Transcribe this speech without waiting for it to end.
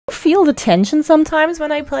feel the tension sometimes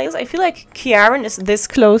when I play this. I feel like Kiaren is this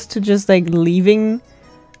close to just like leaving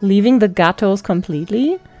the gatos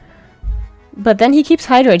completely. But then he keeps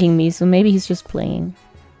hydrating me, so maybe he's just playing.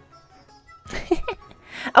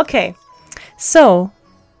 Okay, so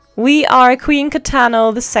we are Queen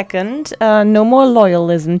Catano II. No more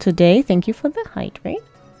loyalism today. Thank you for the hydrate.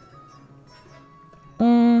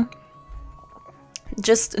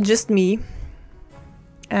 Just me.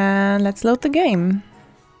 And let's load the game.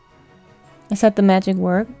 I said the magic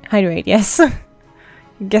word. Hydrate, yes.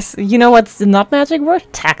 Guess you know what's the not magic word?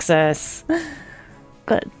 Taxes.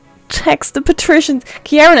 But tax the patricians.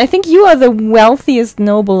 Kiaren, I think you are the wealthiest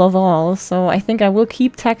noble of all, so I think I will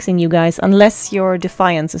keep taxing you guys unless your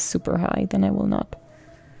defiance is super high, then I will not.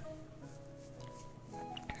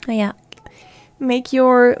 Oh, yeah. Make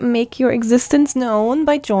your existence known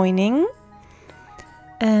by joining.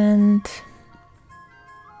 And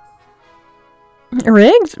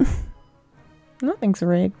rigged? Nothing's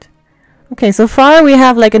rigged. Okay, so far we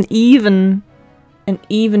have like an even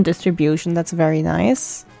distribution. That's very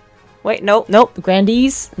nice. Wait, nope. The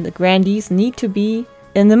grandees need to be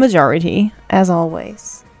in the majority, as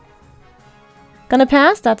always. Gonna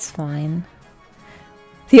pass? That's fine.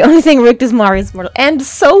 The only thing rigged is Mari's model, and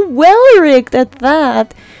so well rigged at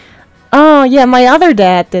that. Oh yeah, my other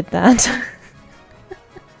dad did that.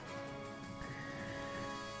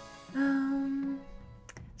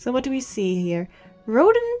 So what do we see here?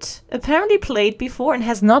 Rodent apparently played before and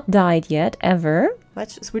has not died yet, ever.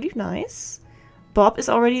 Which is really nice. Bob is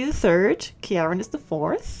already the 3rd. Kiaren is the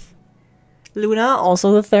 4th. Luna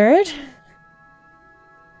also the 3rd.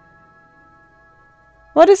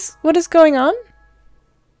 What is going on?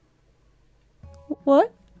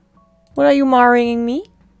 What? What are you marrying me?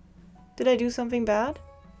 Did I do something bad?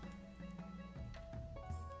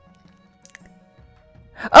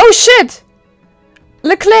 Oh shit!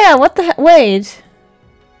 Leclerc, what the heck? Wait.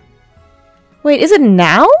 Wait, is it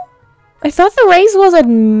now? I thought the race was at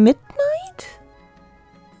midnight?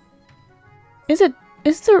 Is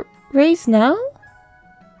the race now?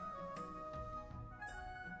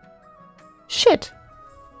 Shit.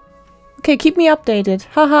 Okay, keep me updated.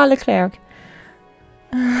 Haha, Leclerc.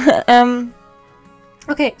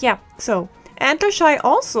 Okay, yeah, so Antlershy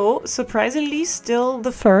also surprisingly still the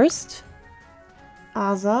 1st.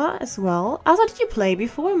 Aza as well. Aza, did you play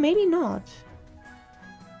before? Maybe not.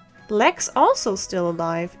 Lex also still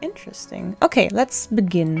alive. Interesting. Okay, let's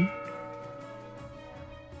begin.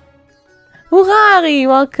 Hurrari,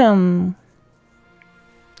 welcome!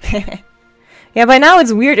 Yeah, by now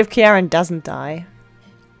it's weird if Kiaren doesn't die.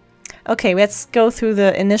 Okay, let's go through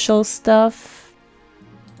the initial stuff.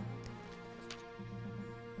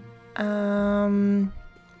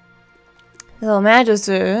 Little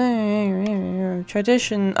Majesty,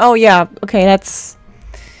 tradition. Oh yeah, okay, let's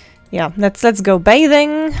go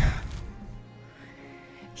bathing.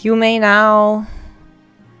 You may now.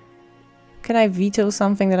 Can I veto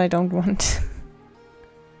something that I don't want?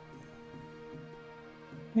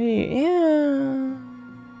 Yeah,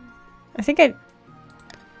 I think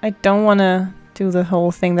I don't want to do the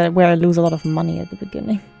whole thing where I lose a lot of money at the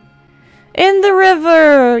beginning. In the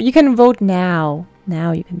river! You can vote now.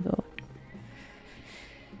 Now you can vote.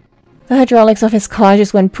 The hydraulics of his car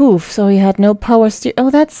just went poof, so he had no power steer. Oh,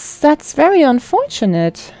 that's very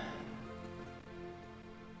unfortunate.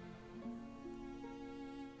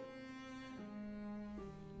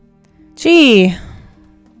 Gee.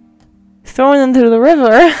 Thrown into the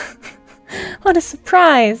river. What a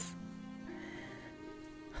surprise.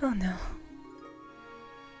 Oh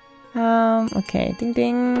no. Okay. Ding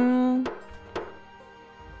ding.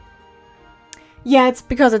 Yeah, it's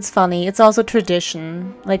because it's funny. It's also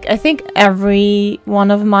tradition. Like, I think every one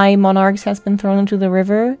of my monarchs has been thrown into the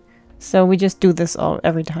river. So we just do this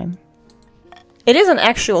every time. It is an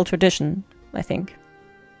actual tradition, I think.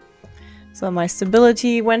 So my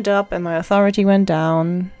stability went up and my authority went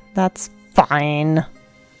down. That's fine.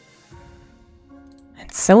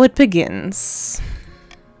 And so it begins.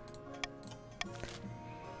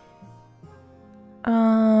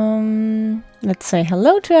 Let's say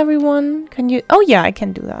hello to everyone. Can you? Oh yeah, I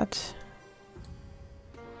can do that.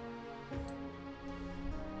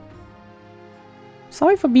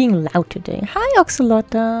 Sorry for being loud today. Hi,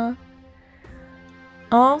 Oxalota.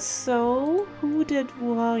 Also, who did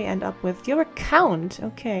Wari end up with? Your account.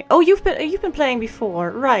 Okay. Oh, you've been playing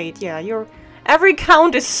before, right? Yeah, your every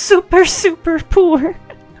count is super poor.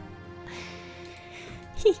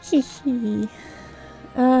 Hehehe.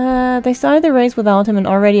 They started the race without him and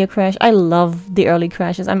already a crash. I love the early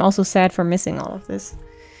crashes. I'm also sad for missing all of this.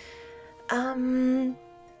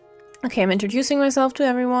 Okay, I'm introducing myself to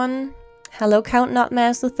everyone. Hello, Count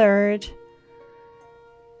Notmass III.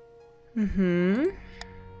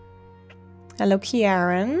 Hello,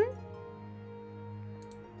 Kieran.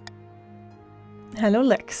 Hello,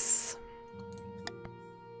 Lex.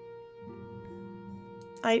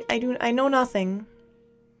 I know nothing.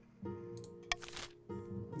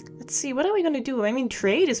 Let's see, what are we gonna do? I mean,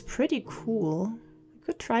 trade is pretty cool. I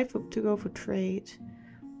could try to go for trade.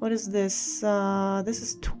 What is this? This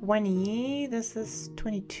is 20. This is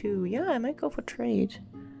 22. Yeah, I might go for trade.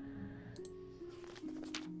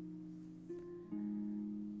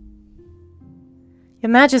 Your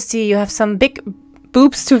Majesty, you have some big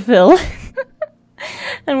boobs to fill.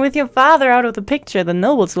 And with your father out of the picture, the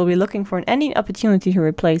nobles will be looking for any opportunity to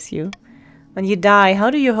replace you. When you die,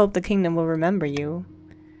 how do you hope the kingdom will remember you?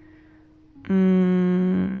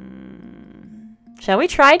 Shall we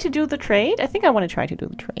try to do the trade? I think I want to try to do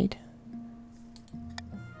the trade.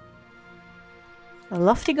 A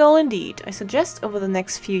lofty goal indeed. I suggest over the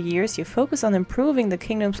next few years you focus on improving the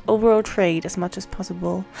kingdom's overall trade as much as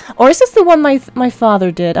possible. Or is this the one my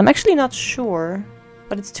father did? I'm actually not sure.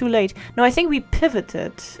 But it's too late. No, I think we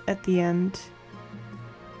pivoted at the end.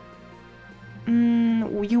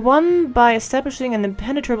 You won by establishing an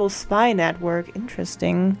impenetrable spy network.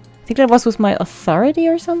 Interesting. I think that was with my authority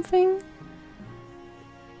or something.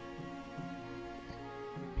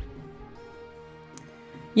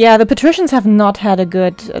 Yeah, the patricians have not had a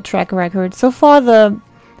good track record. So far the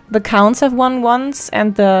counts have won once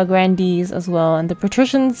and the grandees as well. And the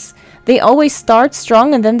patricians, they always start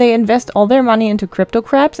strong and then they invest all their money into crypto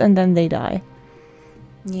craps and then they die.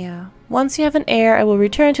 Yeah. Once you have an heir, I will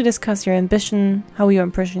return to discuss your ambition, how your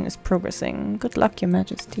ambition is progressing. Good luck, Your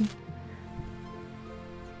Majesty.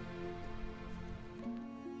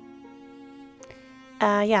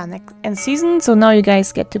 Yeah, next end season, so now you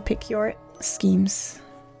guys get to pick your schemes.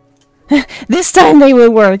 This time they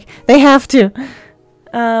will work. They have to.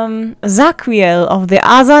 Zaquiel of the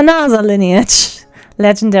Azanaza lineage.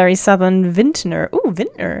 Legendary southern vintner. Ooh,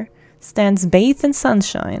 vintner. Stands bathed in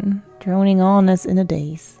sunshine, droning on as in a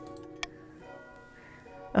daze.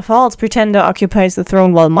 A false pretender occupies the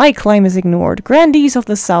throne while my claim is ignored. Grandees of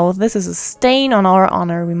the south, this is a stain on our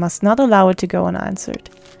honor. We must not allow it to go unanswered.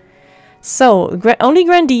 So, only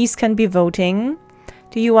grandees can be voting.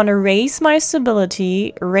 Do you want to raise my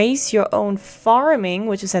stability, raise your own farming,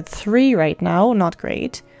 which is at 3 right now, not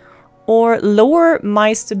great, or lower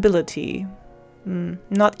my stability?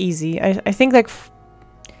 Not easy. I think like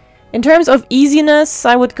in terms of easiness,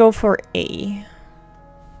 I would go for A.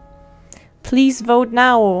 Please vote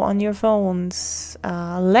now on your phones.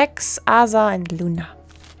 Lex, Aza, and Luna.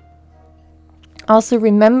 Also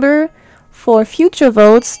remember for future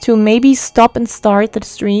votes to maybe stop and start the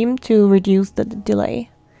stream to reduce the delay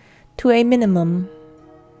to a minimum.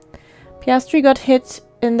 Piastri got hit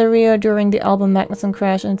in the rear during the Alban Magnussen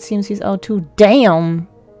crash and it seems he's out too. Damn!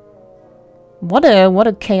 What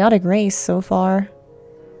a chaotic race so far.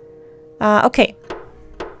 Okay.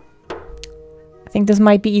 I think this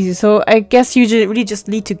might be easy. So I guess you really just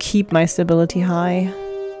need to keep my stability high.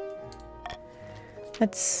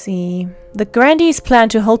 Let's see. The grandees plan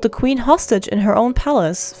to hold the queen hostage in her own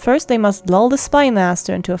palace. First, they must lull the spy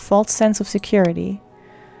master into a false sense of security.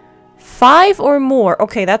 5 or more.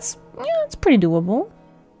 Okay, that's pretty doable.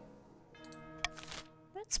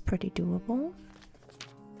 That's pretty doable.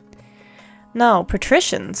 Now,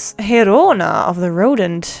 patricians. Herona of the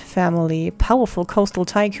Rodent family, powerful coastal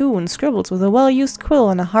tycoon, scribbles with a well-used quill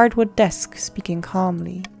on a hardwood desk, speaking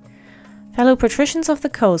calmly. Fellow patricians of the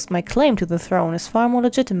coast, my claim to the throne is far more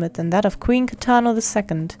legitimate than that of Queen Catano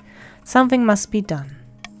II. Something must be done.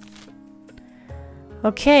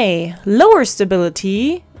 Okay, lower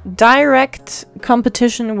stability, direct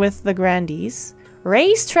competition with the grandees,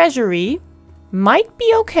 raise treasury, might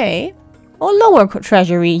be okay, or lower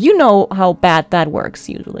treasury. You know how bad that works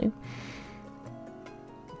usually.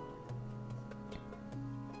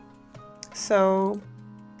 So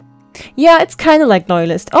yeah, it's kind of like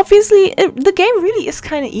Loyalist. Obviously, the game really is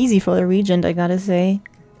kind of easy for the Regent, I gotta say.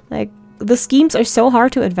 Like, the schemes are so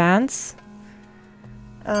hard to advance.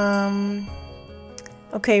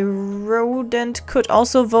 Okay, Rodent could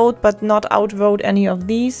also vote, but not outvote any of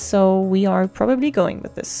these, so we are probably going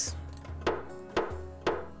with this.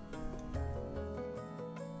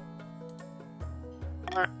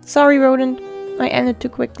 Sorry, Rodent. I ended too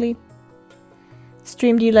quickly.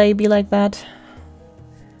 Stream delay be like that.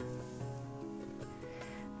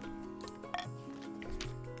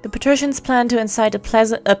 The patricians plan to incite a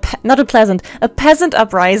peasant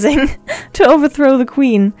uprising to overthrow the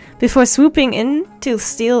queen before swooping in to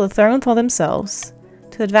steal the throne for themselves.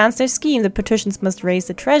 To To advance their scheme, the patricians must raise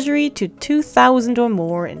the treasury to 2,000 or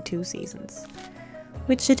more in 2 seasons.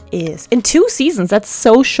 Which it is. In 2 seasons, that's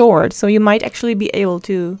so short, so you might actually be able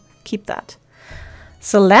to keep that.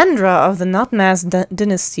 Salandra of the Nutmas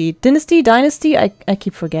dynasty. Dynasty? I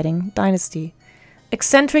keep forgetting. Dynasty.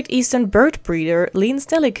 Eccentric eastern bird breeder leans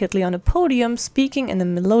delicately on a podium, speaking in a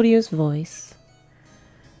melodious voice.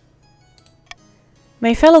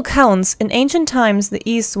 My fellow counts, in ancient times the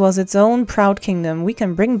East was its own proud kingdom. We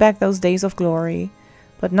can bring back those days of glory.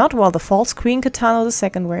 But not while the false Queen Catano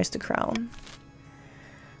II wears the crown.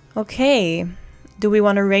 Okay. Do we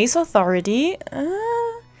want to raise authority?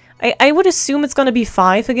 I would assume it's gonna be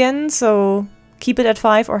 5 again, so keep it at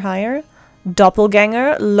 5 or higher.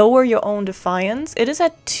 Doppelganger, lower your own defiance. It is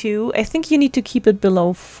at 2. I think you need to keep it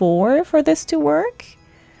below 4 for this to work.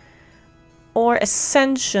 Or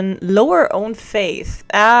ascension, lower own faith.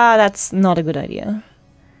 Ah, that's not a good idea.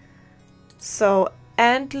 So,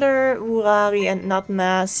 Antler, Wurari, and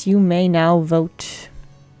Nutmas, you may now vote.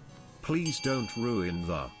 Please don't ruin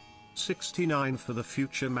the 69 for the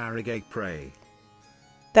future Marigatou pray.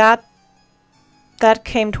 That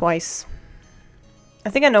came twice. I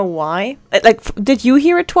think I know why. Like, did you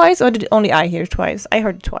hear it twice, or did only I hear it twice? I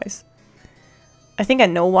heard it twice. I think I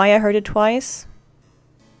know why I heard it twice.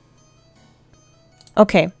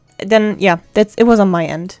 Okay, then yeah, it was on my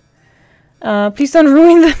end. Please don't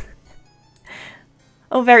ruin the.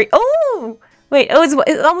 Oh, wait. Oh,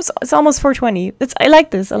 it's almost 420. I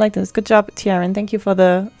like this. I like this. Good job, Tiaran. Thank you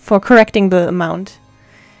for correcting the amount.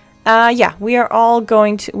 Yeah, we are all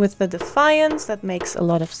going with the defiance. That makes a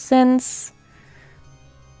lot of sense.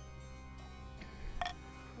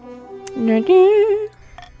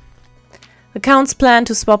 The counts plan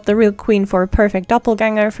to swap the real queen for a perfect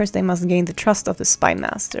doppelganger. First they must gain the trust of the spy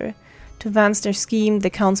master. To advance their scheme, the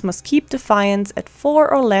counts must keep defiance at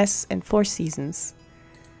 4 or less in 4 seasons.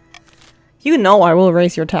 You know I will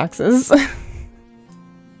raise your taxes.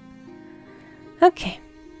 Okay.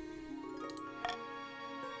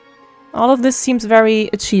 All of this seems very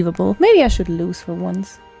achievable. Maybe I should lose for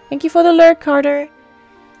once. Thank you for the lurk, Carter.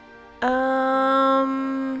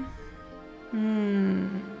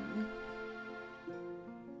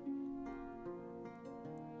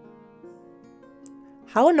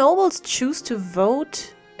 How nobles choose to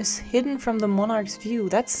vote is hidden from the monarch's view.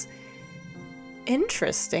 That's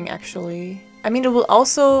interesting, actually. I mean, it will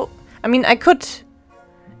also...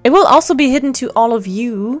 It will also be hidden to all of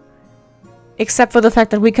you, except for the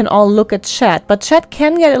fact that we can all look at chat. But chat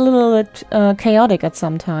can get a little bit chaotic at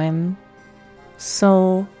some time.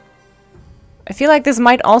 So... I feel like this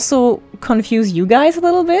might also confuse you guys a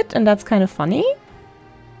little bit, and that's kind of funny.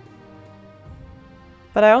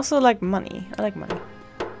 But I also like money. I like money.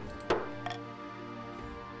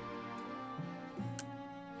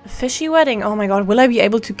 A fishy wedding. Oh my god, will I be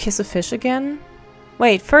able to kiss a fish again?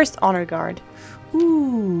 Wait, first honor guard.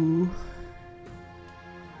 Ooh.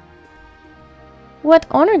 What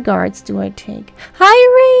honor guards do I take? Hi,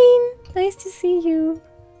 Rain! Nice to see you.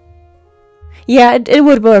 Yeah, it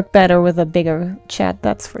would work better with a bigger chat,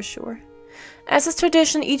 that's for sure. As is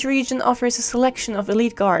tradition, each region offers a selection of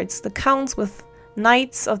elite guards. The counts with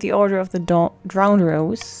Knights of the Order of the Drowned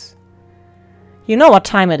Rose. You know what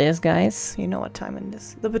time it is, guys. You know what time it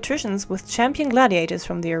is. The patricians with champion gladiators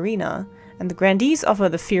from the arena. And the grandees offer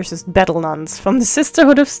the fiercest battle nuns from the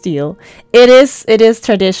Sisterhood of Steel. It is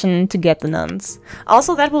tradition to get the nuns.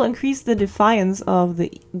 Also, that will increase the defiance of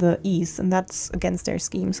the East, and that's against their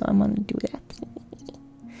scheme, so I'm gonna do that.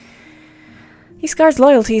 These guards'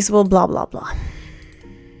 loyalties will blah blah blah.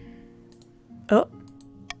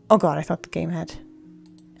 Oh god, I thought the game had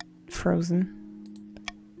frozen.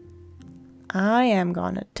 I am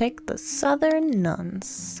gonna take the Southern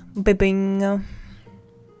Nuns. Bibbing.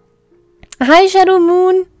 Hi, Shadow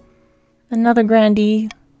Moon! Another Grandee.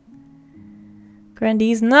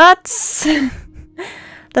 Grandee's nuts!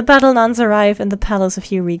 The battle nuns arrive in the palace a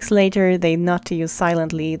few weeks later. They nod to you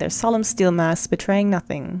silently, their solemn steel masks betraying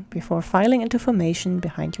nothing, before filing into formation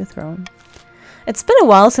behind your throne. It's been a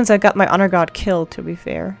while since I got my honor guard killed, to be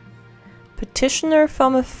fair. Petitioner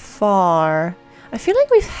from afar. I feel like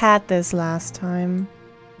we've had this last time.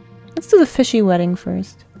 Let's do the fishy wedding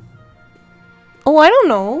first. Oh, I don't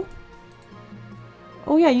know.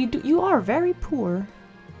 Oh yeah, you are very poor.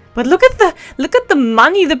 But look at the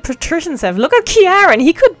money the patricians have. Look at Kiaran,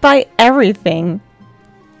 he could buy everything.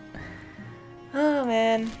 Oh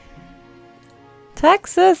man.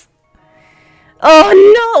 Taxes. Oh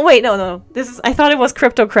no! Wait, no. I thought it was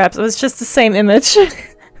Crypto Crabs. It was just the same image.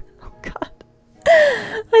 Oh god.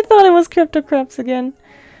 I thought it was Crypto Crabs again.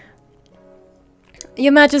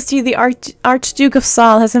 Your Majesty, the Archduke of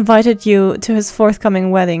Sal has invited you to his forthcoming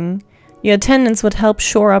wedding. Your attendance would help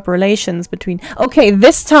shore up relations between... Okay,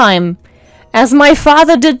 this time, as my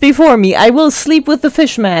father did before me, I will sleep with the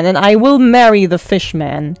fishman and I will marry the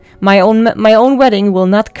fishman. My own wedding will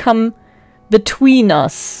not come between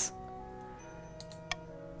us.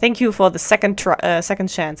 Thank you for the second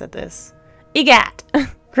chance at this. Egad!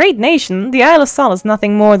 Great nation, the Isle of Sal is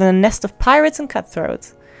nothing more than a nest of pirates and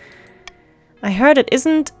cutthroats. I heard it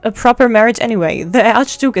isn't a proper marriage anyway. The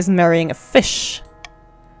Archduke is marrying a fish.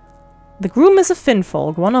 The groom is a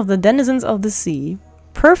finfolk, one of the denizens of the sea.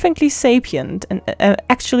 Perfectly sapient and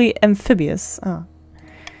actually amphibious. Oh.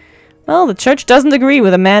 Well, the church doesn't agree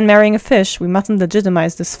with a man marrying a fish. We mustn't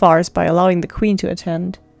legitimize this farce by allowing the queen to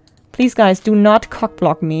attend. Please, guys, do not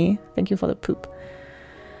cockblock me. Thank you for the poop.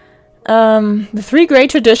 The three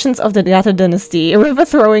great traditions of the Yatta dynasty: river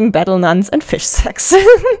throwing, battle nuns, and fish sex.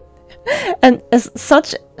 And as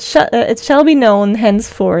such, it shall be known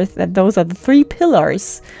henceforth that those are the three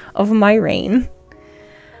pillars of my reign.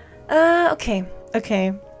 Okay.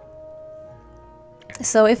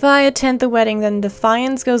 So if I attend the wedding, then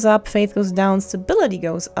defiance goes up, faith goes down, stability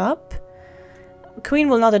goes up. Queen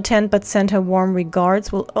will not attend, but send her warm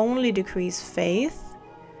regards will only decrease faith.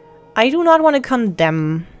 I do not want to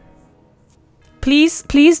condemn. Please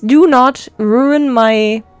do not ruin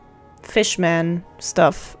my fishman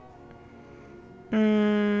stuff.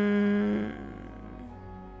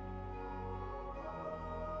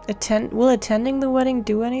 Will attending the wedding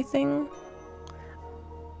do anything?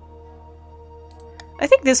 I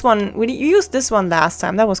think this one, we used this one last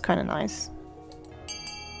time. That was kind of nice.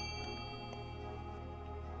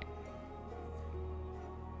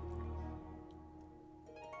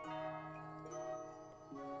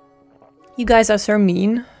 You guys are so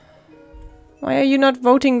mean. Why are you not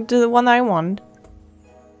voting to the one I want?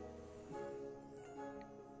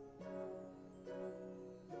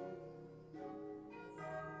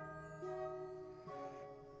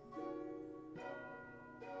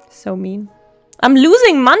 So mean. I'm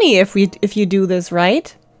losing money if you do this,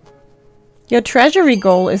 right? Your treasury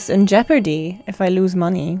goal is in jeopardy if I lose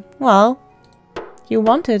money. Well, you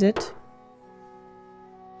wanted it.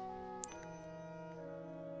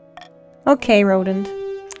 Okay, rodent.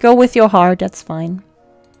 Go with your heart, that's fine.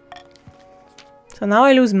 So now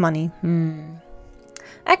I lose money.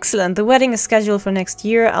 Excellent, the wedding is scheduled for next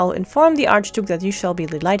year. I'll inform the Archduke that you shall be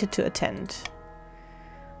delighted to attend.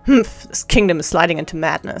 This kingdom is sliding into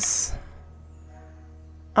madness.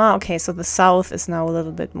 Ah, okay, so the south is now a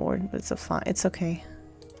little bit more. It's okay.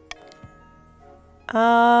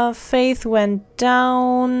 Faith went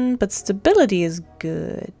down, but stability is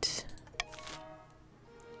good.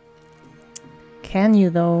 Can you,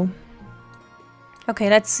 though? Okay,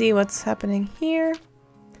 let's see what's happening here.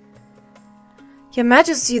 Your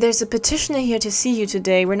Majesty, there's a petitioner here to see you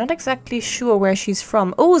today. We're not exactly sure where she's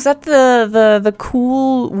from. Oh, is that the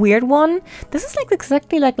cool, weird one? This is like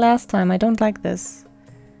exactly like last time. I don't like this.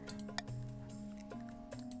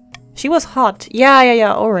 She was hot.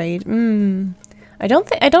 Yeah, alright. I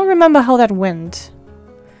don't remember how that went.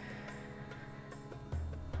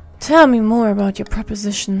 Tell me more about your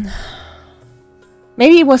proposition.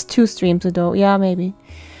 Maybe it was 2 streams ago. Yeah, maybe.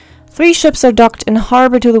 3 ships are docked in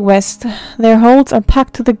harbor to the west. Their holds are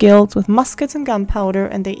packed to the gills with muskets and gunpowder,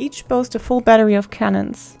 and they each boast a full battery of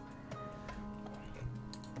cannons.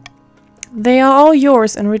 They are all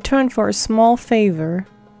yours in return for a small favor.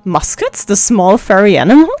 Muskets? The small furry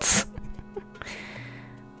animals?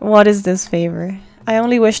 What is this favor? I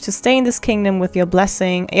only wish to stay in this kingdom with your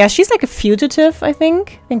blessing. Yeah, she's like a fugitive, I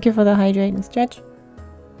think. Thank you for the hydrate and stretch.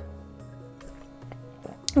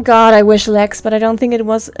 God, I wish Lex, but I don't think it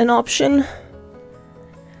was an option.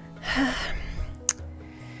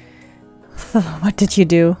 What did you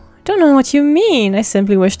do? I don't know what you mean. I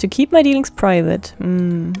simply wish to keep my dealings private.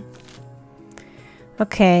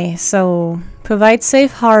 Okay, so provide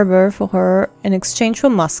safe harbor for her in exchange for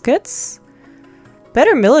muskets.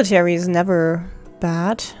 Better military is never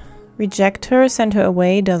bad. Reject her, send her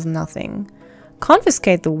away, does nothing.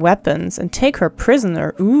 Confiscate the weapons and take her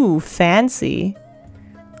prisoner. Ooh, fancy.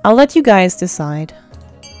 I'll let you guys decide.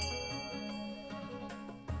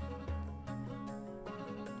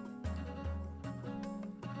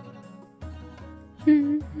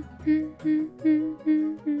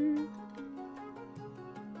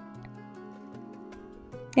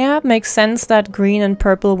 Yeah, it makes sense that green and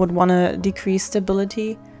purple would want to decrease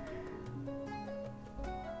stability.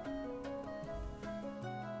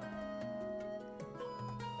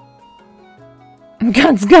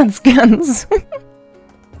 Guns, guns, guns!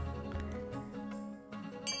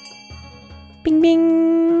 Bing,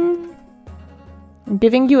 bing! I'm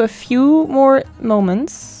giving you a few more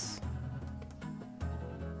moments.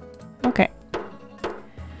 Okay.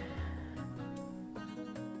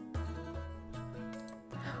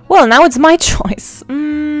 Well, now it's my choice.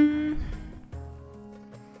 You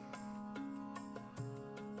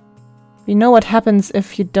know what happens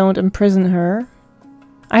if you don't imprison her?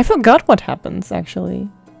 I forgot what happens, actually.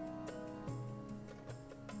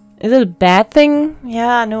 Is it a bad thing?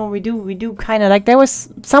 Yeah, no, we do kind of. Like, there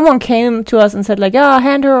was... Someone came to us and said, like, yeah,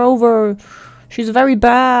 hand her over. She's very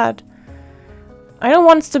bad. I don't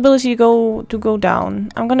want stability to go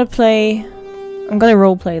down. I'm gonna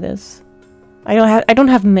roleplay this. I don't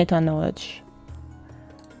have meta knowledge.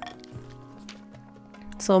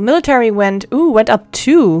 So, military went up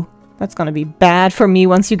 2. That's gonna be bad for me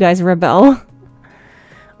once you guys rebel.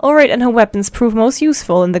 Alright, and her weapons prove most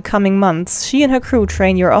useful in the coming months. She and her crew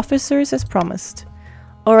train your officers as promised.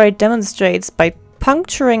 Alright demonstrates by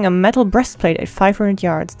puncturing a metal breastplate at 500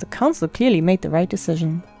 yards. The council clearly made the right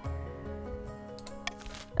decision.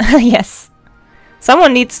 Yes.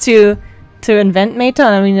 Someone needs to invent meta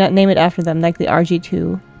and I mean name it after them, like the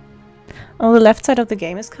RG2. Oh, the left side of the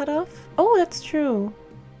game is cut off? Oh, that's true.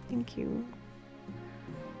 Thank you.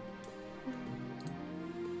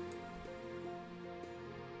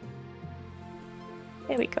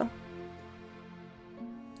 There we go.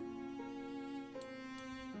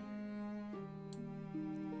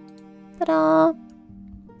 Ta-da!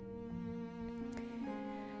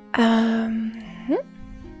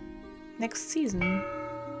 Next season.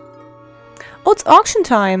 Oh, it's auction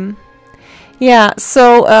time! Yeah,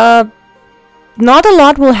 so, not a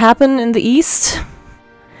lot will happen in the east.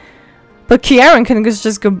 But Kieran can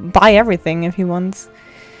just go buy everything if he wants.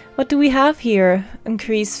 What do we have here?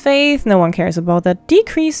 Increase faith. No one cares about that.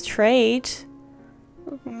 Decrease trade.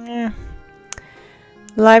 Yeah.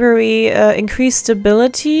 Library. Increase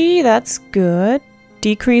stability. That's good.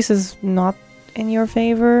 Decrease is not in your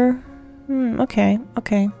favor. Okay.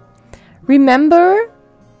 Okay. Remember,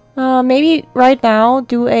 maybe right now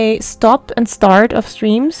do a stop and start of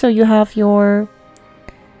stream so you have your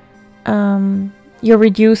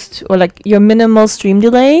reduced or like your minimal stream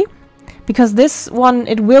delay. Because this one,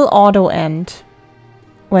 it will auto-end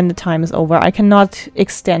when the time is over. I cannot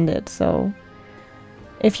extend it, so...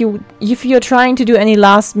 If you're trying to do any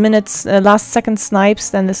last second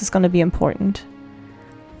snipes, then this is gonna be important.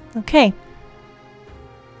 Okay.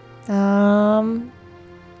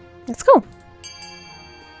 Let's go.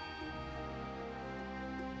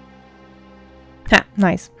 Ha,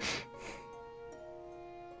 nice.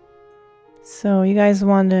 So you guys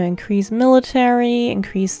want to increase military,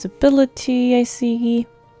 increase stability, I see.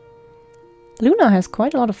 Luna has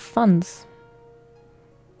quite a lot of funds.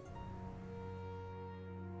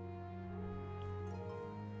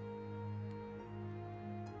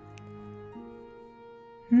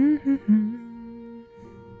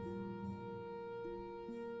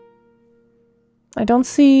 I don't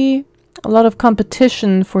see a lot of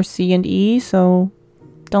competition for C and E, so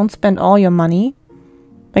don't spend all your money.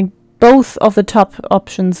 Both of the top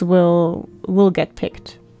options will get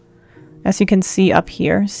picked. As you can see up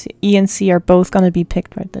here, E and C are both gonna be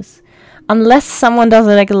picked right this. Unless someone does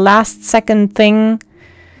a last second thing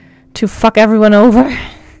to fuck everyone over.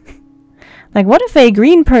 Like, what if a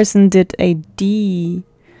green person did a D?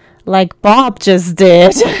 Like Bob just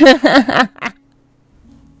did.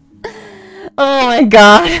 Oh my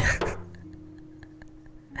god.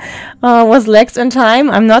 Was Lex in time?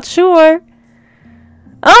 I'm not sure.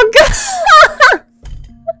 Oh god!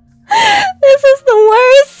 This is the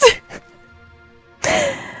worst!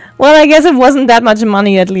 Well, I guess it wasn't that much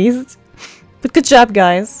money at least. But good job,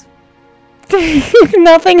 guys.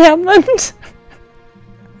 Nothing happened.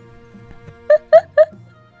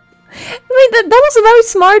 I mean, that was a very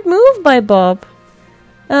smart move by Bob.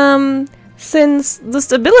 Since the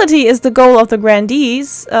stability is the goal of the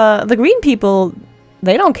grandees, the green people,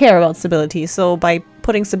 they don't care about stability. So by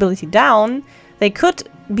putting stability down, they could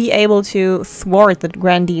be able to thwart the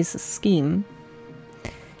grandees' scheme.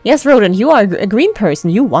 Yes, Rodent, you are a green person.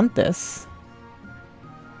 You want this.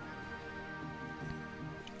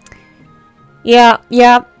 Yeah.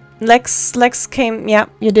 Lex came. Yeah,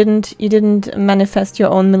 you didn't manifest your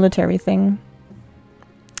own military thing.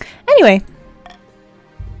 Anyway,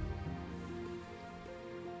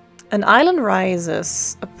 an island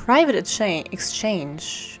rises. A private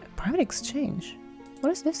exchange. A private exchange.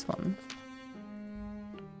 What is this one?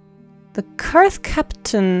 The Kurth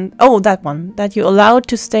captain... Oh, that one. That you allowed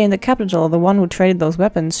to stay in the capital, the one who traded those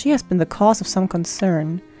weapons. She has been the cause of some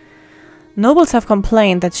concern. Nobles have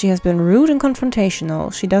complained that she has been rude and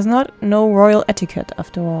confrontational. She does not know royal etiquette,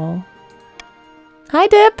 after all. Hi,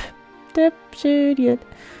 Dip! Idiot.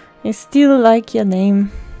 I still like your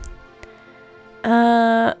name.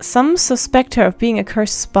 Some suspect her of being a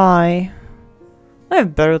cursed spy. I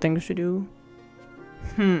have better things to do.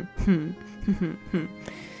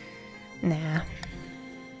 Nah.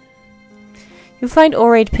 You find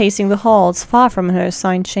Orate pacing the halls, far from her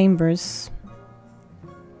assigned chambers.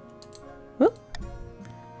 Whoop.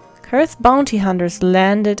 Cursed bounty hunters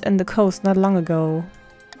landed in the coast not long ago.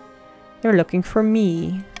 They're looking for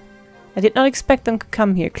me. I did not expect them to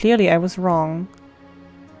come here. Clearly I was wrong.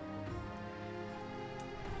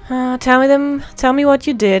 Tell me what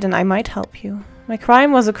you did and I might help you. My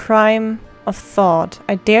crime was a crime of thought.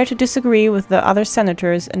 I dare to disagree with the other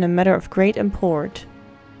senators in a matter of great import.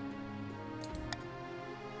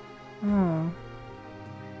 Oh.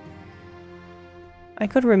 I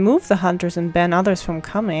could remove the hunters and ban others from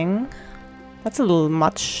coming. That's a little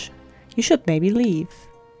much. You should maybe leave.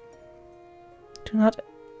 Do not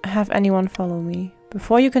have anyone follow me.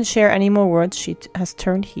 Before you can share any more words, she has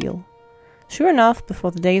turned heel. Sure enough, before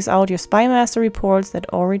the day is out, your spy master reports that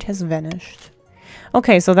Orate has vanished.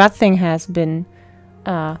 Okay, so that thing has been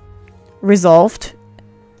resolved.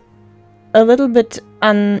 A little bit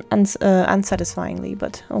unsatisfyingly,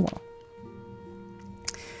 but oh well.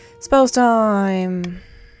 Suppose time.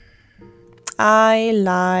 I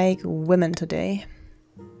like women today.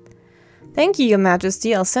 Thank you, Your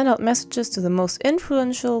Majesty. I'll send out messages to the most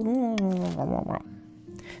influential...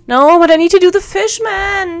 No, but I need to do the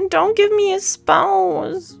fishman! Don't give me a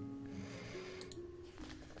spouse!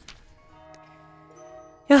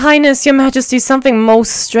 Your Highness, Your Majesty, something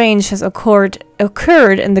most strange has occurred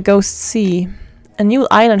in the Ghost Sea. A new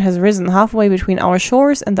island has risen halfway between our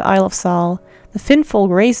shores and the Isle of Sal. The Finfolk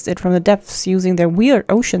raised it from the depths using their weird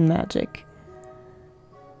ocean magic.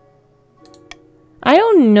 I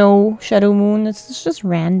don't know, Shadow Moon. It's just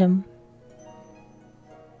random.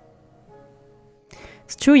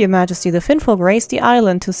 It's true, Your Majesty. The Finfolk raised the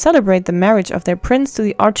island to celebrate the marriage of their prince to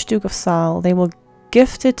the Archduke of Sal. They will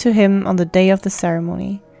gift it to him on the day of the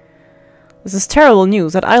ceremony. This is terrible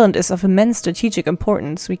news. That island is of immense strategic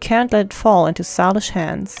importance. We can't let it fall into Salish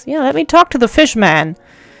hands. Yeah, let me talk to the fishman.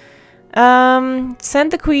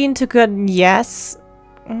 Send the queen to good... Yes.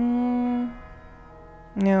 No.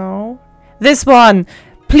 This one!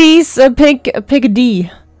 Please pick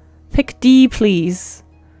D. Pick D, please.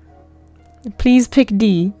 Please pick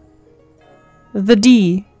D. The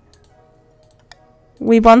D.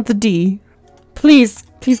 We want the D. Please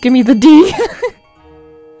give me the D.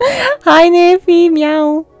 Hi, Niffy,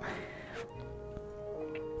 meow.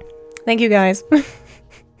 Thank you, guys.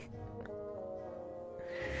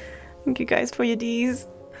 Thank you guys for your Ds.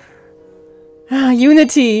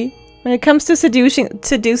 Unity. When it comes to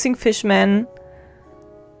seducing fishmen,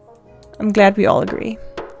 I'm glad we all agree.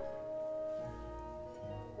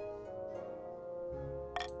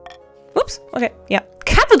 Whoops. Okay. Yeah.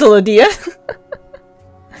 Capital idea.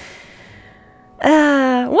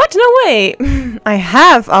 What? No way. I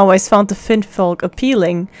have always found the Finfolk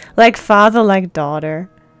appealing. Like father, like daughter.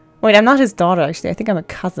 Wait, I'm not his daughter, actually. I think I'm a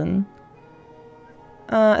cousin.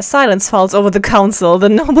 A silence falls over the council. The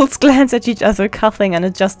nobles glance at each other, coughing and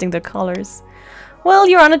adjusting their collars. Well,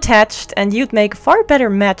 you're unattached, and you'd make a far better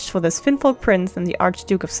match for this Finfolk prince than the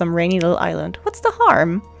Archduke of some rainy little island. What's the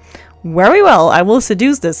harm? Very well, I will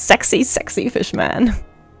seduce this sexy, sexy fishman.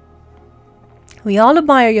 We all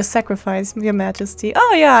admire your sacrifice, Your Majesty.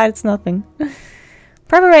 Oh yeah, it's nothing.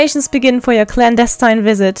 Preparations begin for your clandestine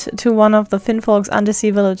visit to one of the Finfolk's undersea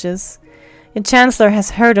villages. Your Chancellor has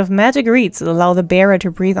heard of magic reeds that allow the bearer to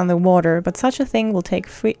breathe underwater, but such a thing will take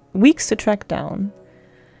weeks to track down.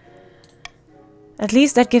 At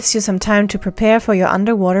least that gives you some time to prepare for your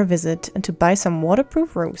underwater visit and to buy some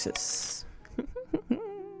waterproof roses.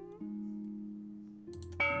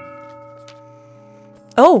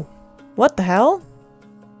 Oh! What the hell?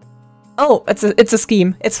 Oh, it's a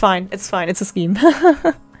scheme. It's fine. It's fine. It's a scheme.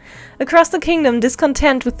 Across the kingdom,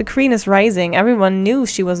 discontent with the queen is rising. Everyone knew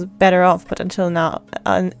she was better off, but until now,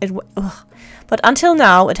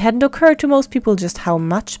 it hadn't occurred to most people just how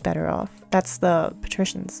much better off. That's the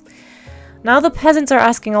patricians. Now the peasants are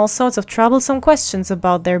asking all sorts of troublesome questions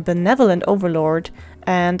about their benevolent overlord,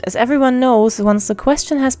 and as everyone knows, once the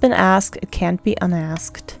question has been asked, it can't be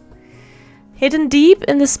unasked. Hidden deep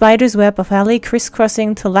in the spider's web of alley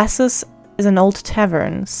crisscrossing Thalassus is an old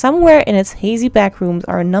tavern. Somewhere in its hazy backrooms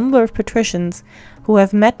are a number of patricians who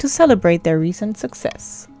have met to celebrate their recent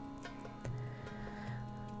success.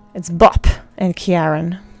 It's Bop and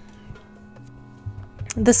Kiaran.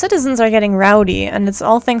 The citizens are getting rowdy, and it's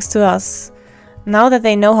all thanks to us. Now that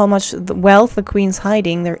they know how much wealth the queen's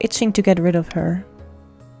hiding, they're itching to get rid of her.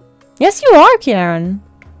 Yes, you are, Kiaran.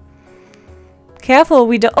 Careful,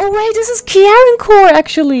 we don't. Oh wait, this is Kieran core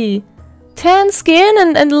actually. Tan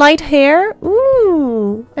skin and light hair.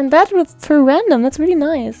 Ooh, and that through random. That's really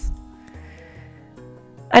nice.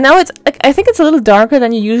 I know it's. I think it's a little darker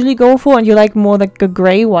than you usually go for, and you like more like a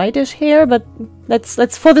gray whitish hair. But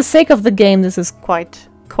let's for the sake of the game, this is quite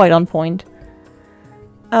on point.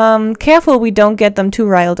 Careful we don't get them too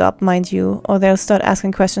riled up, mind you, or they'll start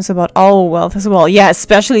asking questions about our wealth as well. Yeah,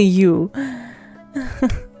 especially you.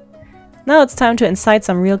 Now it's time to incite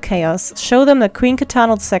some real chaos. Show them that Queen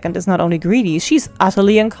Catano II is not only greedy, she's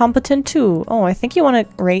utterly incompetent too. Oh, I think you want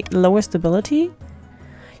to rate lower stability?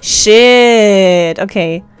 Shit!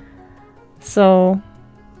 Okay. So...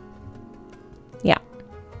 yeah.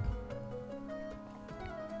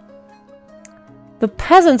 The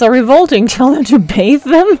peasants are revolting. Tell them to bathe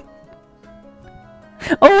them?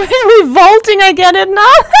 Oh, revolting! I get it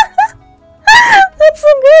now! That's so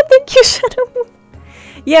good! Thank you, Shadow.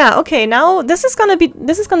 Yeah, okay, now this is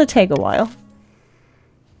gonna take a while.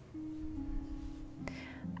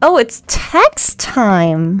 Oh, it's tax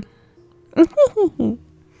time.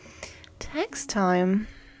 Tax time.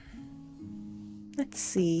 Let's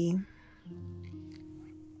see.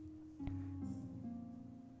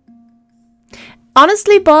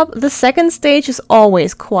 Honestly, Bob, the second stage is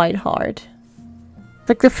always quite hard.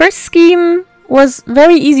 Like the first scheme was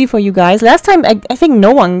very easy for you guys. Last time I think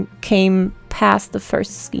no one came past the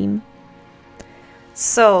first scheme.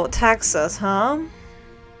 So, taxes, huh?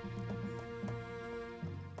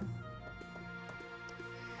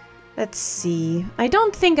 Let's see. I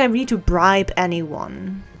don't think I need to bribe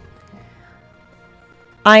anyone.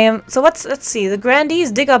 So let's see. The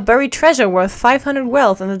grandees dig up buried treasure worth 500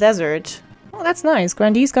 wealth in the desert. Oh, that's nice.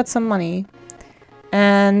 Grandees got some money.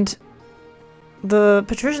 And the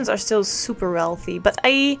patricians are still super wealthy, but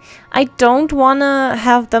I don't wanna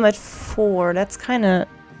have them at 4. That's kind of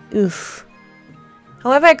oof.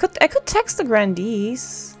 However, I could tax the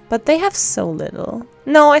grandees, but they have so little.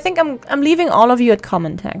 No, I think I'm leaving all of you at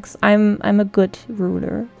common tax. I'm a good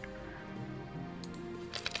ruler.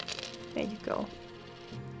 There you go.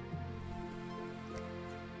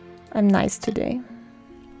 I'm nice today.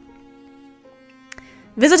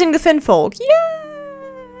 Visiting the Finfolk.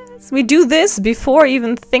 Yes! We do this before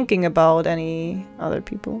even thinking about any other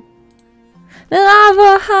people.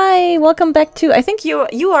 Nerava, hi! Welcome back to... I think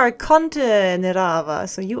you are Conte Nerava,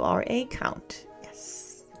 so you are a count.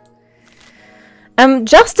 Yes. I'm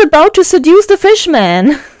just about to seduce the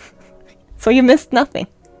fishman. So you missed nothing.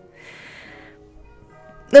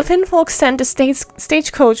 The Finfolk sent a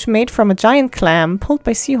stagecoach made from a giant clam pulled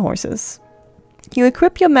by seahorses. You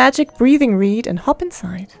equip your magic breathing reed and hop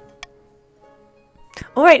inside.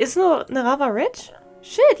 Alright, isn't Nerava rich?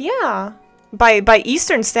 Shit, yeah. By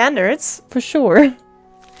Eastern standards, for sure.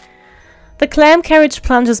 The clam carriage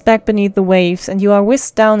plunges back beneath the waves, and you are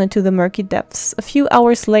whisked down into the murky depths. A few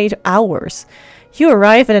hours later, you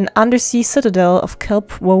arrive at an undersea citadel of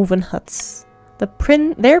kelp-woven huts.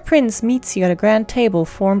 Their prince meets you at a grand table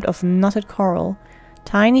formed of knotted coral.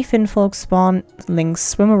 Tiny finfolk spawnlings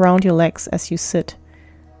swim around your legs as you sit.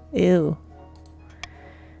 Ew.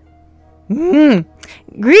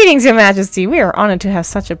 Greetings, Your Majesty. We are honored to have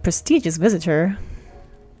such a prestigious visitor.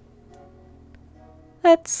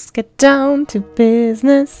 Let's get down to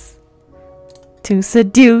business to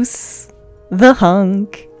seduce the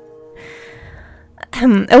hunk.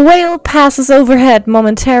 A whale passes overhead,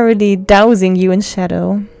 momentarily dousing you in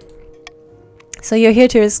shadow. So you're here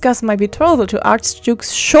to discuss my betrothal to Archduke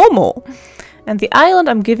Shomo and the island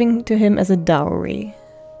I'm giving to him as a dowry.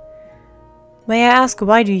 May I ask,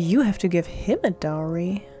 why do you have to give him a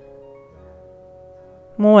dowry?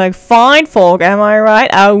 More like fine folk, am I right?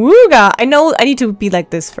 Awooga! I know I need to be like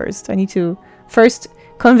this first. I need to first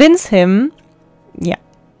convince him. Yeah.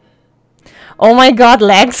 Oh my god,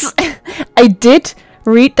 legs! I did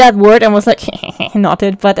read that word and was like,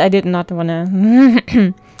 nodded, but I did not wanna.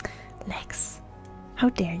 Legs. How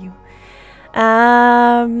dare you?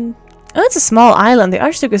 Oh, it's a small island. The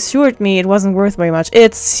Archduke assured me it wasn't worth very much.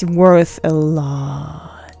 It's worth a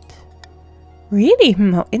lot. Really?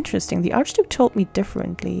 How interesting. The Archduke told me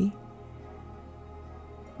differently.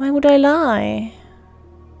 Why would I lie?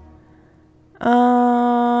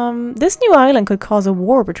 This new island could cause a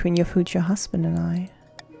war between your future husband and I.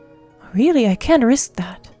 Really? I can't risk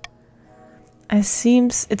that. It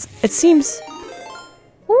seems...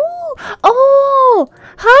 Ooh! Oh!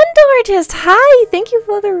 Hunt Artist! Hi! Thank you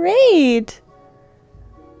for the raid!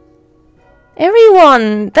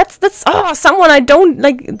 Everyone! That's oh, someone I don't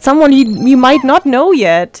like, someone you might not know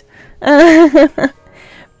yet.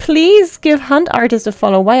 Please give Hunt Artist a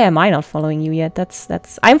follow. Why am I not following you yet?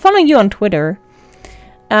 I'm following you on Twitter.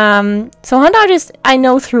 So Hunt Artist I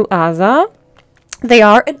know through Aza. They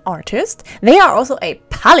are an artist. They are also a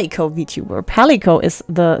Palico VTuber. Palico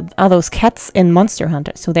are those cats in Monster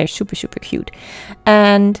Hunter, so they're super, super cute.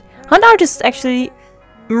 And Hunt Artist is actually...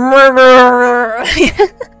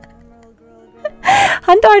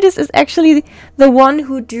 Hunt Artist is actually the one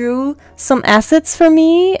who drew some assets for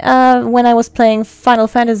me when I was playing Final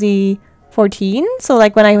Fantasy 14. So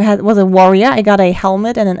like when I was a warrior, I got a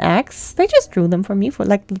helmet and an axe. They just drew them for me for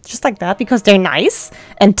just like that because they're nice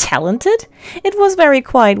and talented. It was very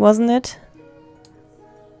quiet, wasn't it?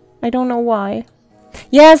 I don't know why.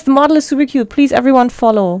 Yes, the model is super cute. Please everyone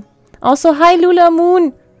follow. Also, hi Lula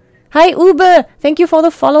Moon. Hi Ube. Thank you for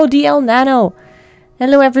the follow, DL Nano.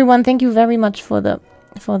 Hello everyone. Thank you very much for the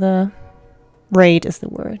raid is the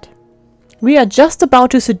word. We are just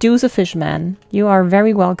about to seduce a fishman. You are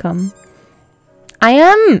very welcome. I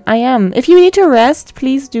am. If you need to rest,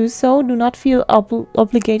 please do so. Do not feel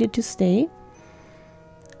obligated to stay.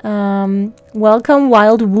 Welcome,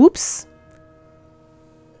 Wild Whoops.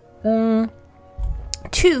 2.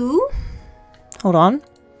 Hold on.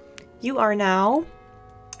 You are now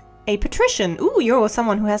a patrician. Ooh, you're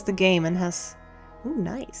someone who has the game and has... Ooh,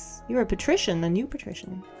 nice. You're a patrician, a new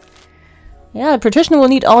patrician. Yeah, a patrician will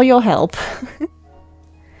need all your help.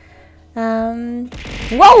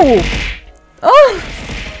 Whoa! Oh,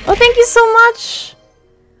 thank you so much.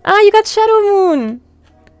 Ah, you got Shadow Moon.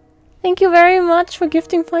 Thank you very much for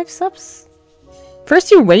gifting 5 subs.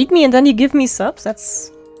 First you raid me and then you give me subs.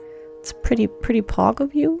 That's pretty pog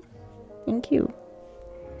of you. Thank you.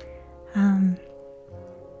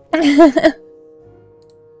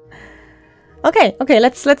 Okay,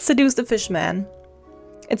 let's seduce the fishman.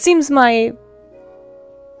 It seems my...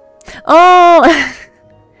 Oh!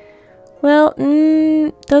 Well,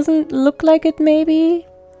 doesn't look like it, maybe.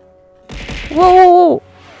 Whoa!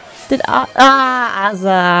 Did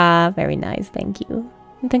Aza? Very nice, thank you.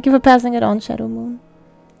 And thank you for passing it on, Shadow Moon.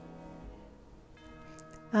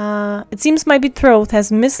 It seems my betrothed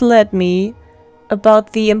has misled me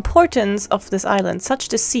about the importance of this island. Such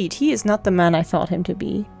deceit. He is not the man I thought him to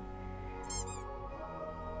be.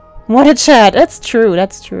 What a chat. That's true,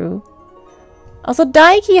 that's true. Also,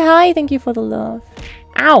 Daiki, hi. Thank you for the love.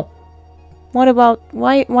 Ow! What about...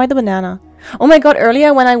 Why the banana? Oh my god,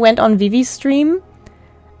 earlier when I went on Vivi's stream,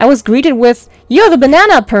 I was greeted with, "You're the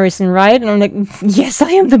banana person, right?" And I'm like, yes,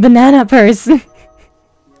 I am the banana person.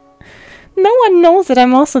 No one knows that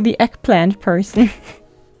I'm also the eggplant person.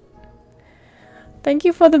 Thank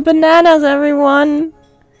you for the bananas, everyone.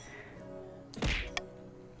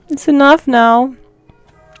 It's enough now.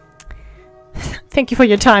 Thank you for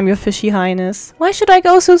your time, your fishy highness. Why should I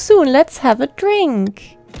go so soon? Let's have a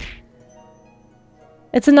drink.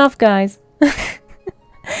 It's enough, guys.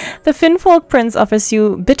 The Finfolk Prince offers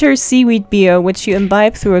you bitter seaweed beer, which you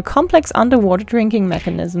imbibe through a complex underwater drinking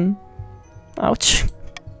mechanism. Ouch.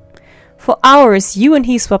 For hours, you and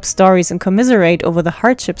he swap stories and commiserate over the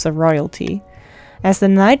hardships of royalty. As the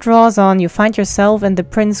night draws on, you find yourself and the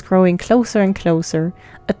prince growing closer and closer.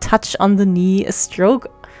 A touch on the knee, a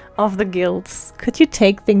stroke of the gills. Could you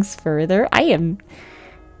take things further? I am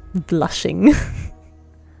blushing.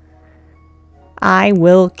 I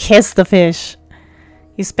will kiss the fish.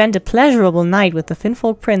 You spend a pleasurable night with the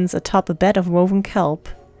Finfolk Prince atop a bed of woven kelp.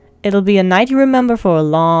 It'll be a night you remember for a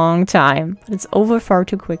long time, but it's over far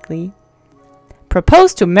too quickly.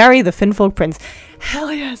 Propose to marry the Finfolk Prince.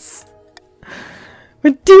 Hell yes!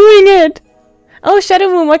 We're doing it! Oh, Shadow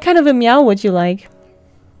Moon, what kind of a meow would you like?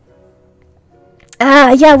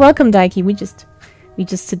 Ah, yeah, welcome, Daiki. We just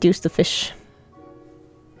seduced the fish.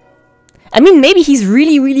 I mean, maybe he's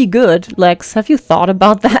really, really good. Lex, have you thought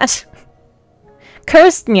about that?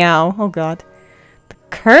 Cursed meow. Oh god. The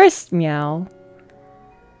cursed meow.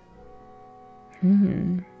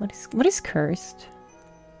 What is cursed?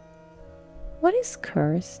 What is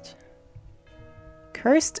cursed?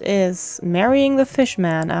 Cursed is marrying the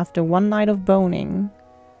fishman after one night of boning.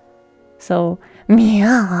 So,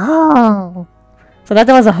 meow. So that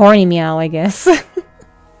was a horny meow, I guess.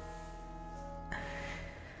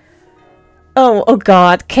 Oh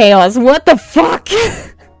god, chaos. What the fuck?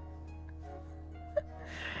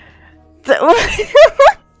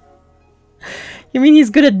 You mean he's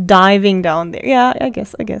good at diving down there? Yeah, I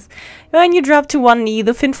guess. When you drop to one knee,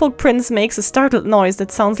 the Finfolk Prince makes a startled noise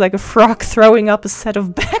that sounds like a frog throwing up a set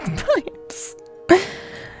of bagpipes.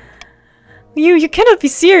 You cannot be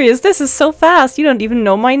serious. This is so fast. You don't even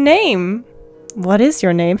know my name. What is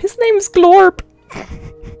your name? His name is Glorp.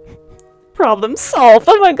 Problem solved.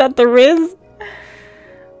 Oh my god, the Riz.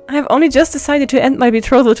 I have only just decided to end my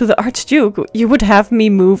betrothal to the Archduke. You would have me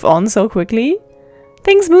move on so quickly?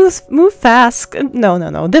 Things move fast.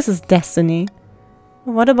 No. This is destiny.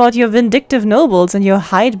 What about your vindictive nobles and your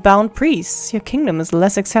hidebound priests? Your kingdom is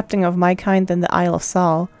less accepting of my kind than the Isle of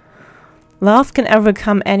Sal. Love can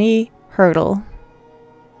overcome any hurdle.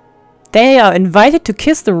 They are invited to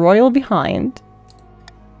kiss the royal behind.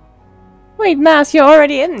 Wait, Mass, you're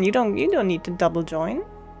already in. You don't need to double join.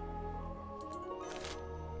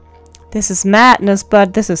 This is madness,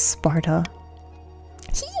 but this is Sparta.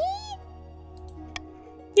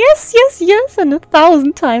 Yes, and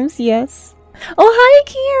 1,000 times yes. Oh, hi,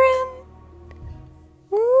 Kieran.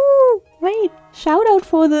 Ooh, wait, shout out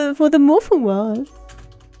for the Mofuwas.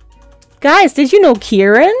 Guys, did you know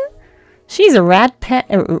Kieran? She's a rat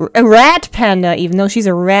panda, even though she's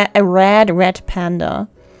a rad panda.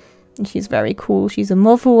 And she's very cool. She's a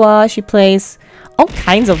Mofuwa. She plays all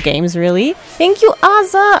kinds of games, really. Thank you,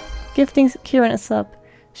 Aza, gifting Kieran a sub.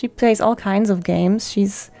 She plays all kinds of games.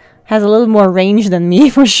 Has a little more range than me,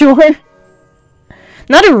 for sure.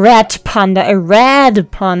 Not a rat panda, a rad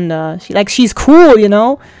panda. She's cool, you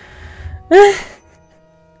know?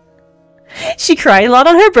 She cried a lot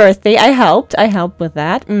on her birthday. I helped with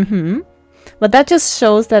that. But that just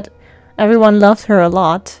shows that everyone loves her a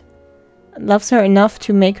lot. Loves her enough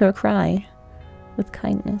to make her cry. With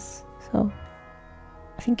kindness. So,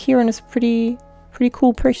 I think Kieran is a pretty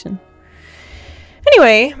cool person.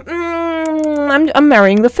 Anyway, I'm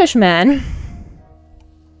marrying the fish man.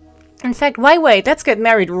 In fact, why wait? Let's get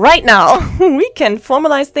married right now. We can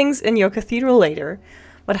formalize things in your cathedral later.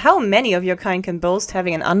 But how many of your kind can boast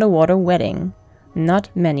having an underwater wedding? Not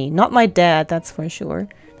many. Not my dad, that's for sure.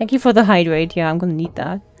 Thank you for the hydrate. Yeah, I'm gonna need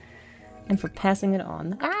that. And for passing it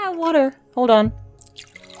on. Ah, water. Hold on.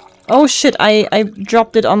 Oh shit, I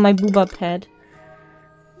dropped it on my booba pad.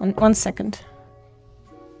 One second.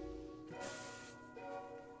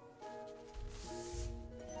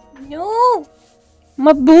 No!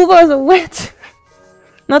 My boobas are wet.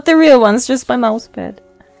 Not the real ones, just my mouse pad.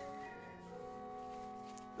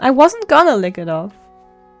 I wasn't gonna lick it off.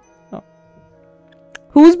 Oh.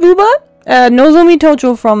 Who's booba? Nozomi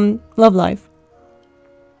Tojo from Love Life.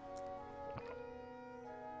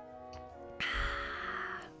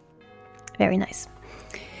 Very nice.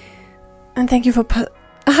 And thank you for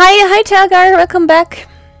Hi Telgar, welcome back.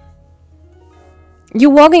 You're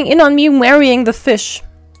walking in on me marrying the fish.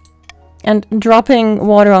 And dropping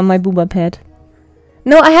water on my booba pad.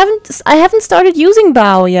 No, I haven't started using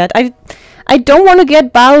Bao yet. I don't want to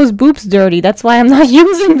get Bao's boobs dirty. That's why I'm not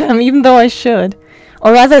using them, even though I should.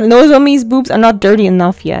 Or rather, Nozomi's boobs are not dirty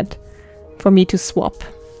enough yet for me to swap.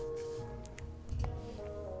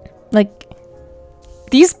 Like,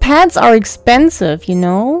 these pads are expensive, you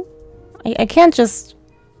know? I can't just...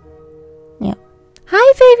 Yeah.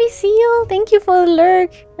 Hi, baby seal! Thank you for the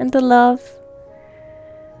lurk and the love.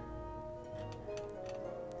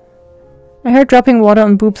 I heard dropping water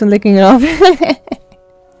on boobs and licking it off.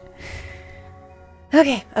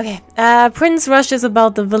 Okay. Prince rushes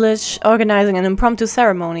about the village, organizing an impromptu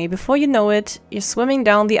ceremony. Before you know it, you're swimming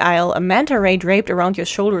down the aisle, a manta ray draped around your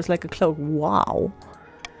shoulders like a cloak. Wow.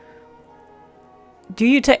 Do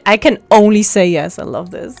you take... I can only say yes, I love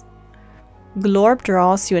this. Glorb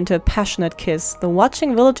draws you into a passionate kiss. The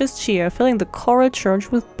watching villagers cheer, filling the choral church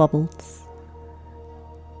with bubbles.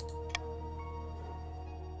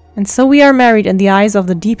 And so we are married in the eyes of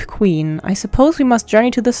the deep queen. I suppose we must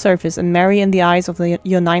journey to the surface and marry in the eyes of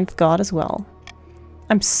your ninth god as well.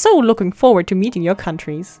 I'm so looking forward to meeting your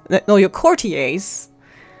countries. No, your courtiers.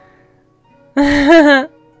 They'll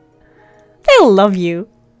love you.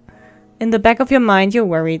 In the back of your mind, you're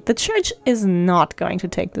worried. The church is not going to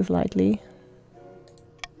take this lightly.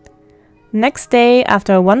 Next day,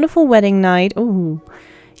 after a wonderful wedding night, ooh,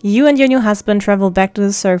 you and your new husband travel back to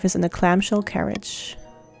the surface in a clamshell carriage.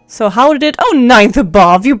 So how did it... Oh, ninth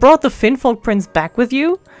above! You brought the Finfolk prince back with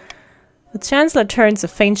you? The Chancellor turns a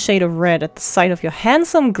faint shade of red at the sight of your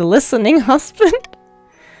handsome, glistening husband.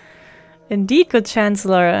 Indeed, good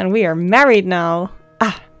Chancellor, and we are married now.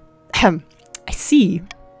 Ah, I see.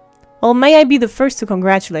 Well, may I be the first to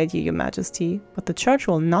congratulate you, Your Majesty, but the church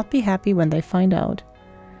will not be happy when they find out.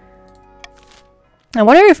 I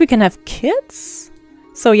wonder if we can have kids?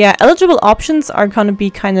 So yeah, eligible options are gonna be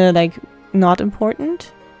kinda like not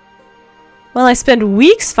important. Well, I spent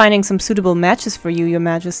weeks finding some suitable matches for you, Your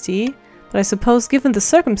Majesty, but I suppose given the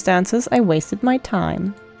circumstances, I wasted my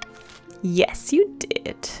time. Yes, you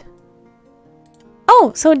did.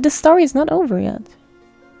 Oh, so the story is not over yet.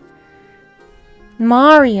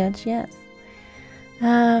 Marriage, yes.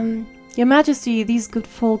 Your Majesty, these good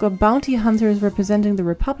folk are bounty hunters representing the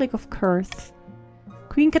Republic of Kurth.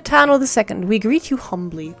 Queen Catano II, we greet you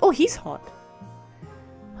humbly. Oh, he's hot.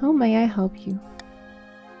 How may I help you?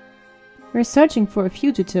 We're searching for a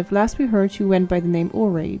fugitive. Last we heard she went by the name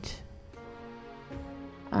Oraid.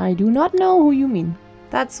 I do not know who you mean.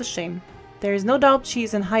 That's a shame. There is no doubt she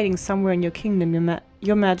is in hiding somewhere in your kingdom,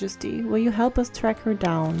 your Majesty. Will you help us track her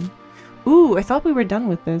down? Ooh, I thought we were done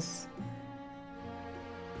with this.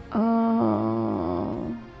 I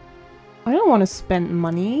don't want to spend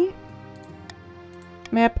money.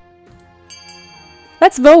 Map.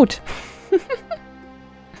 Let's vote!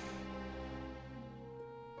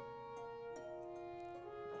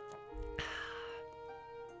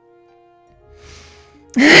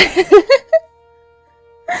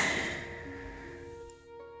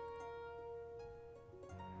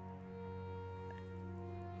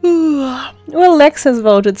 Well, Lex has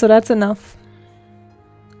voted, so that's enough.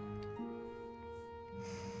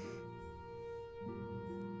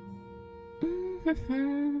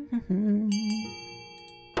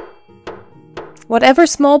 Whatever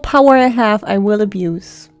small power I have, I will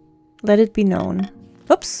abuse. Let it be known.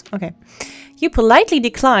 Oops, okay. You politely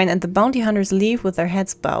decline and the bounty hunters leave with their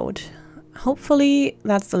heads bowed. Hopefully,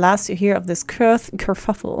 that's the last you hear of this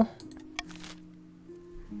kerfuffle.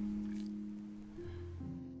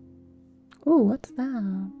 Ooh, what's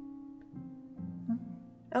that?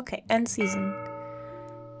 Okay, end season.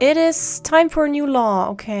 It is time for a new law.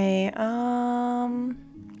 Okay,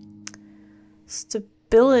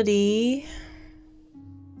 stability.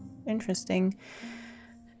 Interesting.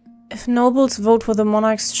 If nobles vote for the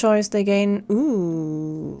monarch's choice, they gain...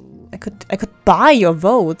 Ooh, I could buy your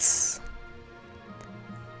votes.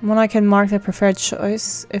 Monarch can mark their preferred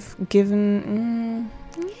choice if given...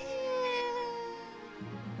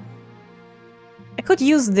 I could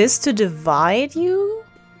use this to divide you?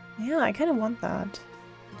 Yeah, I kind of want that.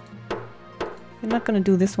 I'm not gonna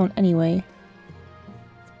do this one anyway.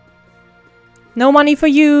 No money for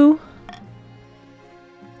you!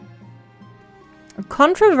 A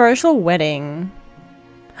controversial wedding.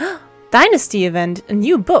 Dynasty event, a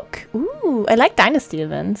new book. Ooh, I like dynasty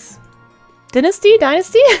events. Dynasty?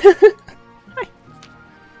 Dynasty?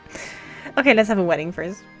 Okay, let's have a wedding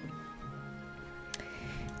first.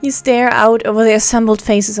 You stare out over the assembled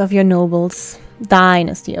faces of your nobles.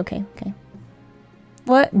 Dynasty, okay, okay.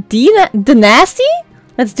 What? The nasty?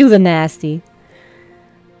 Let's do the nasty.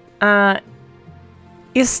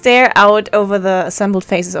 You stare out over the assembled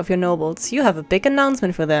faces of your nobles. You have a big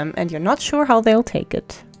announcement for them, and you're not sure how they'll take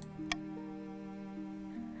it.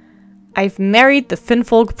 I've married the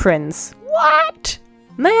Finfolk prince. What?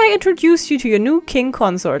 May I introduce you to your new king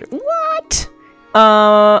consort? What?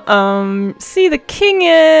 See, the king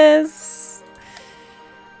is...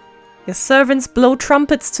 Your servants blow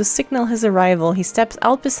trumpets to signal his arrival. He steps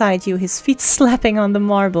out beside you, his feet slapping on the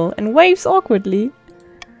marble, and waves awkwardly.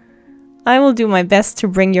 I will do my best to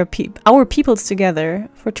bring our peoples together.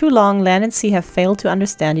 For too long, land and sea have failed to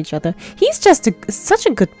understand each other. He's just such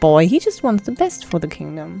a good boy. He just wants the best for the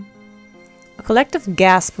kingdom. A collective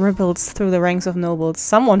gasp ripples through the ranks of nobles.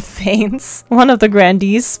 Someone faints. One of the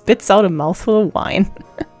grandees spits out a mouthful of wine.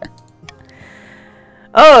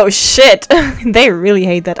 Oh shit! They really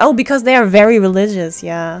hate that. Oh, because they are very religious,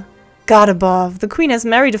 yeah. God above, the queen has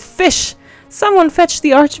married a fish! Someone fetch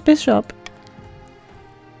the archbishop.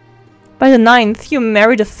 By the 9th, you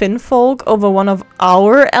married a Finfolk over one of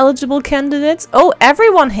our eligible candidates? Oh,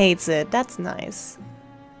 everyone hates it! That's nice.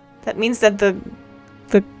 That means that the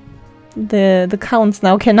counts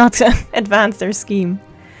now cannot advance their scheme.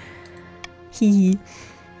 Hee.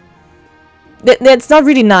 That's not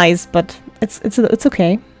really nice, but it's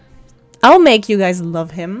okay. I'll make you guys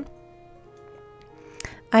love him.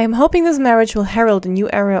 I am hoping this marriage will herald a new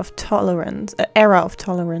era of tolerance.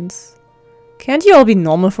 Can't you all be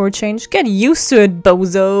normal for a change? Get used to it,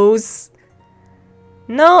 bozos.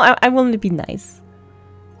 No, I want to be nice.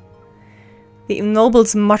 The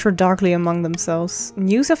nobles mutter darkly among themselves.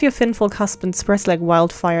 News of your Finfolk husband spreads like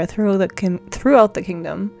wildfire throughout the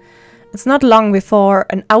kingdom. It's not long before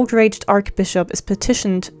an outraged archbishop is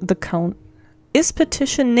petitioning the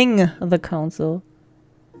council.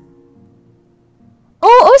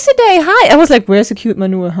 Oh, Oside, hi! I was like, where's the cute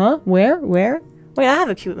manure, huh? Where? Wait, I have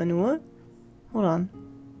a cute manure. Hold on.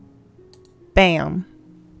 Bam.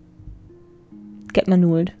 Get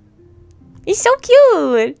manured. He's so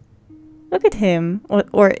cute! Look at him.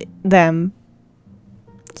 Or them.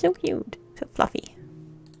 So cute. So fluffy.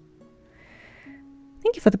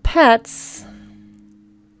 Thank you for the pets.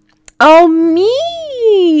 Oh,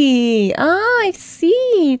 me! Ah, I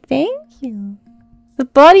see. Thank you. The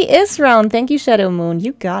body is round. Thank you, Shadow Moon.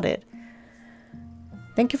 You got it.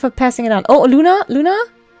 Thank you for passing it on. Oh, Luna? Luna?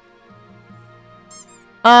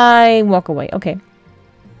 I walk away. Okay.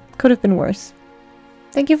 Could have been worse.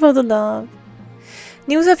 Thank you for the love.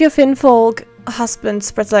 News of your Finfolk husband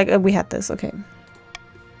spreads like... we had this, okay.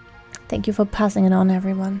 Thank you for passing it on,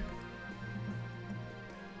 everyone.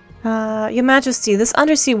 Your Majesty, this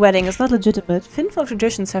undersea wedding is not legitimate. Finfolk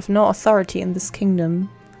traditions have no authority in this kingdom.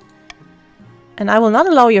 And I will not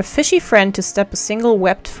allow your fishy friend to step a single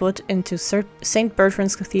webbed foot into St.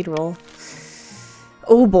 Bertrand's Cathedral.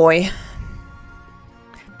 Oh boy.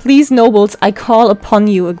 Please, nobles, I call upon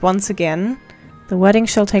you once again. The wedding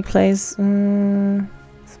shall take place...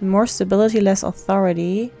 more stability, less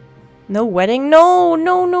authority. No wedding? No,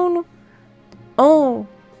 no, no, no. Oh.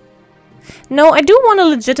 No, I do want to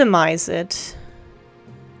legitimize it.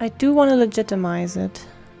 I do want to legitimize it.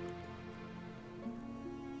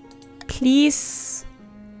 Please.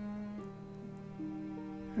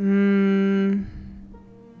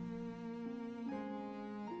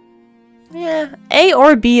 Yeah, A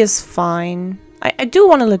or B is fine. I do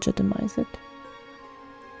want to legitimize it.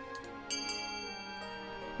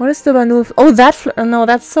 What is the Banu? Oh, that no,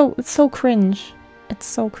 that's so... it's so cringe. It's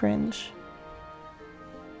so cringe.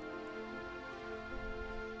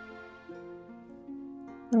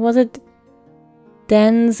 Was it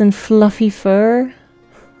dense and fluffy fur?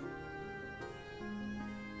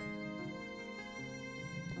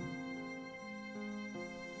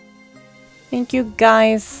 Thank you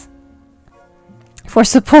guys for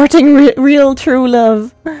supporting real true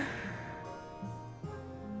love.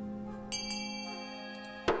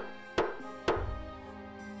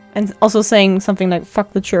 And also saying something like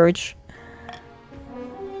fuck the church.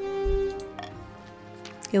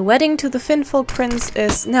 Your wedding to the Finfolk prince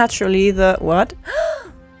is naturally the... what?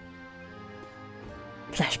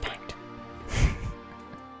 Flashbang.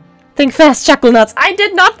 Think fast, chuckle nuts. I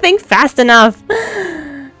did not think fast enough.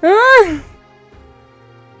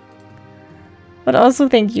 But also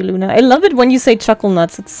thank you, Luna. I love it when you say chuckle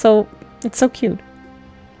nuts. It's so cute.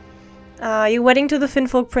 Your wedding to the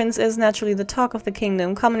Finfolk prince is naturally the talk of the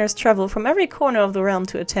kingdom. Commoners travel from every corner of the realm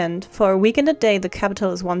to attend. For a week and a day, the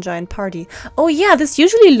capital is one giant party. Oh yeah, this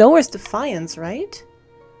usually lowers defiance, right?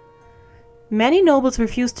 Many nobles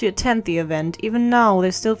refuse to attend the event. Even now,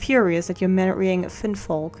 they're still furious that you're marrying a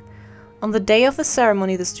Finfolk. On the day of the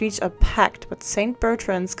ceremony, the streets are packed, but St.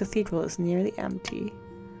 Bertrand's Cathedral is nearly empty.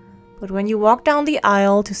 But when you walk down the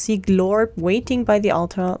aisle to see Glorb waiting by the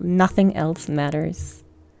altar, nothing else matters.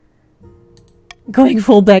 Going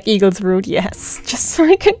full back Eagle's route, yes. Just so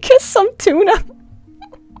I can kiss some tuna.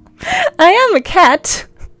 I am a cat.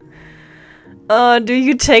 Do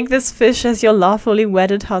you take this fish as your lawfully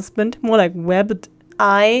wedded husband? More like webbed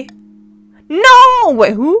eye. No!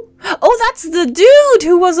 Wait, who? Oh, that's the dude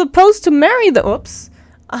who was supposed to marry the... Oops.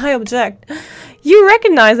 I object. You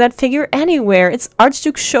recognize that figure anywhere. It's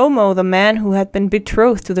Archduke Shomo, the man who had been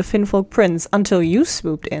betrothed to the Finfolk prince until you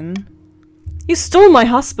swooped in. You stole my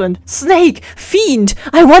husband! Snake! Fiend!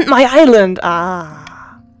 I want my island!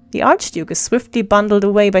 Ah. The Archduke is swiftly bundled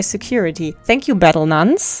away by security. Thank you, battle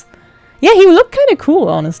nuns. Yeah, he looked kinda cool,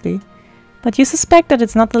 honestly. But you suspect that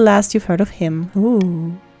it's not the last you've heard of him.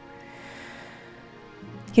 Ooh.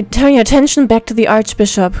 You turn your attention back to the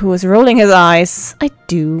Archbishop, who is rolling his eyes. I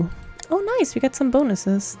do. Oh, nice, we got some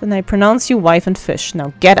bonuses. Then I pronounce you wife and fish.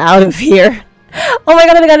 Now get out of here. Oh my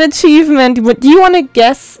god, I got an achievement. Do you want to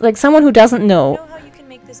guess, like someone who doesn't know? Know how you can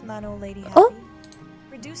make this Mano lady happy? Oh.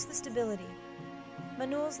 Reduce the stability.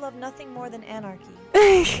 Manuals love nothing more than anarchy.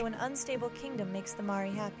 So an unstable kingdom makes the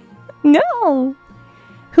Mari happy. No.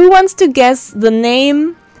 Who wants to guess the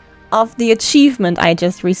name of the achievement I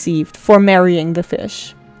just received for marrying the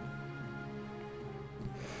fish?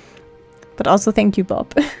 But also thank you,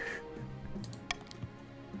 Bob.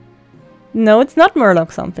 No, it's not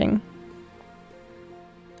Murloc something.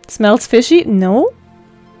 Smells fishy? No.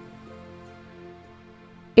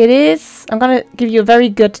 It is... I'm gonna give you a very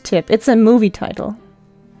good tip. It's a movie title.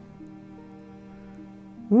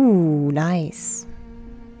 Ooh, nice.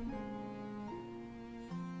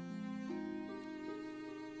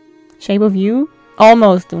 Shape of You?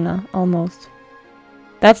 Almost, Luna. Almost.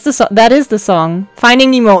 That's the that is the song.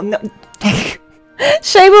 Finding Nemo. No.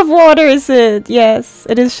 Shape of Water is it? Yes,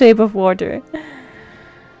 it is Shape of Water.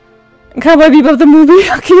 Cowboy Bebop the movie,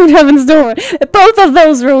 Knocking on Heaven's Door. Both of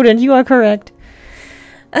those, Rodent, you are correct.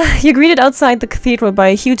 You're greeted outside the cathedral by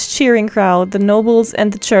a huge cheering crowd. The nobles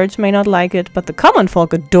and the church may not like it, but the common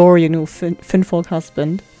folk adore your new Finfolk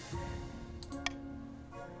husband.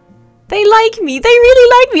 They like me! They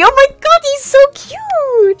really like me! Oh my god, he's so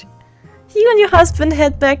cute! You and your husband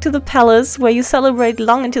head back to the palace, where you celebrate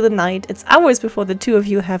long into the night. It's hours before the two of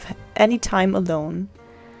you have any time alone.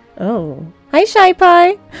 Oh. Hi, Shy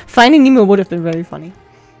Pie! Finding Nemo would have been very funny.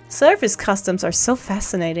 Surface customs are so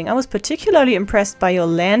fascinating. I was particularly impressed by your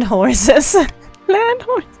land horses.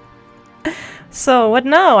 landlord. So, what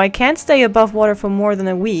now? I can't stay above water for more than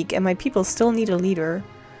a week, and my people still need a leader.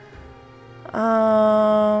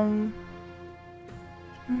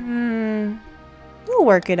 We'll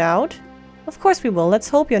work it out. Of course we will. Let's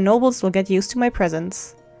hope your nobles will get used to my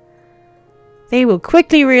presence. They will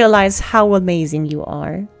quickly realize how amazing you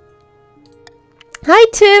are. Hi,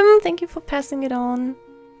 Tim! Thank you for passing it on.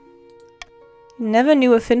 Never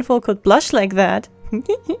knew a Finfolk could blush like that.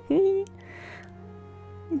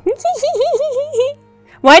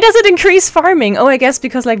 Why does it increase farming? Oh, I guess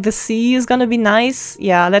because like the sea is gonna be nice.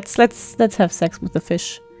 Yeah, let's have sex with the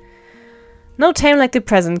fish. No time like the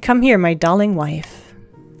present. Come here, my darling wife.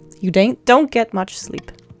 You don't get much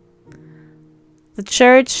sleep. The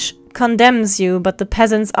church condemns you, but the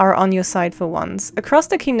peasants are on your side for once. Across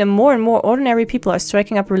the kingdom, more and more ordinary people are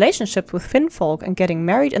striking up relationships with Finfolk and getting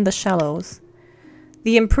married in the shallows.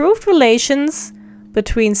 The improved relations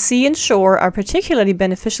between sea and shore are particularly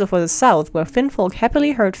beneficial for the south, where Finfolk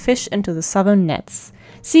happily herd fish into the southern nets.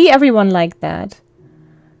 See, everyone like that.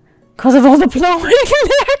 Because of all the plowing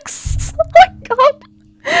next! Oh my god!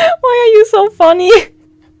 Why are you so funny?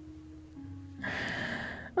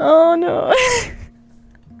 Oh no.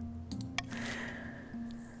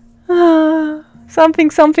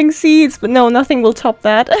 Something seeds, but no, nothing will top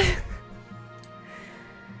that.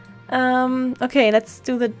 Okay, let's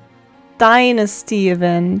do the Dynasty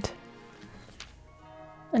event.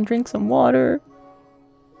 And drink some water.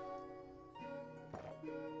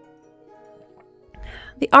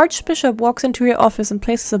 The Archbishop walks into your office and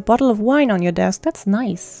places a bottle of wine on your desk. That's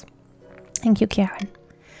nice. Thank you, Karen.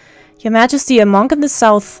 Your Majesty, a monk in the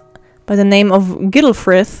south by the name of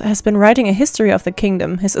Gilfrith has been writing a history of the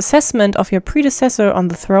kingdom. His assessment of your predecessor on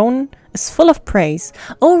the throne is full of praise.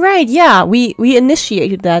 Oh right, yeah, we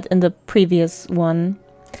initiated that in the previous one.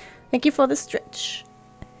 Thank you for the stretch.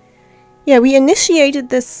 Yeah, we initiated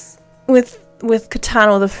this with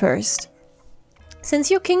Catano I. Since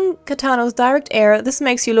you're King Catano's direct heir, this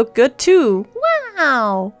makes you look good too.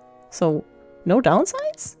 Wow! So, no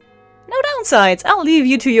downsides? No downsides. I'll leave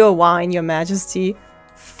you to your wine, Your Majesty.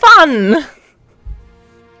 Fun!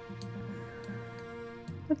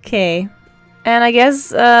 Okay. And I guess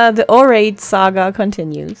the Orate saga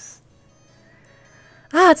continues.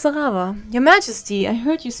 Ah, it's Narava. Your Majesty, I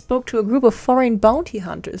heard you spoke to a group of foreign bounty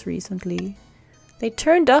hunters recently. They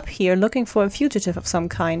turned up here looking for a fugitive of some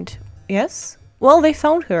kind. Yes? Well, they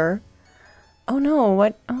found her. Oh no,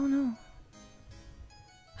 what? Oh no.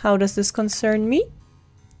 How does this concern me?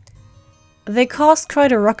 They caused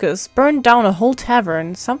quite a ruckus, burned down a whole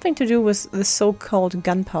tavern, something to do with the so-called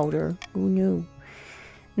gunpowder. Oh no.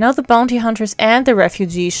 Now the bounty hunters and the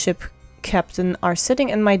refugee ship captain are sitting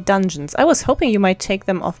in my dungeons. I was hoping you might take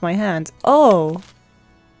them off my hands. Oh.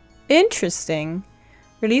 Interesting.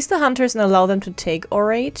 Release the hunters and allow them to take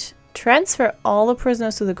Orate. Transfer all the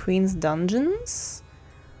prisoners to the Queen's dungeons.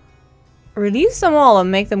 Release them all and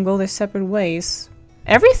make them go their separate ways.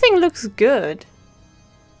 Everything looks good.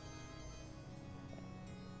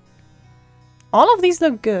 All of these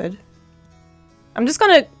look good. I'm just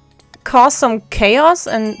gonna cause some chaos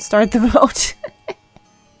and start the vote.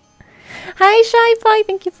 Hi, Shy Pie!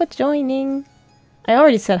 Thank you for joining. I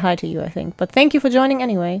already said hi to you, I think, but thank you for joining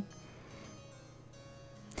anyway.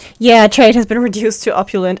 Yeah, trade has been reduced to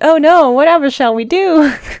opulent. Oh no, whatever shall we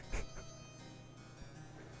do?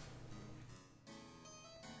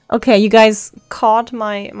 Okay, you guys caught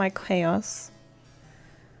my chaos.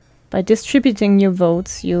 By distributing your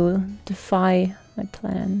votes, you defy my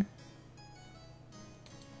plan.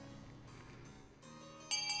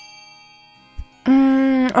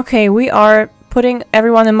 Okay, we are putting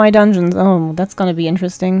everyone in my dungeons. Oh, that's gonna be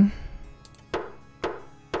interesting.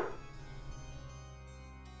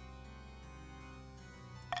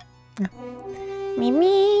 Yeah.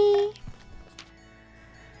 Mimi.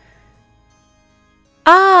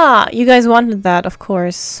 Ah, you guys wanted that, of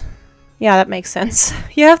course. Yeah, that makes sense.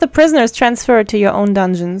 You have the prisoners transferred to your own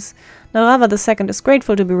dungeons. Narava II is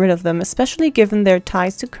grateful to be rid of them, especially given their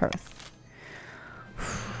ties to Kurth.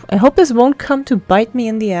 I hope this won't come to bite me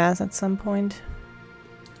in the ass at some point.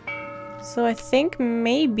 So I think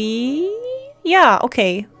maybe... Yeah,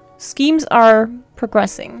 okay. Schemes are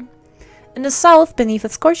progressing. In the south, beneath a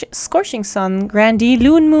scorching sun, Grandee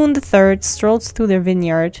Loon Moon III strolls through their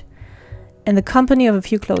vineyard in the company of a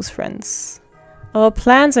few close friends. Our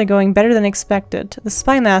plans are going better than expected. The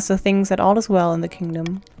Spymaster thinks that all is well in the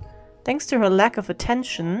kingdom. Thanks to her lack of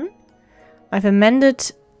attention, I've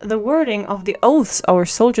amended the wording of the oaths our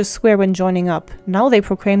soldiers swear when joining up. Now they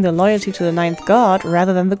proclaim their loyalty to the ninth god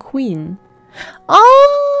rather than the queen.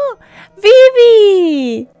 Oh!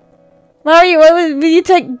 Vivi! Mario, will you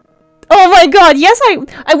take... Oh my god, yes, well,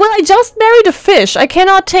 I just married a fish. I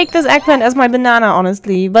cannot take this eggplant as my banana,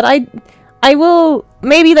 honestly. But I will,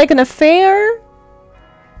 maybe like an affair?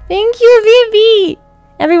 Thank you, Vivi!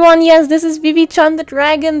 Everyone, yes, this is Vivi-chan the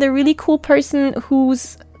dragon, the really cool person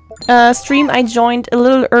whose stream I joined a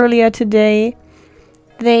little earlier today.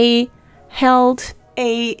 They held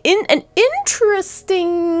an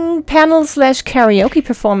interesting panel/karaoke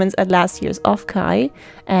performance at last year's Offkai,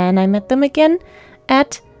 and I met them again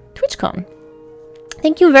at TwitchCon.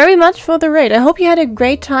 Thank you very much for the raid. I hope you had a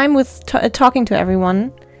great time with talking to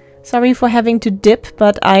everyone. Sorry for having to dip,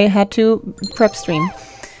 but I had to prep stream.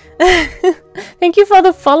 Thank you for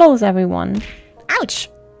the follows, everyone. Ouch!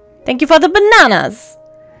 Thank you for the bananas.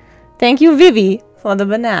 Thank you, Vivi, for the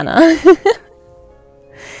banana.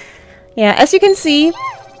 Yeah, as you can see,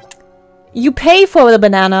 you pay for the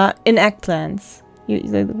banana in eggplants.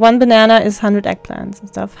 One banana is 100 eggplants and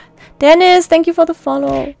stuff. Dennis, thank you for the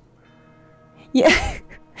follow. Yeah,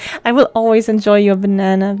 I will always enjoy your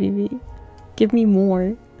banana, Vivi. Give me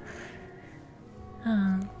more.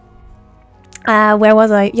 Where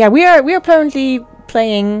was I? Yeah, we are currently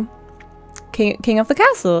playing King of the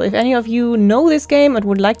Castle. If any of you know this game and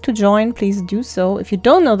would like to join, please do so. If you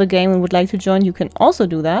don't know the game and would like to join, you can also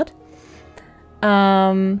do that.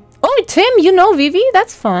 Oh, Tim, you know Vivi?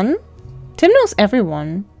 That's fun. Tim knows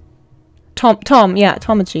everyone. Tom, yeah,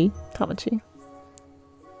 Tomachi.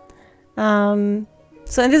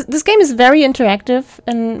 So this game is very interactive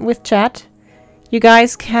and with chat. You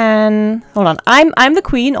guys can... Hold on. I'm the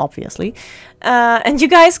queen, obviously. And you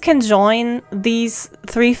guys can join these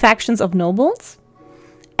 3 factions of nobles.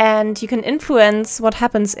 And you can influence what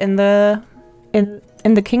happens in the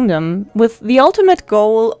kingdom with the ultimate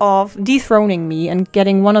goal of dethroning me and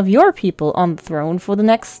getting one of your people on the throne for the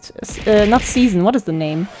next... not season, what is the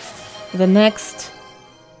name? The next...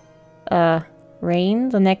 reign?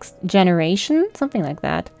 The next generation? Something like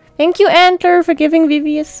that. Thank you, Antler, for giving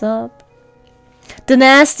Vivi a sub. The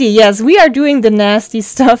nasty, yes, we are doing the nasty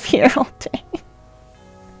stuff here all day.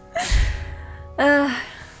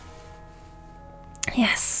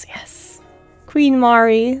 Yes. Queen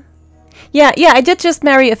Mari. Yeah, I did just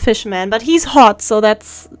marry a fishman, but he's hot, so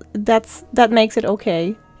that makes it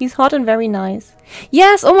okay. He's hot and very nice.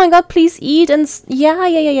 Yes, oh my god, please eat and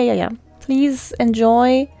yeah. Please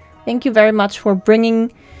enjoy. Thank you very much for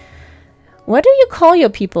bringing... What do you call your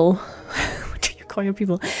people? What do you call your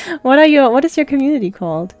people? What is your community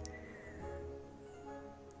called?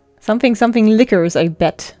 Something liquors, I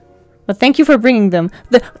bet. But thank you for bringing them.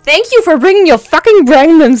 Thank you for bringing your fucking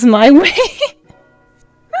Brangmans my way.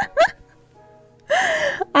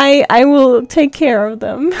 I will take care of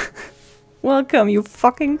them. Welcome, you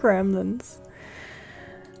fucking gremlins.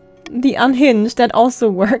 The unhinged, that also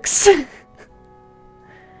works.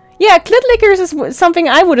 Yeah, clit lickers is something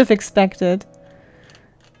I would have expected.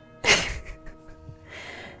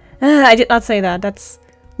 I did not say that. That's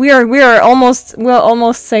we'll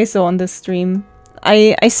almost say so on this stream.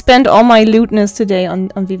 I spent all my lootness today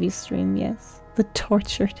on Vivi's stream. Yes, the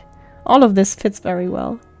tortured. All of this fits very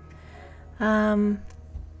well. Let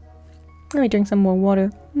me drink some more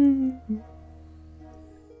water.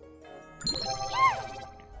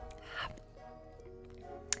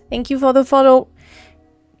 Thank you for the follow.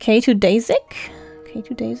 K2 Daisic?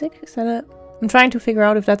 K2 Daisic? Is that a... I'm trying to figure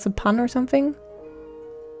out if that's a pun or something.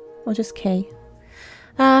 Or just K.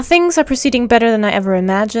 Things are proceeding better than I ever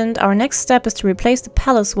imagined. Our next step is to replace the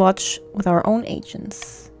Palace Watch with our own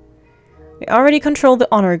agents. We already control the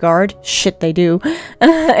Honor Guard. Shit, they do.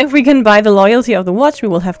 If we can buy the loyalty of the Watch, we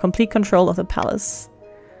will have complete control of the palace.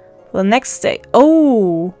 For the next day...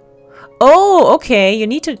 Oh! Oh, okay. You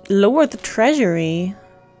need to lower the treasury.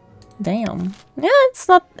 Damn. Yeah, it's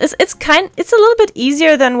not... It's a little bit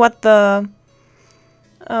easier than what the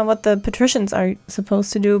patricians are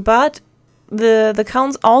supposed to do, but the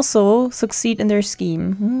counts also succeed in their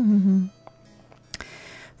scheme.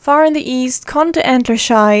 Far in the east, Conte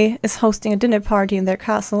Antlershy is hosting a dinner party in their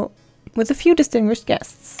castle with a few distinguished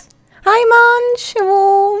guests. Hi, Munch!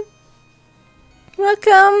 Hello!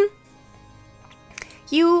 Welcome!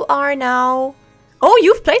 You are now... Oh,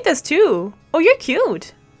 you've played this too! Oh, you're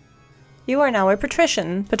cute! You are now a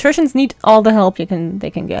patrician. Patricians need all the help they can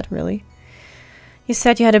get, really. You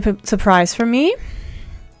said you had a surprise for me?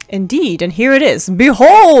 Indeed, and here it is.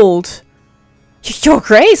 Behold! Your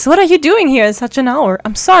Grace, what are you doing here at such an hour?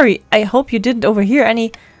 I'm sorry, I hope you didn't overhear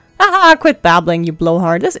any... Ah, quit babbling, you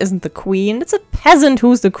blowhard. This isn't the queen. It's a peasant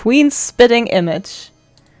who's the queen's spitting image.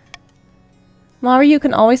 Mari, you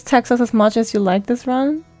can always text us as much as you like this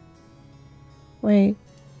run. Wait.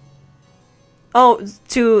 Oh,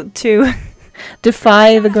 to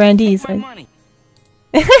defy the grandees.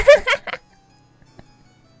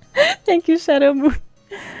 Thank you, Shadow Moon.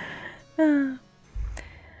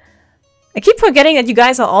 I keep forgetting that you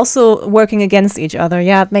guys are also working against each other.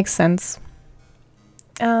 Yeah, it makes sense.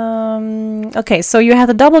 Okay, so you have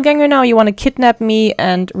the doppelganger now. You want to kidnap me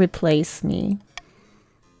and replace me.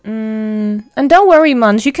 And don't worry,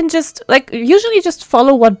 Munch. You can just, like, usually just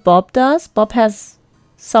follow what Bob does. Bob has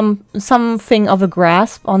something of a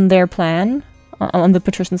grasp on their plan, on the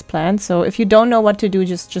patrician's plan. So if you don't know what to do,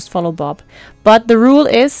 just follow Bob. But the rule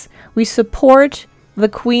is we support the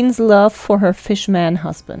queen's love for her fishman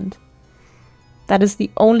husband. That is the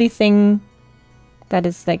only thing that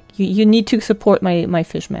is like, you need to support my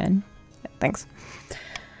fishman. Yeah, thanks.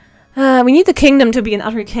 We need the kingdom to be in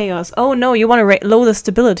utter chaos. Oh no, you want to lower the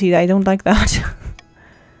stability. I don't like that.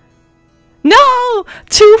 No!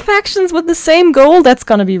 2 factions with the same goal? That's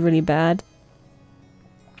gonna be really bad.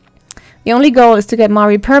 The only goal is to get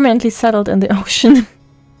Mari permanently settled in the ocean.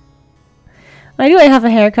 Why do I have a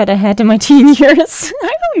haircut I had in my teen years?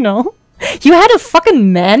 I don't know. You had a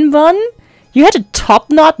fucking man bun? You had a top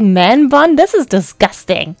knot man bun? This is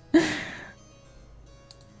disgusting.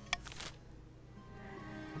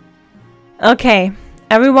 Okay,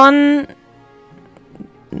 everyone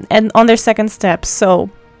and on their second step. So,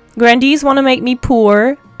 grandees want to make me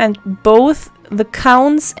poor, and both the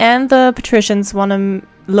counts and the patricians want to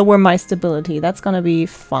lower my stability. That's gonna be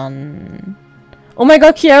fun. Oh my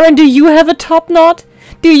god, Kieran, do you have a top knot?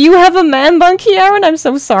 Do you have a man bun, Kieran? I'm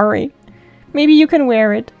so sorry. Maybe you can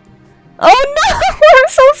wear it. Oh no! I'm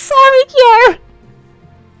so sorry, Kieran!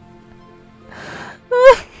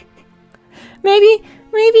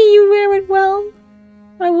 Maybe you wear it well.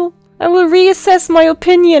 I will reassess my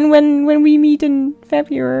opinion when we meet in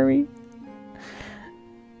February.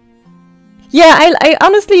 Yeah, I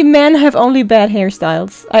honestly, men have only bad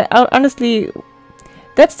hairstyles. I honestly,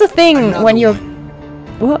 that's the thing. Another when you're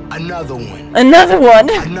what? Another one. Another one.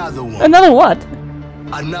 Another one. Another what?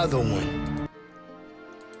 Another one.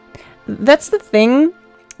 That's the thing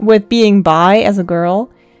with being bi as a girl.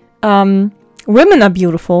 Women are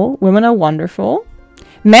beautiful. Women are wonderful.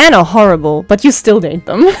 Men are horrible, but you still date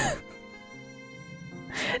them.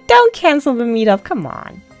 Don't cancel the meetup. Come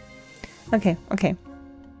on. Okay, okay.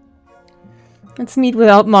 Let's meet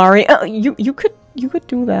without Mari. Oh, you could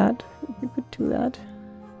do that. You could do that.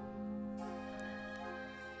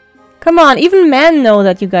 Come on, even men know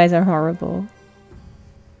that you guys are horrible.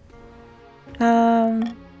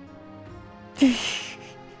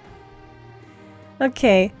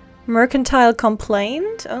 Okay. Mercantile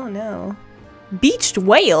complaint? Oh no. Beached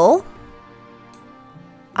whale?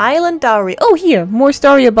 Island dowry. Oh, here. More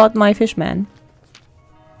story about my fishman.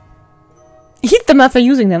 Eat them after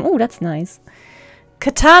using them. Oh, that's nice.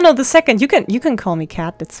 Catano II. You can call me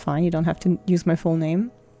Cat. That's fine. You don't have to use my full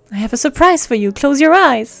name. I have a surprise for you. Close your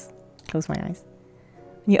eyes. Close my eyes.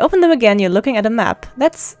 When you open them again, you're looking at a map.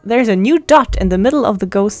 There's a new dot in the middle of the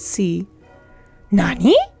ghost sea.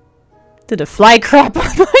 Nani? Did a fly crap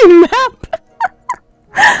on my map?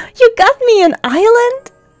 You got me an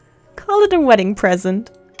island? Call it a wedding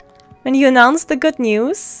present. When you announce the good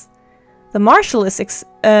news, the marshal is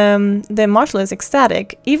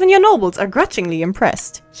ecstatic. Even your nobles are grudgingly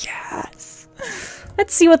impressed. Yes.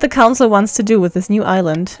 Let's see what the council wants to do with this new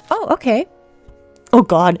island. Oh, okay. Oh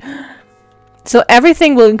god. So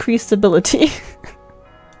everything will increase stability.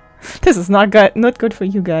 This is not good for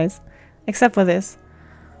you guys. Except for this.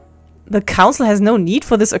 The council has no need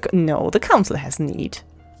for this. No, the council has need.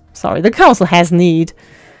 Sorry, the council has need.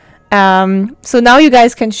 So now you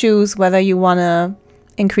guys can choose whether you want to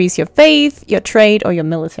increase your faith, your trade, or your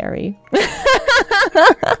military.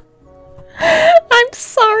 I'm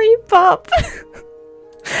sorry, Bob.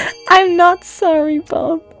 I'm not sorry,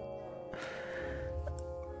 Bob.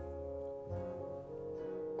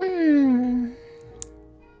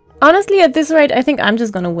 Honestly, at this rate, I think I'm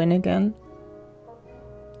just gonna win again.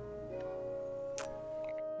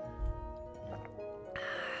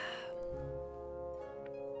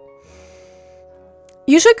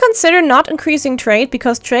 You should consider not increasing trade,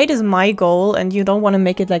 because trade is my goal and you don't want to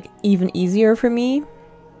make it like even easier for me.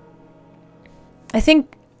 I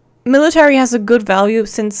think military has a good value,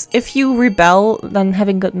 since if you rebel, then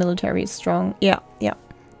having good military is strong. Yeah, yeah.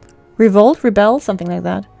 Revolt, rebel, something like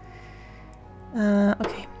that.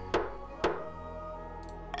 Okay.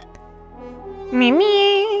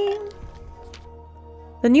 Mimi.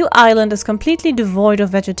 The new island is completely devoid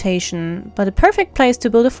of vegetation, but a perfect place to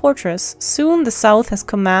build a fortress. Soon the south has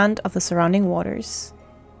command of the surrounding waters.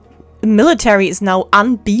 The military is now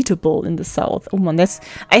unbeatable in the south. Oh man,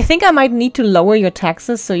 I think I might need to lower your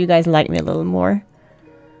taxes so you guys like me a little more.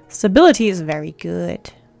 Stability is very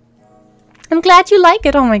good. I'm glad you like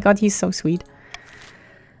it. Oh my god, he's so sweet.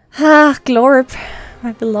 Ah, Glorp,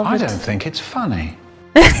 my beloved. I don't think it's funny.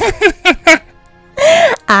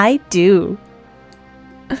 I do.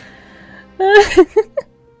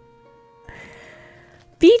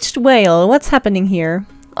 Beached whale, what's happening here?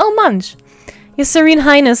 Oh, Munch. Your Serene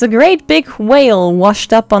Highness, a great big whale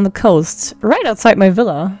washed up on the coast, right outside my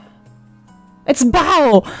villa. It's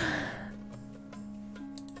Bao!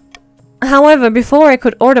 However, before I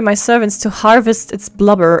could order my servants to harvest its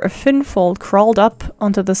blubber, a finfolk crawled up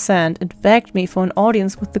onto the sand and begged me for an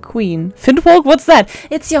audience with the queen. Finfolk? What's that?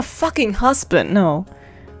 It's your fucking husband. No.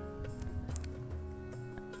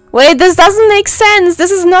 Wait, this doesn't make sense.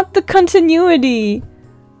 This is not the continuity.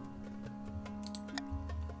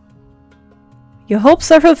 Your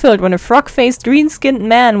hopes are fulfilled when a frog-faced, green-skinned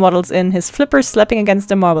man waddles in, his flippers slapping against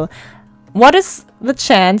the marble. What is the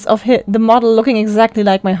chance of the model looking exactly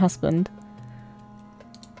like my husband?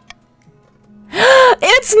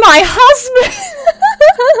 It's my husband!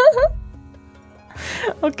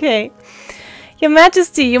 Okay. Your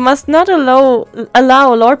Majesty, you must not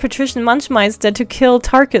allow Lord Patrician Munchmeister to kill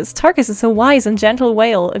Tarkus. Tarkus is a wise and gentle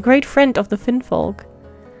whale, a great friend of the Finfolk.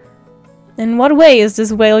 In what way is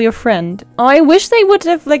this whale your friend? Oh, I wish they would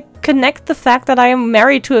have, like, connect the fact that I am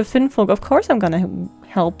married to a Finfolk. Of course I'm gonna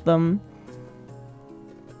help them.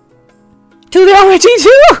 To the already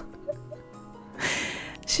too!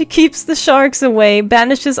 She keeps the sharks away,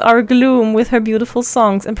 banishes our gloom with her beautiful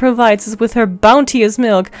songs, and provides us with her bounteous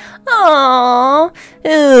milk. Aww.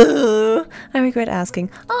 Ugh. I regret asking.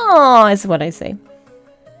 Aww is what I say.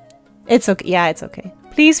 It's okay. Yeah, it's okay.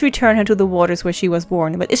 Please return her to the waters where she was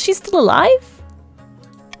born. But is she still alive?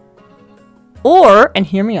 Or, and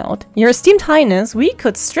hear me out, Your Esteemed Highness, we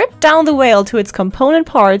could strip down the whale to its component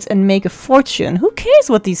parts and make a fortune. Who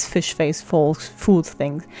cares what these fish-faced fools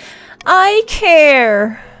think? I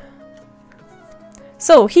care!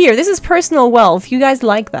 So, here, this is personal wealth. You guys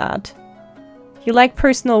like that. You like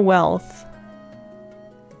personal wealth.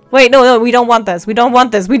 Wait, no, we don't want this. We don't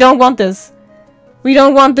want this. We don't want this. We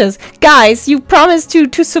don't want this. Guys, you promised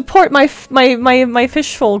to support my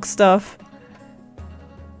fish folk stuff.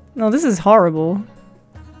 No, this is horrible.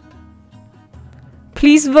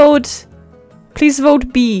 Please vote. Please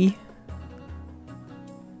vote B.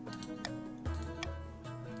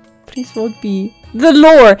 Please vote B. The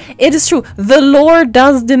lore. It is true. The lore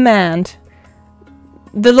does demand.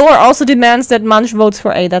 The lore also demands that Munch votes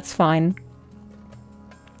for A. That's fine.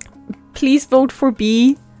 Please vote for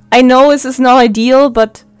B. I know this is not ideal,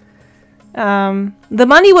 but the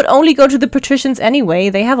money would only go to the patricians anyway.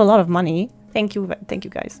 They have a lot of money. Thank you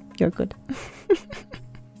guys. You're good.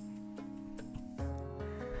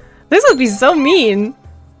 This would be so mean.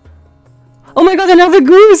 Oh my god, another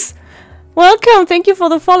goose! Welcome, thank you for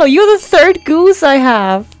the follow. You're the third goose I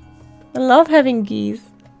have. I love having geese.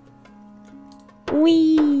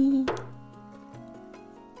 Wee.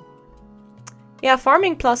 Yeah,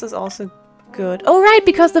 Farming Plus is also good. Oh right,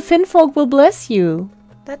 because the Finfolk will bless you.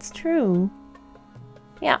 That's true.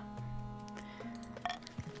 Yeah.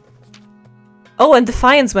 Oh, and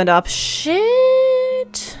Defiance went up.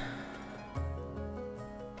 Shit.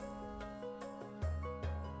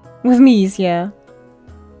 With me's, yeah.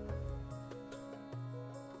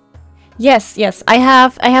 Yes, yes. I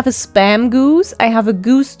have a spam goose, I have a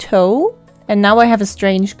goose toe, and now I have a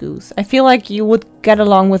strange goose. I feel like you would get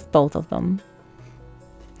along with both of them.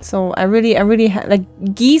 So I really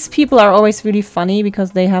like geese people are always really funny because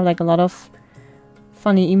they have like a lot of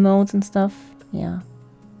funny emotes and stuff. Yeah.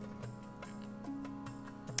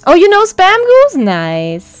 Oh, you know Spam Goose?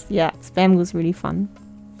 Nice. Yeah, Spam Goose really fun.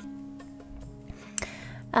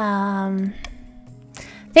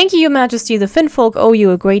 Thank you, Your Majesty. The Finfolk owe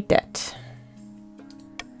you a great debt.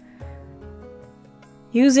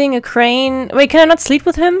 Using a crane... Wait, can I not sleep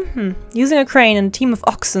with him? Using a crane and a team of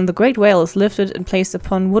oxen, the great whale is lifted and placed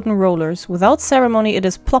upon wooden rollers. Without ceremony, it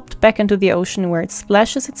is plopped back into the ocean, where it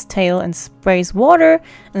splashes its tail and sprays water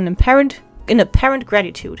in apparent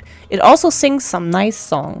gratitude. It also sings some nice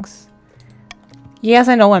songs. Yes,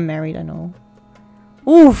 I know I'm married, I know.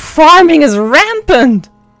 Ooh, farming is rampant!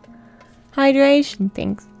 Hydration,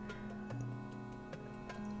 thanks.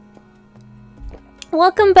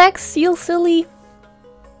 Welcome back, Seal Silly.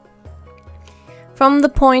 From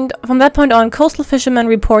that point on, coastal fishermen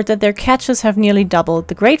report that their catches have nearly doubled.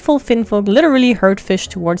 The grateful Finfolk literally herd fish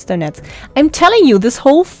towards their nets. I'm telling you, this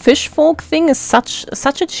whole fish folk thing is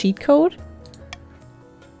such a cheat code.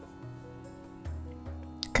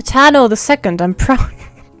 Catano II, I'm proud.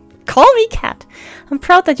 Call me Cat. I'm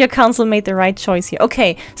proud that your council made the right choice here.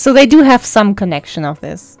 Okay, so they do have some connection of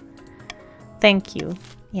this. Thank you.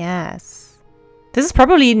 Yes. This is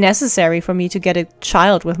probably necessary for me to get a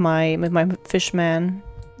child with my fishman.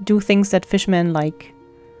 Do things that fishmen like.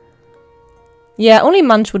 Yeah, only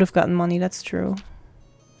Munch would have gotten money, that's true.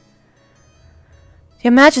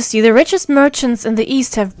 Your Majesty, the richest merchants in the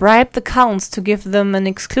East have bribed the counts to give them an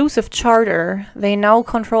exclusive charter. They now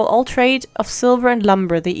control all trade of silver and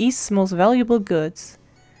lumber, the East's most valuable goods.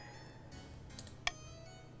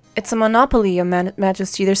 It's a monopoly, Your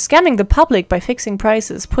Majesty. They're scamming the public by fixing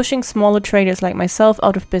prices, pushing smaller traders like myself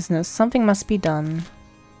out of business. Something must be done.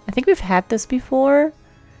 I think we've had this before.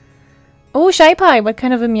 Oh, Shy Pie, what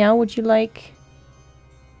kind of a meow would you like?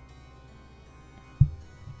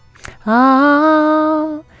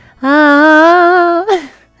 Ah, ah,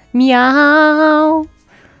 meow,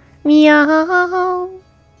 meow.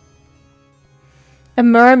 A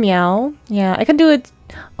meow. Yeah, I can do it.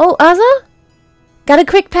 Oh, Aza? Got a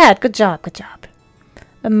quick pet. Good job, good job.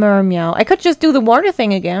 A meow. I could just do the water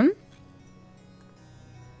thing again.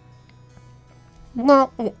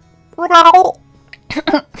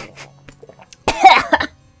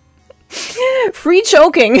 Free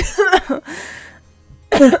choking.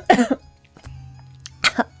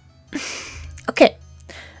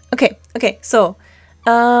 Okay. So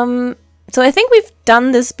I think we've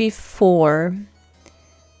done this before.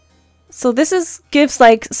 So this gives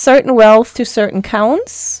like certain wealth to certain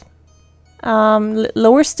counts.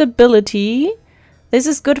 Lower stability. This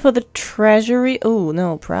is good for the treasury. Oh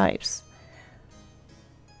no, bribes.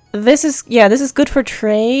 This is good for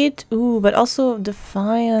trade. Ooh, but also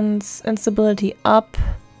defiance and stability up.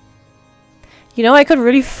 You know, I could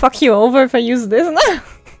really fuck you over if I use this.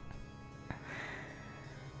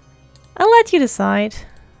 I'll let you decide.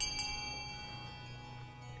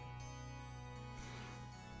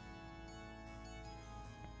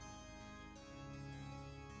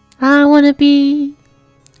 I wanna be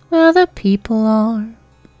where the people are.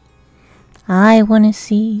 I wanna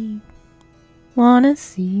see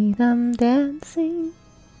them dancing.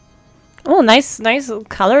 Oh, nice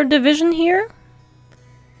color division here.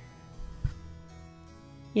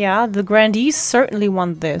 Yeah, the grandees certainly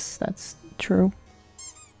want this. That's true.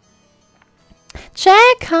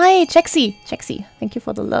 Check! Hi, Chexy! Chexy. Thank you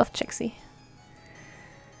for the love, Chexy.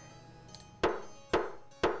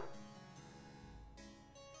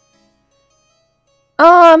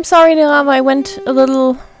 Oh, I'm sorry, Nirava. I went a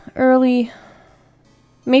little early.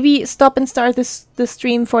 Maybe stop and start this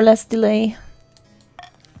stream for less delay.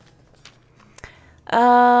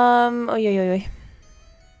 Oh, yeah.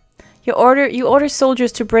 You order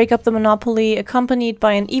soldiers to break up the monopoly, accompanied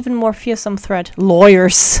by an even more fearsome threat.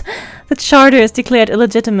 Lawyers! The charter is declared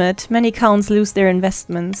illegitimate. Many counts lose their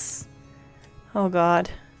investments. Oh god.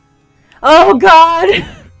 Oh god!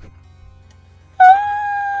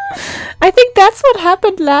 I think that's what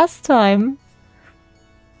happened last time.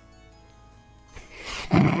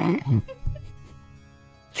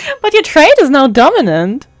 But your trade is now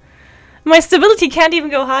dominant. My stability can't even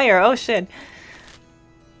go higher. Oh shit.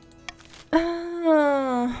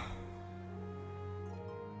 I'm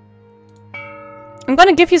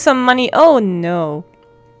gonna give you some money. Oh no.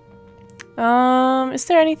 Is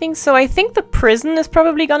there anything? So I think the prison is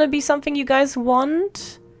probably gonna be something you guys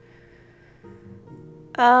want.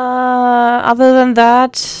 Other than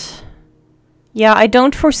that, yeah, I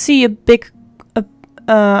don't foresee a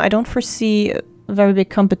very big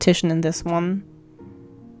competition in this one.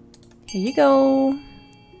 Here you go.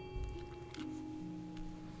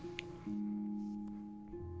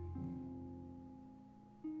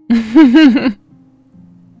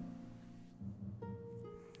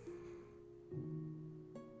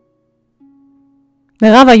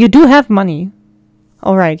 Rava, you do have money.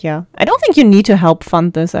 Alright, yeah. I don't think you need to help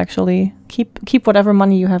fund this, actually. Keep whatever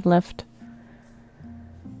money you have left.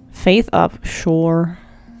 Faith up, sure.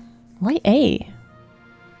 Why A?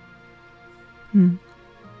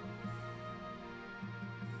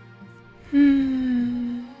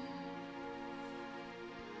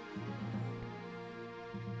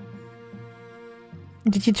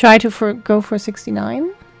 Did you try to go for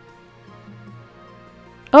 69?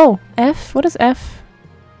 Oh, F? What is F?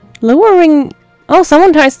 Lowering... Oh,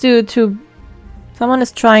 someone tries to... Someone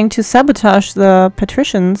is trying to sabotage the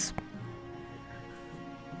patricians.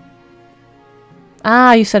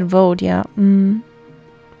 Ah, you said vote, yeah.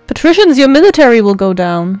 Patricians, your military will go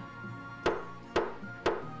down.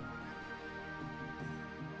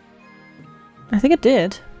 I think it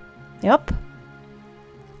did. Yep.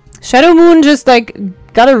 Shadow Moon just, like,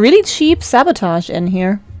 got a really cheap sabotage in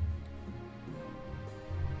here.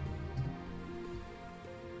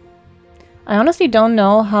 I honestly don't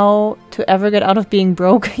know how to ever get out of being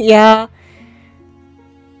broke. Yeah.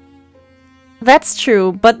 That's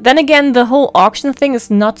true, but then again, the whole auction thing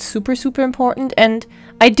is not super important, and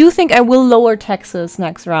I do think I will lower taxes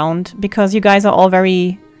next round, because you guys are all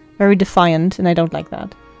very defiant, and I don't like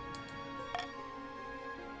that.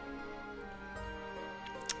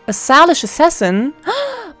 A Salish assassin?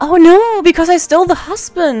 Oh no, because I stole the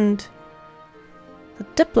husband! The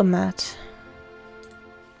diplomat.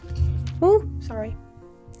 Ooh, sorry.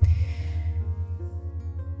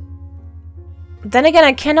 Then again,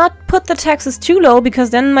 I cannot put the taxes too low, because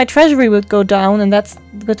then my treasury would go down, and that's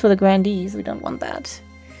good for the grandees. We don't want that.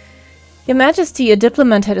 Your Majesty, a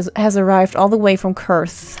diplomat has arrived all the way from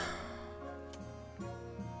Kurth.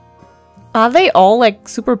 Are they all, like,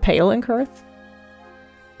 super pale in Kurth?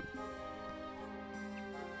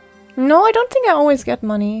 No, I don't think I always get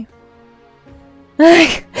money.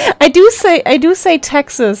 I do say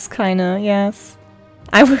taxes, kinda, yes.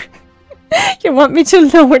 I would... You want me to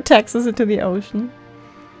lower taxes into the ocean?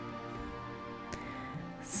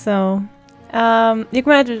 So, you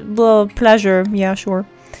grant pleasure. Yeah, sure.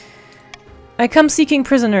 I come seeking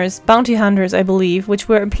prisoners, bounty hunters, I believe, which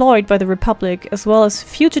were employed by the Republic, as well as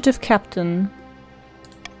fugitive captain.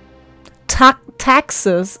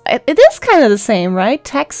 Taxes. It is kind of the same, right?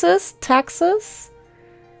 Taxes? Taxes?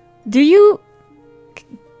 Do you...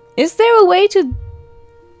 Is there a way to...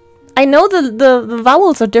 I know the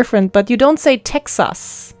vowels are different, but you don't say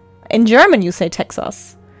Texas. In German you say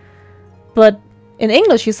Texas. But in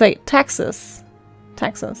English you say taxes.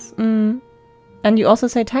 Taxes. And you also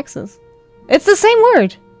say taxes. It's the same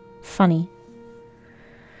word. Funny.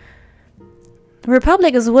 The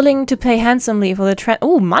Republic is willing to pay handsomely for the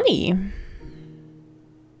oh, money!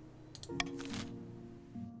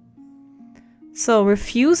 So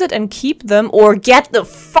refuse it and keep them, or get the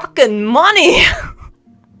fucking money!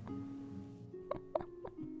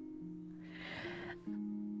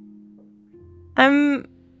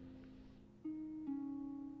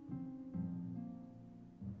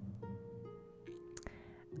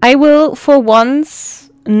 I will, for once,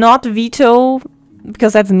 not veto,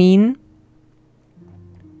 because that's mean.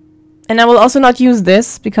 And I will also not use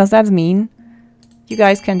this, because that's mean. You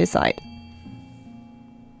guys can decide.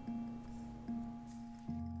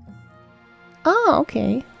 Ah,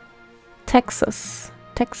 okay. Texas.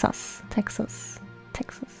 Texas. Texas.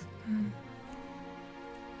 Texas.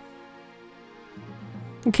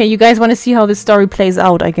 Okay, you guys want to see how this story plays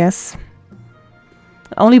out, I guess.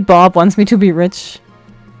 Only Bob wants me to be rich.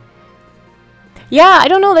 Yeah, I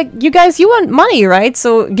don't know, like, you guys, you want money, right?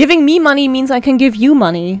 So giving me money means I can give you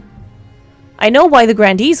money. I know why the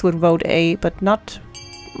grandees would vote A, but not...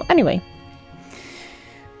 Anyway.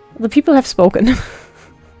 The people have spoken.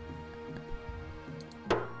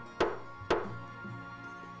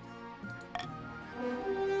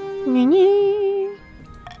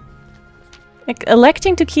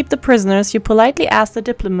 Electing to keep the prisoners, you politely ask the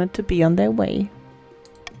diplomat to be on their way.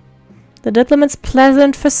 The diplomat's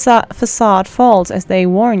pleasant facade falls as they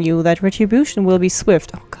warn you that retribution will be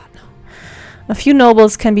swift. Oh god, no. A few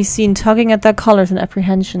nobles can be seen tugging at their collars in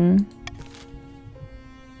apprehension.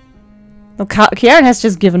 Oh, Kieran has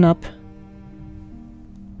just given up.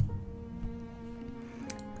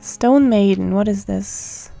 Stone Maiden, what is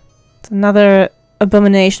this? It's another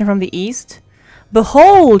abomination from the east.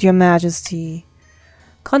 Behold, your majesty!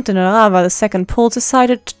 Contenerava II pulls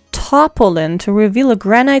aside a tarpaulin to reveal a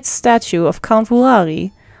granite statue of Count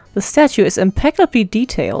Vurari. The statue is impeccably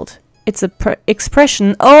detailed. It's a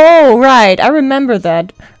expression... Oh, right, I remember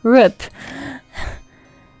that. RIP.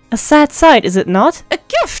 A sad sight, is it not? A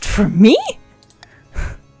gift for me?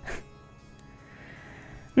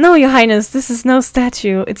 No, your highness, this is no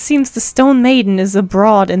statue. It seems the Stone Maiden is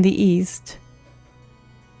abroad in the east.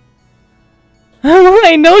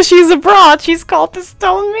 I know she's abroad. She's called the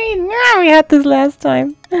Stone Maiden. Yeah, we had this last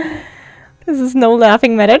time. This is no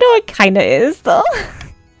laughing matter. No, it kinda is, though.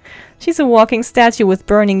 She's a walking statue with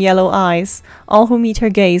burning yellow eyes. All who meet her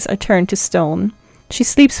gaze are turned to stone. She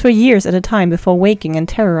sleeps for years at a time before waking and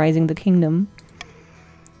terrorizing the kingdom.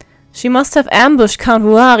 She must have ambushed Count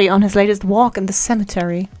Vurari on his latest walk in the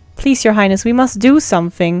cemetery. Please, your highness, we must do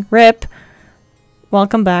something. RIP.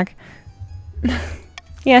 Welcome back.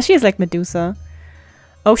 Yeah, she is like Medusa.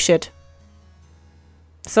 Oh shit.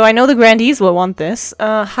 So I know the grandees will want this.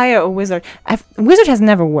 Hire a wizard. Wizard has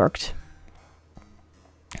never worked.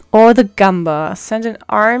 Or the Gamba. Send an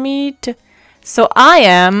army to... So I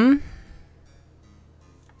am...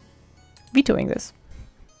 vetoing this.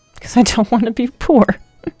 Because I don't want to be poor.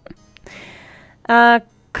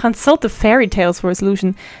 Consult the fairy tales for a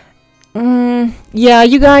solution. Yeah,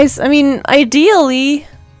 you guys, I mean, ideally...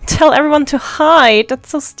 Tell everyone to hide. That's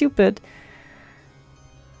so stupid.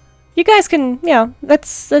 You guys can, yeah, let's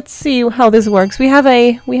see how this works. We have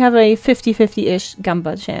a 50-50-ish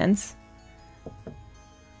Gamba chance.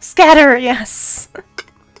 Scatter, yes.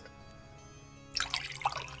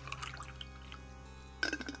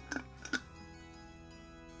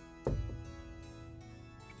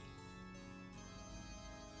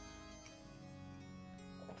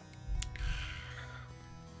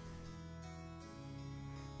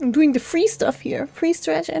 I'm doing the free stuff here. Free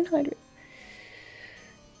stretch and hydrate.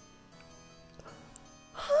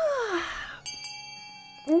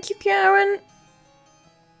 Thank you, Karen.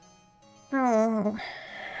 Oh.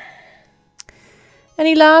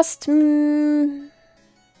 Any last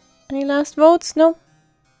votes? No?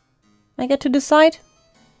 I get to decide?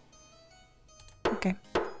 Okay.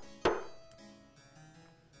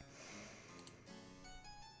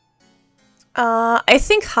 I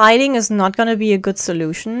think hiding is not gonna be a good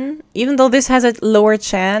solution. Even though this has a lower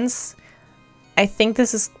chance, I think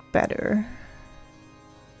this is better.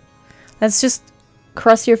 Let's just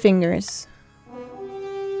cross your fingers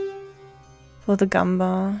for the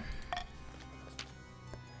Gamba.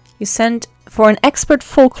 You sent for an expert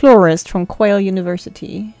folklorist from Quail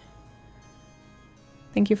University.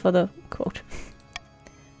 Thank you for the quote.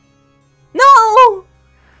 No!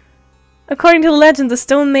 According to the legend, the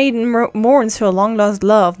Stone Maiden mourns her long-lost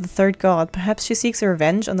love, the third god. Perhaps she seeks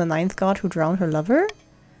revenge on the ninth god who drowned her lover?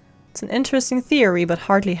 It's an interesting theory, but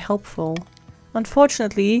hardly helpful.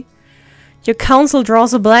 Unfortunately, your counsel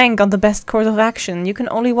draws a blank on the best course of action. You can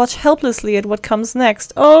only watch helplessly at what comes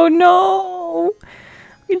next. Oh no!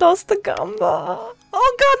 We lost the Gamba.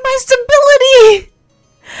 Oh god, my stability!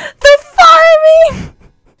 The farming!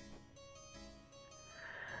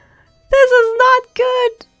 This is not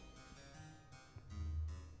good!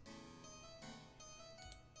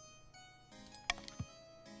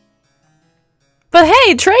 But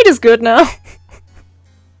hey, trade is good now!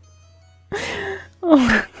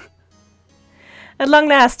 Oh. At long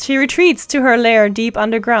last, she retreats to her lair deep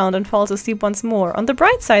underground and falls asleep once more. On the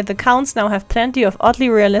bright side, the counts now have plenty of oddly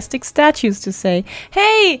realistic statues to say,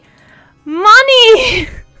 hey! Money!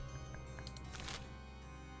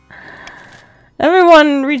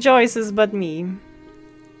 Everyone rejoices but me.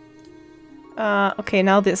 Okay,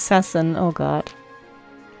 now the assassin. Oh god.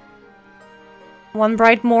 One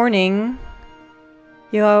bright morning,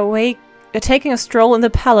 you are awake. You're taking a stroll in the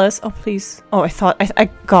palace. Oh, please. Oh, I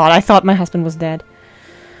thought my husband was dead.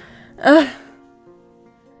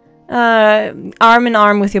 Arm in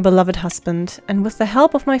arm with your beloved husband. And with the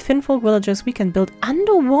help of my Finfolk villagers, we can build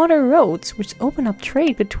underwater roads which open up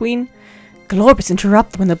trade between... Glorbis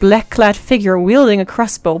interrupt when the black-clad figure wielding a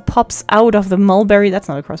crossbow pops out of the mulberry... That's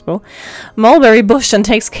not a crossbow. Mulberry bush and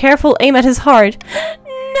takes careful aim at his heart.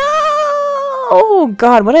 No! Oh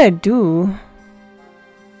god, what did I do?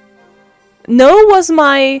 No was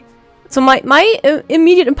my... So my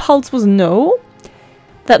immediate impulse was no.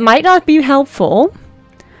 That might not be helpful.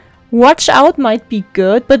 Watch out might be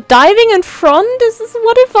good, but diving in front is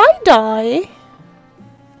what if I die?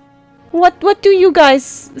 What do you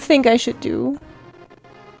guys think I should do?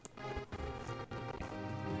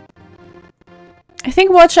 I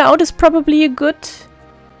think watch out is probably a good...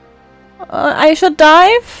 I should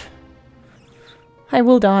dive? I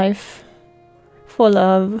will dive. For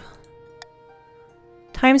love.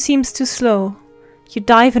 Time seems too slow. You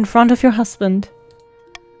dive in front of your husband.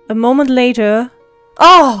 A moment later...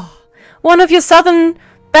 Oh! One of your southern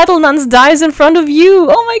battle nuns dives in front of you!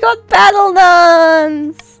 Oh my god, battle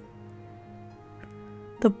nuns!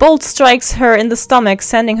 The bolt strikes her in the stomach,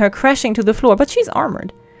 sending her crashing to the floor, but she's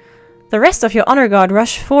armored. The rest of your honor guard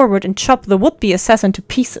rush forward and chop the would-be assassin to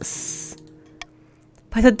pieces.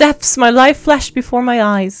 By the depths, my life flashed before my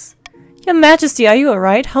eyes. Your Majesty, are you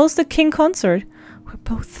alright? How's the king consort? We're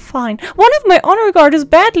both fine. One of my honor guard is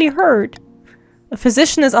badly hurt. A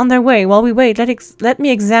physician is on their way. While we wait, let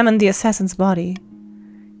me examine the assassin's body.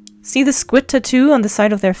 See the squid tattoo on the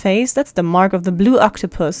side of their face? That's the mark of the blue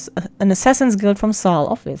octopus, an assassin's guild from Saul,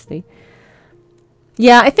 obviously.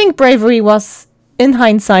 Yeah, I think bravery was, in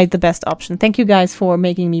hindsight, the best option. Thank you guys for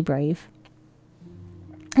making me brave.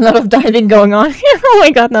 A lot of diving going on here. Oh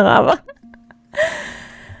my god, Narava.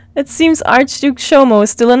 It seems Archduke Shomo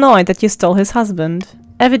is still annoyed that you stole his husband.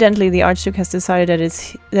 Evidently, the Archduke has decided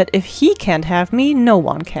that if he can't have me, no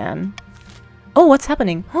one can. Oh, what's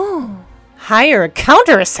happening? Oh. Hire a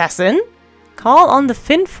counter-assassin? Call on the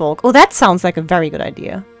Finfolk. Oh, that sounds like a very good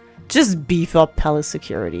idea. Just beef up palace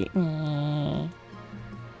security. I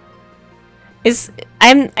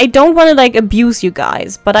don't want to like abuse you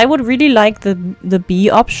guys, but I would really like the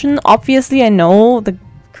B option. Obviously, I know the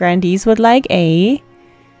grandees would like A.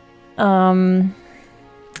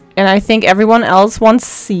 And I think everyone else wants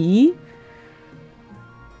C.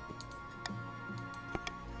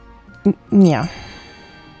 Yeah.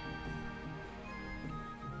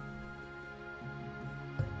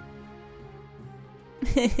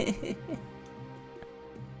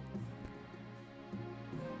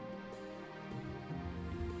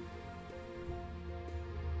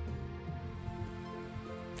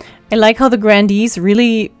 I like how the grandees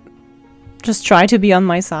really just try to be on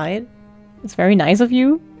my side. It's very nice of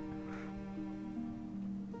you.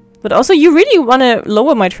 But also, you really want to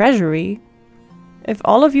lower my treasury. If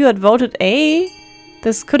all of you had voted A,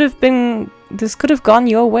 this could have gone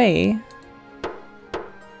your way.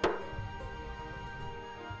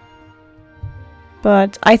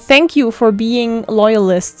 But I thank you for being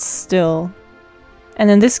loyalists still.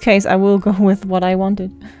 And in this case, I will go with what I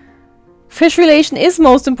wanted. Fish relation is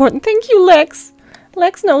most important. Thank you, Lex.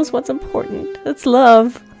 Lex knows what's important. It's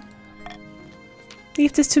love.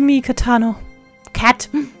 Leave this to me, Catano. Cat.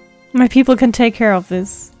 My people can take care of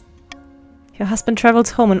this. Your husband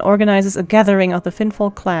travels home and organizes a gathering of the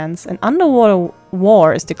Finfall clans. An underwater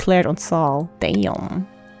war is declared on Saal. Damn.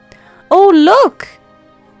 Oh, look!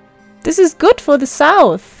 This is good for the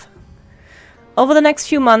south. Over the next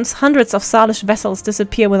few months, hundreds of Salish vessels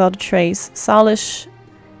disappear without a trace. Salish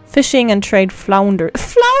fishing and trade flounders.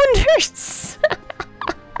 Flounders!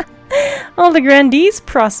 All the grandees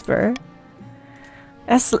prosper.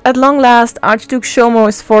 At long last, Archduke Shomo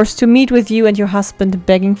is forced to meet with you and your husband,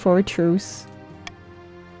 begging for a truce.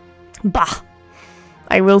 Bah!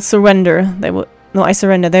 I will surrender. I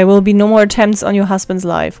surrender. There will be no more attempts on your husband's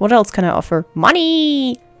life. What else can I offer?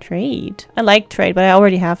 Money! Trade. I like trade, but I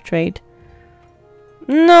already have trade.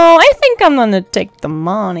 No, I think I'm gonna take the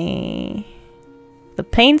money. The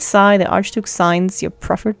paint side, the Archduke signs your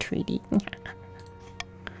proffered treaty.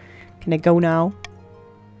 Can I go now?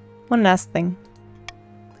 One last thing.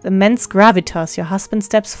 With immense gravitas, your husband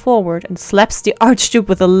steps forward and slaps the Archduke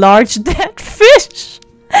with a large dead fish.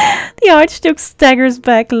 The Archduke staggers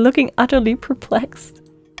back, looking utterly perplexed.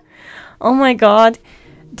 Oh my god.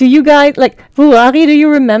 Do you guys, like, Vuari, do you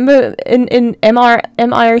remember in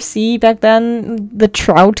MIRC back then, the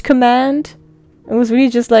trout command? It was really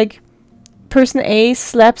just like, person A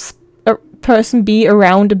slaps person B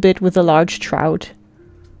around a bit with a large trout.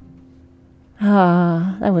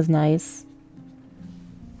 Ah, that was nice.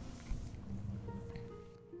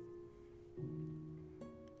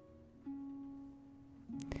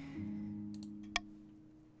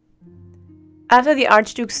 After the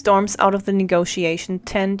Archduke storms out of the negotiation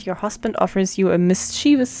tent, your husband offers you a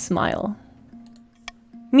mischievous smile.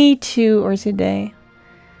 Me too, Urside.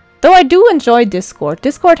 Though I do enjoy Discord.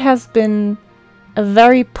 Discord has been a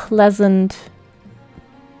very pleasant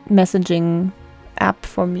messaging app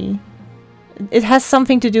for me. It has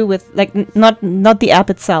something to do with, like, not the app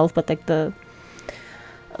itself, but like the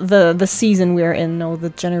season we're in, or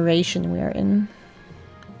the generation we're in.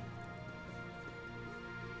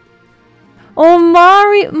 Oh,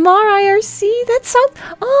 IRC, that sounds...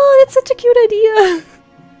 Oh, that's such a cute idea.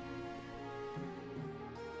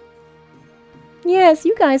 Yes,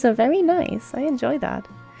 you guys are very nice. I enjoy that.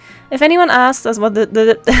 If anyone asked us what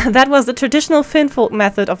that was the traditional Finfolk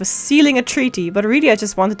method of sealing a treaty, but really I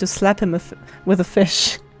just wanted to slap him with a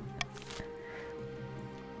fish.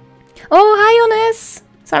 Oh, hi, Ones!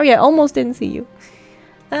 Sorry, I almost didn't see you.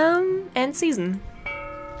 End season.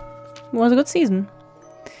 It was a good season.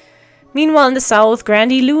 Meanwhile, in the south,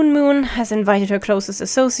 Grandee Loon Moon has invited her closest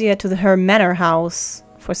associate to her manor house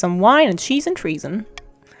for some wine and cheese and treason.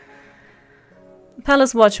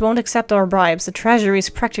 Palace Watch won't accept our bribes. The treasury is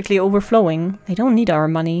practically overflowing. They don't need our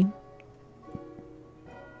money.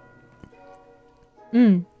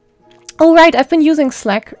 Oh right, I've been using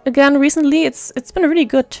Slack again recently. It's been really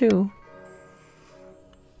good too.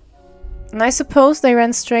 And I suppose they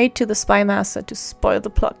ran straight to the spy master to spoil the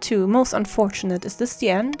plot too. Most unfortunate. Is this the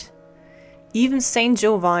end? Even Saint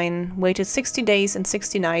Jovine waited 60 days and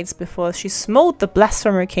 60 nights before she smote the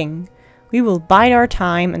blasphemer king. We will bide our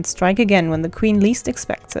time and strike again when the queen least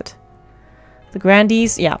expects it. The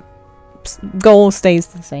grandees, yeah, goal stays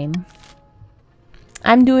the same.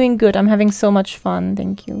 I'm doing good. I'm having so much fun.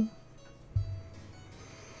 Thank you.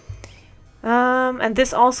 And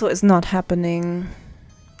this also is not happening.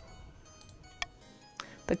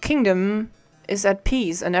 The kingdom is at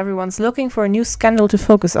peace and everyone's looking for a new scandal to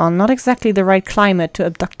focus on. Not exactly the right climate to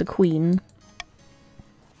abduct the queen.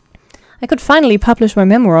 I could finally publish my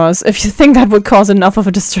memoirs if you think that would cause enough of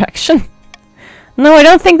a distraction. No, I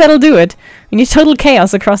don't think that'll do it. We need total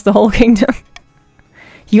chaos across the whole kingdom.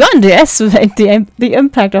 You underestimate the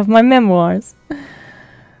impact of my memoirs.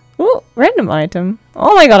 Ooh, random item.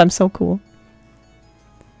 Oh my god, I'm so cool.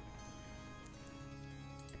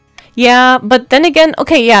 Yeah, but then again,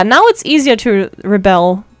 okay, yeah, now it's easier to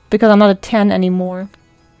rebel because I'm not a 10 anymore.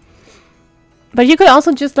 But you could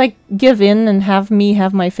also just like give in and have me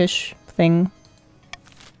have my fish thing.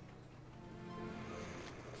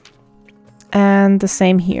 And the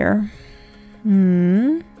same here.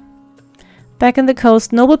 Back in the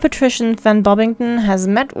coast, noble patrician Van Bobbington has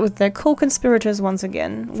met with their co-conspirators once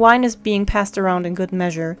again. Wine is being passed around in good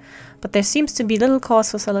measure, but there seems to be little cause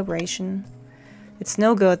for celebration. It's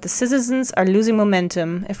no good. The citizens are losing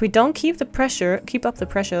momentum. If we don't keep up the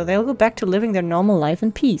pressure, they'll go back to living their normal life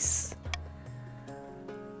in peace.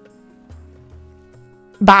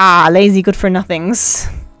 Bah, lazy good-for-nothings.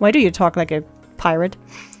 Why do you talk like a pirate?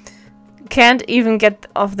 Can't even get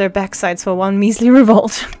off their backsides for one measly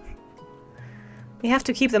revolt. We have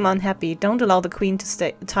to keep them unhappy. Don't allow the queen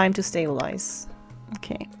to time to stabilize.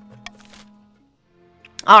 Okay.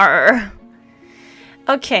 Arr.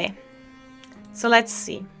 Okay. So let's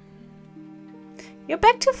see. You're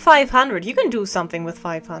back to 500. You can do something with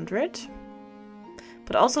 500.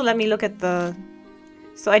 But also let me look at the...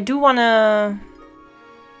 So I do wanna...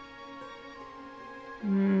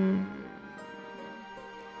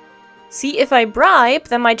 See, if I bribe,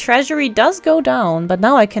 then my treasury does go down. But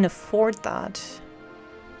now I can afford that.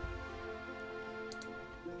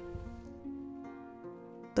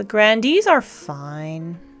 The grandees are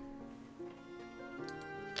fine.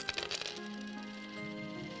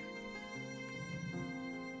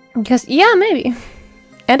 Because, yeah, maybe.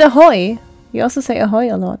 And ahoy. You also say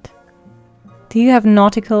ahoy a lot. Do you have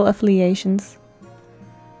nautical affiliations?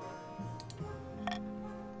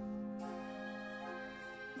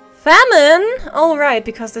 Famine? Oh, right,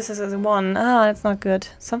 because this is a 1. Ah, that's not good.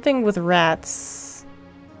 Something with rats.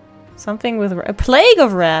 Something with... A plague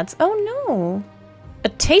of rats. Oh, no. A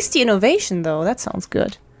tasty innovation, though. That sounds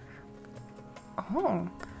good. Oh.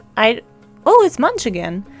 Oh, it's Munch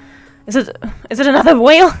again. Is it another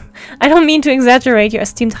whale? I don't mean to exaggerate, your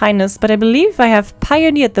esteemed highness, but I believe I have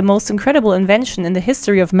pioneered the most incredible invention in the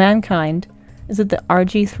history of mankind. Is it the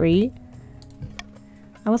RG3?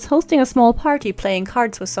 I was hosting a small party playing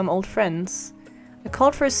cards with some old friends. I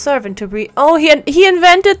called for a servant to bring... Oh, he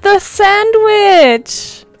invented the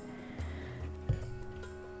sandwich!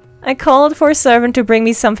 I called for a servant to bring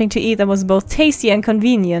me something to eat that was both tasty and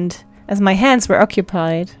convenient, as my hands were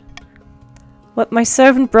occupied. What my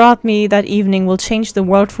servant brought me that evening will change the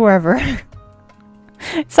world forever.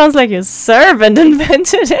 It sounds like your servant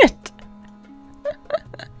invented it.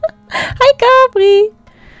 Hi, Gabri!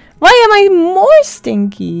 Why am I more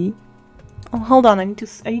stinky? Oh, hold on, I need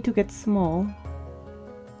to get small.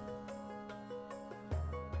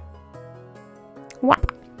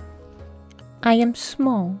 What? I am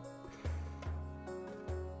small.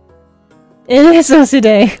 It is so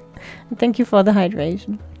today. Thank you for the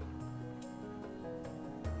hydration.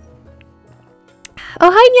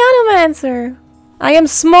 Oh, hi, Nyanomancer! I am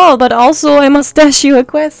small, but also I must ask you a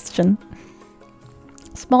question.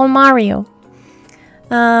 Small Mario.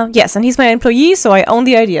 Yes, and he's my employee, so I own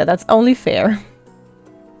the idea. That's only fair.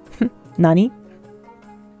 Nani?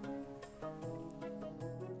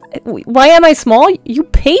 Why am I small? You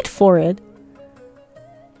paid for it.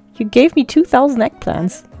 You gave me 2,000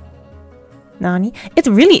 eggplants. Nani? It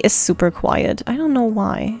really is super quiet. I don't know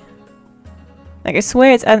why. Like, I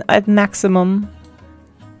swear it's at maximum.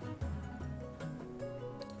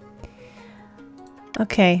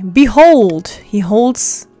 Okay. Behold! He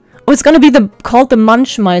holds... Oh, it's gonna be called the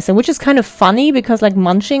Munchmeister, which is kind of funny because, like,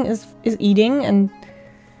 munching is eating, and...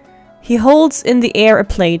 He holds in the air a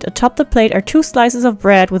plate. Atop the plate are 2 slices of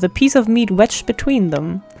bread with a piece of meat wedged between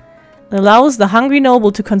them. It allows the hungry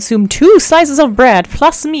noble to consume 2 slices of bread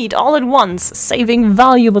plus meat all at once, saving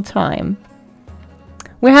valuable time.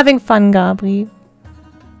 We're having fun, Gabri.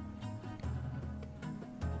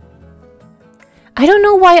 I don't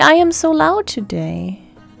know why I am so loud today.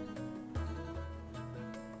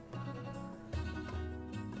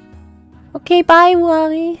 Okay, bye,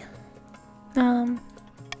 Wari.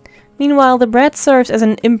 Meanwhile, the bread serves as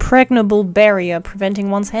an impregnable barrier, preventing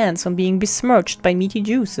one's hands from being besmirched by meaty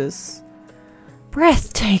juices.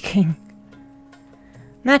 Breathtaking!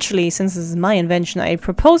 Naturally, since this is my invention, I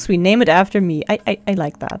propose we name it after me. I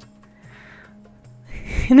like that.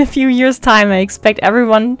 In a few years' time, I expect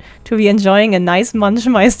everyone to be enjoying a nice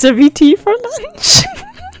Munchmeister VT for lunch.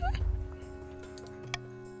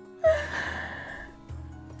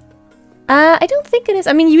 I don't think it is.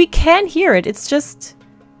 I mean, we can hear it. It's just...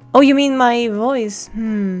 Oh, you mean my voice?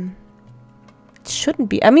 It shouldn't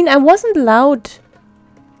be. I mean, I wasn't loud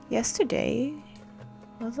yesterday.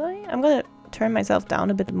 Was I? I'm gonna turn myself down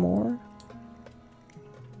a bit more.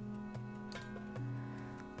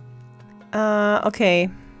 Okay.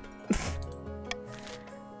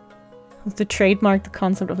 To trademark the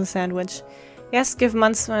concept of a sandwich. Yes, give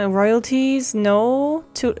Munchmeister royalties. No.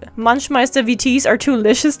 Munchmeister VTs are too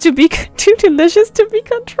delicious to be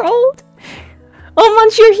controlled. Oh,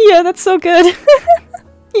 Munch, you're here. That's so good.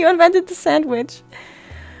 You invented the sandwich.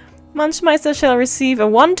 Munchmeister shall receive a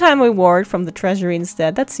one-time reward from the treasury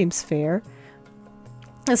instead. That seems fair.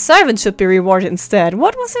 A servant should be rewarded instead.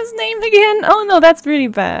 What was his name again? Oh no, that's really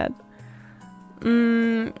bad.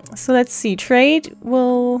 So let's see. Trade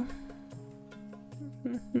will...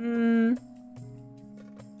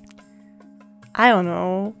 I don't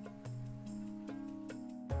know.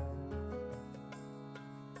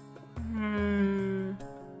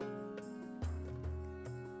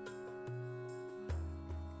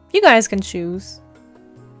 You guys can choose.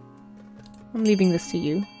 I'm leaving this to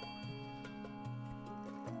you.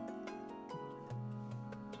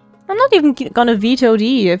 I'm not even gonna veto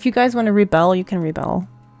D. If you guys want to rebel, you can rebel.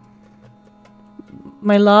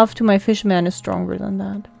 My love to my fishman is stronger than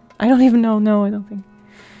that. I don't even know. No, I don't think.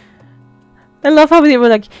 I love how they were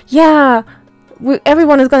like, yeah,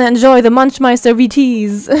 everyone is gonna enjoy the Munchmeister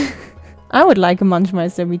VTs. I would like a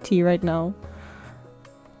Munchmeister VT right now.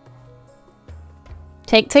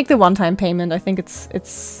 Take the one-time payment. I think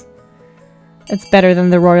it's better than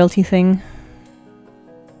the royalty thing.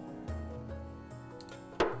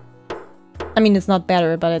 I mean, it's not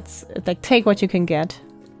better, but it's like, take what you can get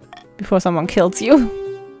before someone kills you.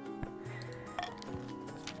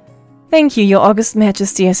 Thank you, Your August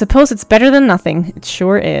Majesty. I suppose it's better than nothing. It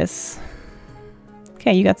sure is.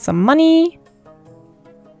 Okay, you got some money.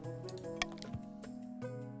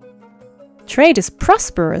 Trade is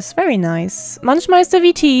prosperous. Very nice. Munchmeister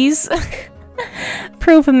VTs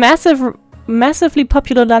prove a massively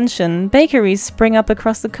popular luncheon. Bakeries spring up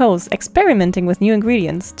across the coast, experimenting with new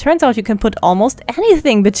ingredients. Turns out you can put almost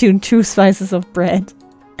anything between 2 slices of bread.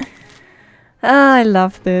 Ah, I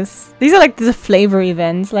love this. These are like the flavor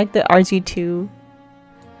events, like the RG2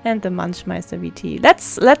 and the Munchmeister VT.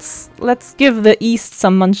 Let's give the East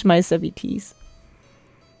some Munchmeister VTs.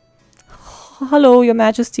 Hello, Your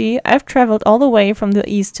Majesty. I've traveled all the way from the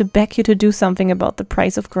East to beg you to do something about the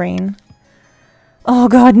price of grain. Oh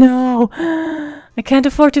god, no! I can't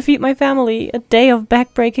afford to feed my family. A day of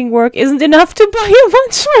back-breaking work isn't enough to buy a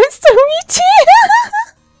Munchmeister VT!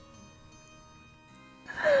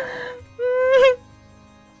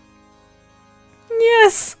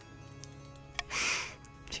 Yes!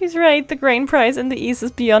 She's right, the grain price in the East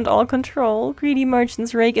is beyond all control. Greedy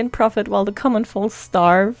merchants rake in profit while the common folk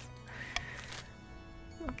starve.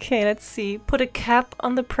 Okay, let's see. Put a cap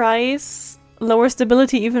on the price. Lower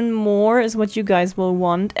stability even more is what you guys will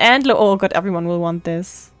want. And oh god, everyone will want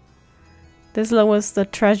this. This lowers the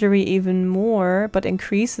treasury even more, but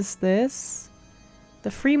increases this.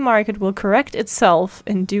 The free market will correct itself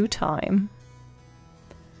in due time.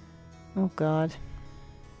 Oh god.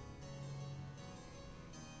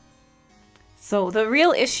 So the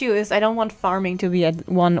real issue is I don't want farming to be at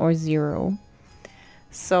 1 or 0.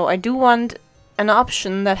 So I do want an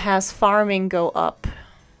option that has farming go up.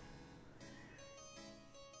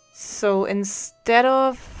 So instead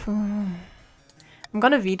of... I'm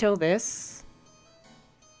gonna veto this.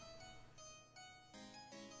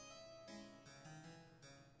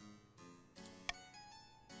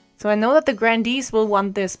 So I know that the grandees will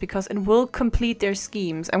want this because it will complete their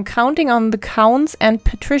schemes. I'm counting on the counts and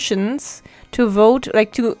patricians to vote,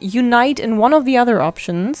 like to unite in one of the other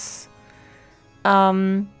options.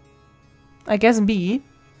 I guess B.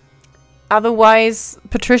 Otherwise,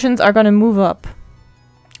 patricians are gonna move up.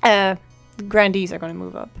 Grandees are gonna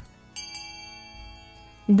move up.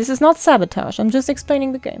 This is not sabotage, I'm just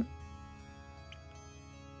explaining the game.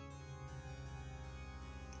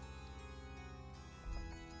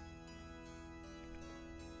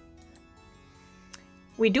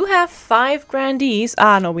 We do have 5 grandees.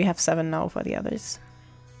 Ah, no, we have 7 now for the others.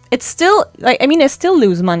 It's still, like, I mean, I still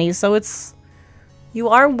lose money, so it's... You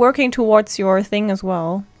are working towards your thing as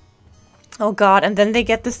well. Oh god, and then they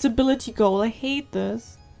get the stability goal. I hate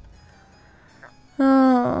this.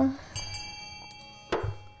 Oh.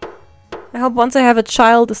 I hope once I have a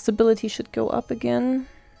child, the stability should go up again.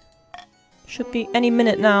 Should be any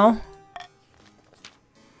minute now.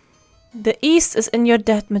 The East is in your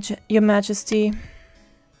debt, Your Majesty.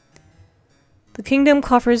 The kingdom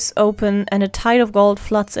coffers open and a tide of gold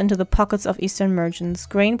floods into the pockets of Eastern merchants.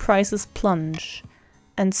 Grain prices plunge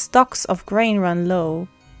and stocks of grain run low.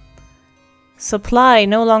 Supply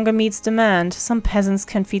no longer meets demand. Some peasants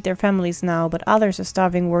can feed their families now, but others are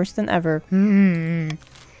starving worse than ever.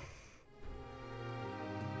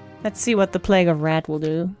 Let's see what the plague of rats will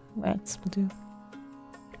do.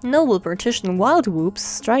 Noble patrician Wild Whoops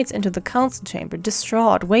strides into the council chamber,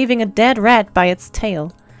 distraught, waving a dead rat by its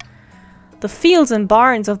tail. The fields and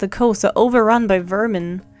barns of the coast are overrun by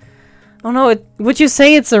vermin. Oh no, would you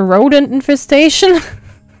say it's a rodent infestation?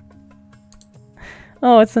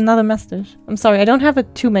 Oh, it's another message. I'm sorry, I don't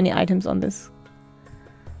have too many items on this.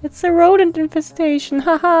 It's a rodent infestation,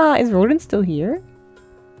 haha! Is rodent still here?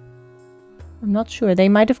 I'm not sure. They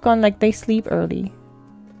might have gone, like, they sleep early.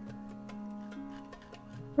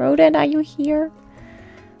 Rodent, are you here?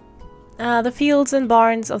 The fields and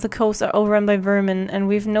barns of the coast are overrun by vermin, and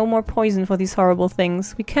we've no more poison for these horrible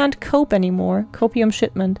things. We can't cope anymore. Copium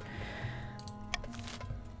shipment.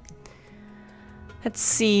 Let's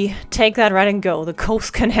see. Take that rat and go. The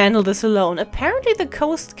coast can handle this alone. Apparently the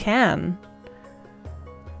coast can.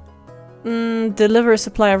 Deliver a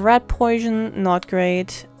supply of rat poison. Not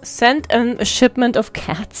great. Send a shipment of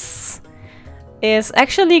cats. Is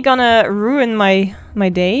actually gonna ruin my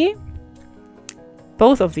day.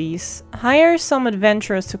 Both of these. Hire some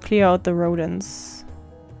adventurers to clear out the rodents.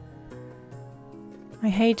 I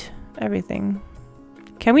hate everything.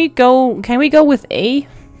 Can we go with A?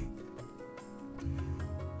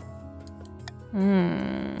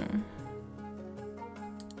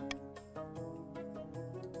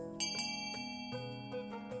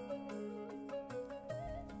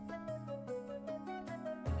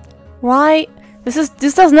 Why? This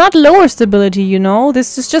does not lower stability, you know?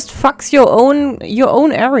 This just fucks your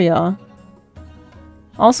own area.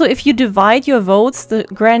 Also, if you divide your votes, the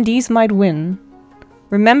grandees might win.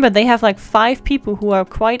 Remember, they have like 5 people who are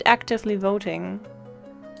quite actively voting.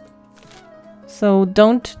 So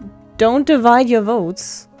don't divide your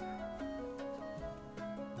votes.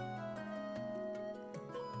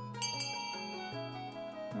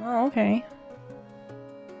 Oh, okay.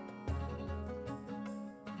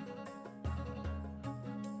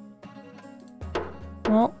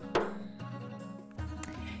 Well,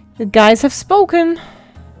 the guys have spoken.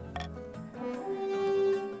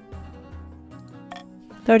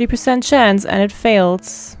 30% chance and it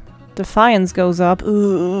fails. Defiance goes up.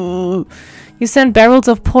 Ooh. You send barrels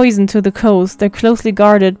of poison to the coast. They're closely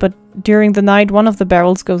guarded, but during the night one of the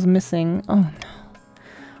barrels goes missing. Oh no.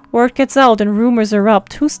 Word gets out and rumors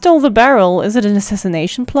erupt. Who stole the barrel? Is it an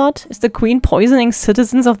assassination plot? Is the queen poisoning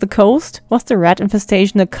citizens of the coast? Was the rat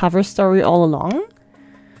infestation a cover story all along?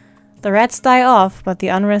 The rats die off, but the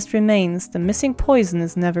unrest remains. The missing poison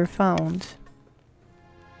is never found.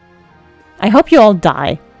 I hope you all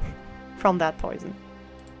die from that poison.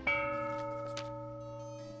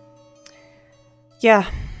 Yeah.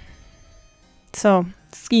 So,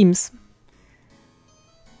 schemes.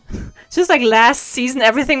 Just like last season,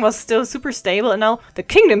 everything was still super stable, and now the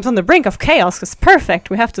kingdom's on the brink of chaos. It's perfect.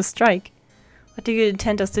 We have to strike. What do you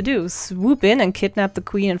intend us to do? Swoop in and kidnap the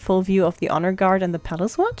queen in full view of the honor guard and the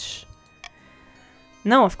palace watch?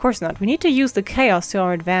 No, of course not. We need to use the chaos to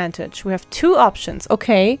our advantage. We have 2 options.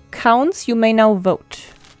 Okay, counts, you may now vote.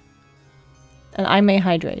 And I may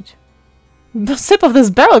hydrate. The sip of this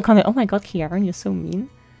barrel content. Oh my god, Kiaran, you're so mean.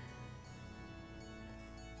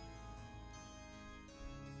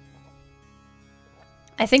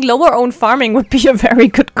 I think lower own farming would be a very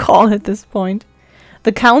good call at this point.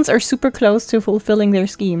 The counts are super close to fulfilling their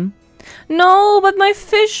scheme. No, but my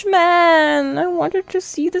fishman! I wanted to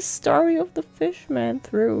see the story of the fishman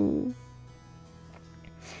through.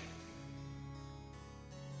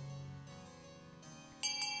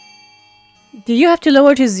 Do you have to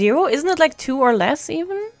lower to 0? Isn't it like 2 or less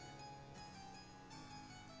even?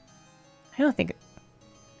 I don't think...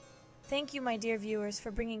 Thank you, my dear viewers, for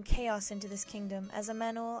bringing chaos into this kingdom. As a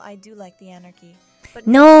manual, I do like the anarchy. But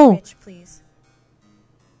no! Rich, please.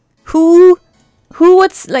 Who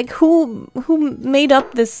made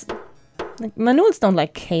up this? Like, manuals don't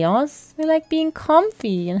like chaos. They like being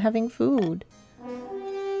comfy and having food.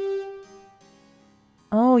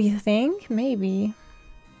 Oh, you think? Maybe.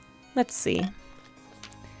 Let's see.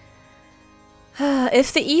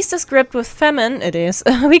 If the East is gripped with famine, it is,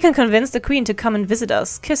 we can convince the Queen to come and visit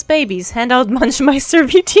us. Kiss babies, hand out Munchmeister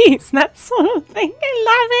VTs. That sort of thing. I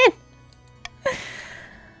love it!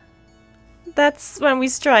 That's when we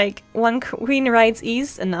strike. One queen rides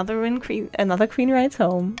east, another queen rides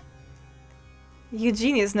home. Your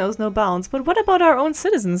genius knows no bounds. But what about our own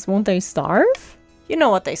citizens? Won't they starve? You know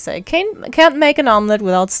what they say. Can't make an omelette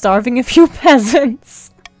without starving a few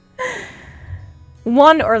peasants.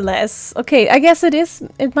 1 or less. Okay, I guess it is.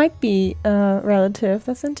 It might be relative.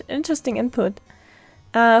 That's an interesting input.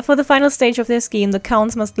 For the final stage of their scheme, the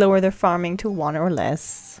counts must lower their farming to 1 or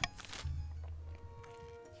less.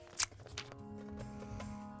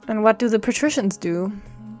 And what do the patricians do?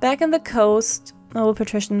 Back in the coast, noble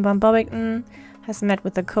patrician Van Bobbington has met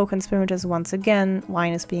with the co-conspirators once again.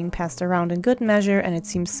 Wine is being passed around in good measure, and it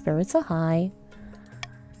seems spirits are high.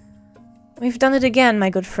 We've done it again, my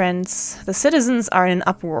good friends. The citizens are in an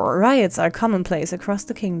uproar. Riots are commonplace across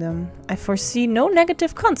the kingdom. I foresee no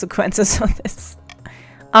negative consequences of this.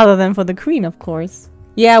 Other than for the queen, of course.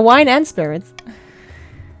 Yeah, wine and spirits.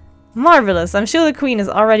 Marvelous. I'm sure the queen is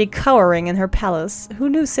already cowering in her palace. Who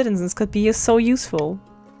knew citizens could be so useful?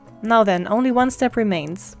 Now then, only one step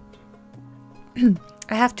remains.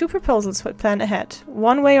 I have two proposals for plan ahead.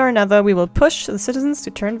 One way or another, we will push the citizens to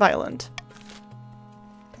turn violent.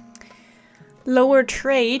 Lower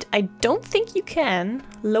trade, I don't think you can.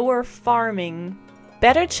 Lower farming.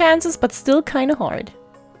 Better chances, but still kind of hard.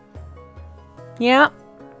 Yeah.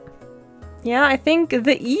 Yeah, I think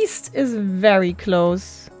the East is very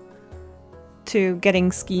close to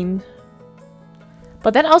getting schemed.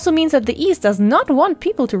 But that also means that the East does not want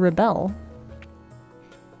people to rebel.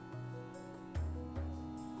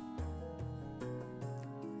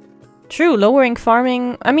 True, lowering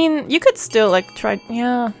farming. I mean, you could still like try.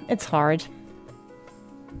 Yeah, it's hard.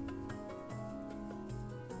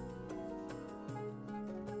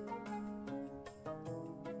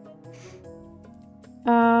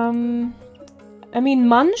 I mean,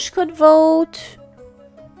 Munch could vote.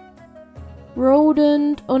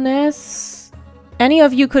 Rodent, Oness. Any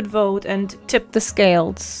of you could vote and tip the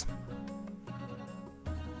scales.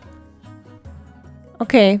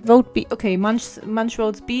 Okay, vote B. Okay, Munch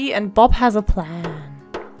votes B and Bob has a plan.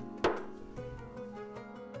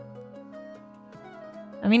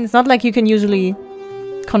 I mean, it's not like you can usually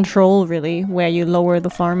control, really, where you lower the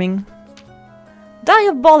farming.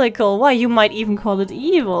 Diabolical! Why, you might even call it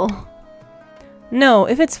evil. No,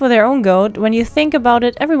 if it's for their own good, when you think about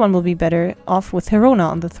it, everyone will be better off with Herona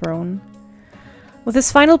on the throne. With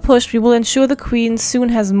this final push, we will ensure the queen soon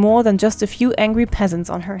has more than just a few angry peasants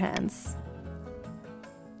on her hands.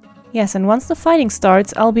 Yes, and once the fighting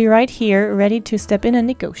starts, I'll be right here, ready to step in and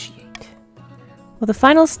negotiate. For the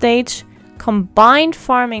final stage, combined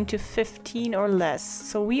farming to 15 or less.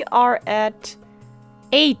 So we are at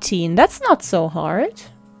 18. That's not so hard.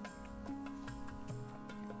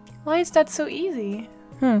 Why is that so easy?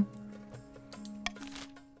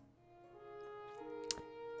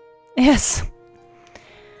 Yes.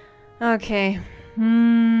 Okay.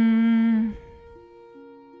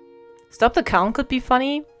 Stop the count could be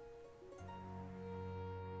funny.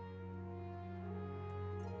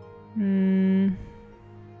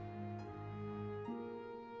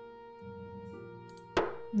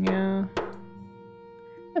 Yeah.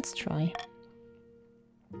 Let's try.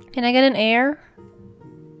 Can I get an heir?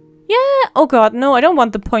 Yeah! Oh god, no, I don't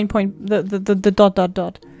want the the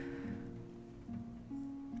dot.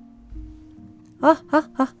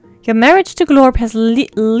 Your marriage to Glorp has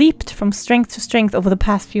leaped from strength to strength over the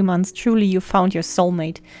past few months. Truly, you found your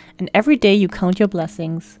soulmate, and every day you count your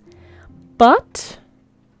blessings. But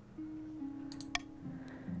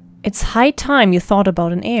it's high time you thought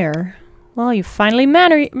about an heir. Well, you finally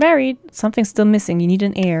married. Something's still missing. You need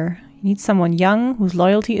an heir. You need someone young whose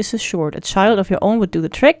loyalty is assured. A child of your own would do the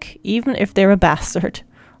trick, even if they're a bastard.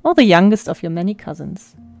 Or the youngest of your many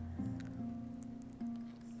cousins.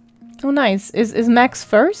 Oh, nice. Is Max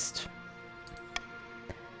first?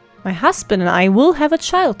 My husband and I will have a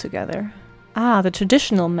child together. Ah, the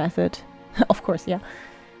traditional method. Of course, yeah.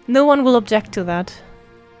 No one will object to that.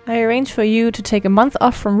 I arrange for you to take a month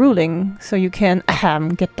off from ruling, so you can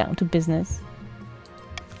get down to business.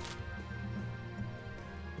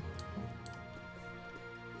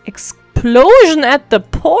 Explosion at the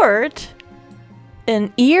port?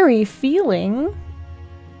 An eerie feeling?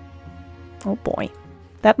 Oh boy.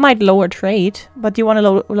 That might lower trade, but you want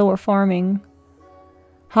to lower farming.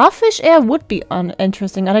 Half-fish air would be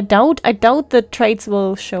interesting, and I doubt the trades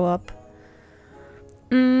will show up.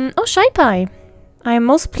 Oh, Shy Pie. I am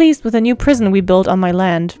most pleased with the new prison we built on my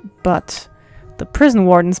land, but the prison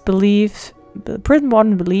warden believes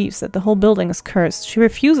that the whole building is cursed. She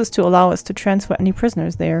refuses to allow us to transfer any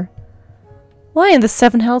prisoners there. Why in the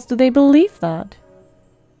seven hells do they believe that?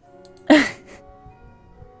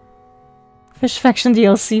 Fish Faction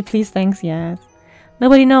DLC, please, thanks, yes.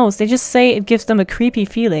 Nobody knows. They just say it gives them a creepy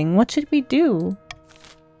feeling. What should we do?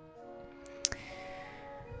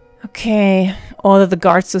 Okay. Order the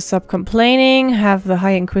guards to stop complaining. Have the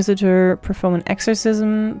High Inquisitor perform an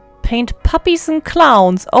exorcism. Paint puppies and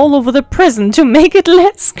clowns all over the prison to make it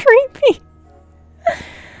less creepy.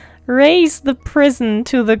 Raise the prison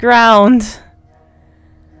to the ground.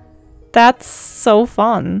 That's so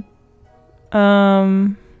fun.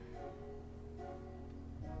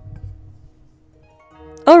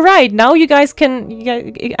 Oh right, now you guys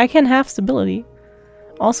can... I can have stability.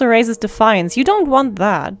 Also raises defiance. You don't want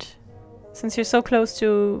that, since you're so close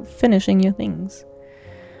to finishing your things.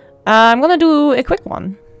 I'm gonna do a quick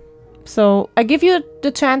one. So, I give you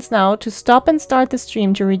the chance now to stop and start the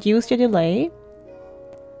stream to reduce your delay.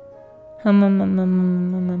 And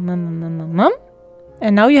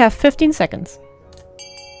now you have 15 seconds.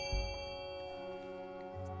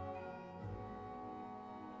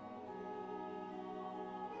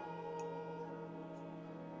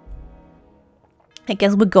 I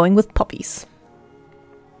guess we're going with puppies.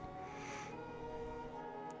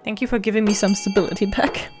 Thank you for giving me some stability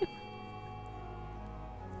back.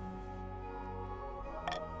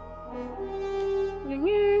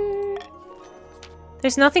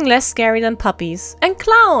 There's nothing less scary than puppies. And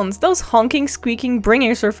clowns! Those honking, squeaking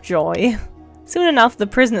bringers of joy. Soon enough, the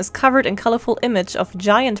prison is covered in colorful image of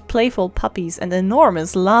giant playful puppies and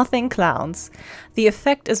enormous laughing clowns. The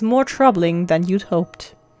effect is more troubling than you'd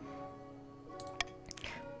hoped.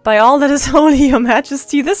 By all that is holy, your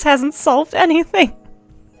majesty, this hasn't solved anything.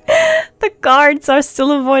 The guards are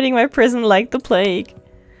still avoiding my prison like the plague.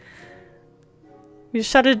 We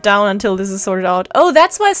shut it down until this is sorted out. Oh,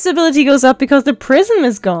 that's why stability goes up, because the prism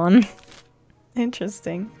is gone.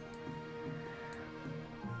 Interesting.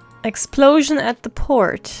 Explosion at the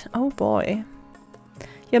port. Oh boy.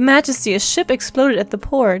 Your majesty, a ship exploded at the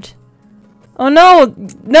port. Oh no!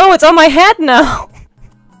 No, it's on my head now!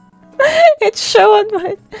 It showed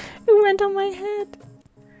my... It went on my head.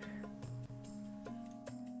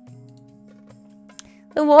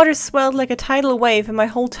 The water swelled like a tidal wave and my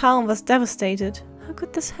whole town was devastated. How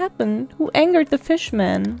could this happen? Who angered the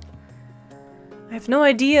fishman? I have no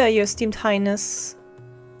idea, your esteemed highness.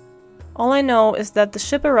 All I know is that the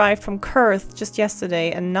ship arrived from Kurth just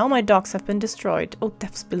yesterday and now my docks have been destroyed. Oh,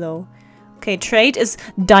 depths below. Okay, trade is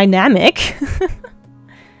dynamic.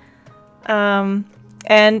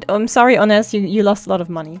 And I'm sorry, Honest, you lost a lot of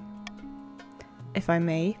money. If I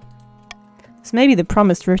may. This may be the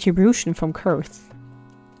promised retribution from Kurth.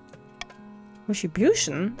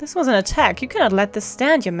 Retribution? This was an attack. You cannot let this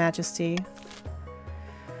stand, your majesty.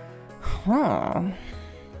 Huh.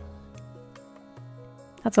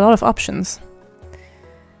 That's a lot of options.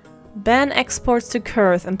 Ban exports to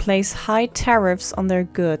Kurth and place high tariffs on their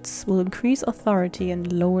goods. Will increase authority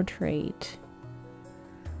and lower trade.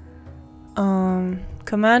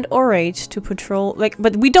 Command Orate to patrol... Like,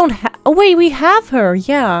 but we don't have... Oh wait, we have her!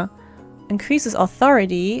 Yeah. Increases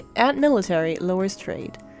authority and military. Lowers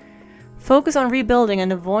trade. Focus on rebuilding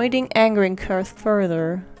and avoiding angering Kurth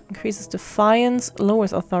further. Increases defiance,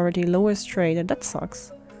 lowers authority, lowers trade, and that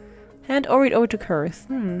sucks. Hand Orate over to Kurth.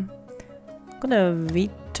 I'm gonna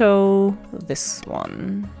veto this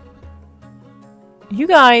one. You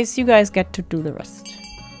guys get to do the rest.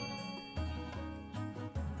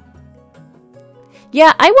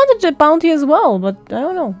 Yeah, I wanted the bounty as well, but I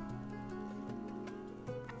don't know.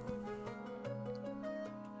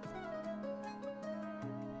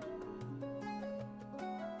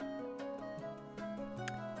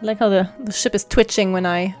 I like how the ship is twitching when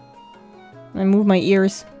I move my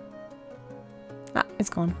ears. Ah, it's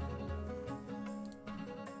gone.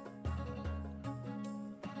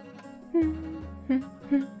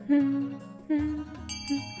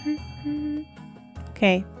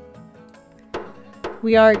 Okay.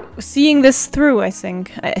 We are seeing this through, I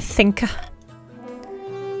think.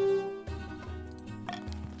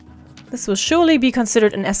 This will surely be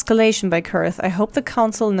considered an escalation by Kurth. I hope the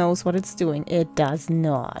council knows what it's doing. It does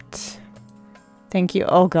not. Thank you.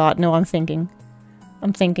 Oh god, no, I'm thinking.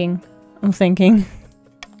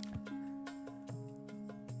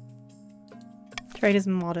 Trade is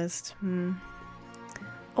modest.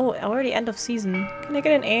 Oh, already end of season. Can I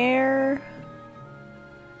get an air?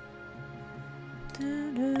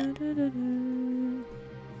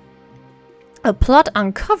 A plot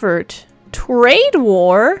uncovered. Trade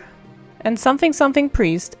war? And something something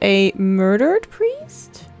priest. A murdered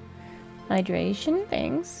priest? Hydration,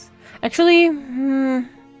 thanks. Actually,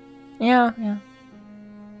 yeah.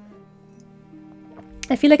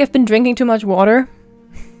 I feel like I've been drinking too much water.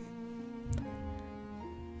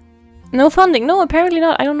 No funding. No, apparently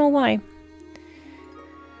not. I don't know why.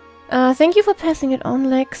 Thank you for passing it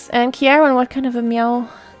on, Lex. And Kieran, what kind of a meow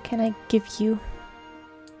can I give you?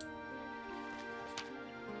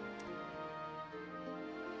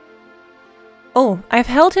 Oh, I've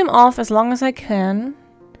held him off as long as I can.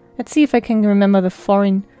 Let's see if I can remember the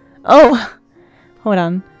foreign... Oh! Hold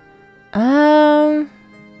on. I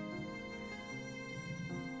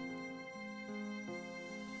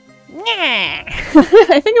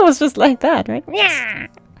think it was just like that, right?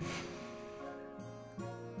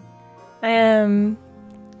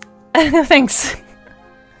 Thanks.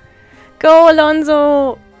 Go,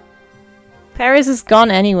 Alonso! Paris is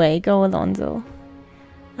gone anyway. Go, Alonso.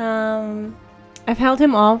 I've held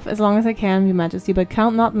him off as long as I can, Your Majesty, but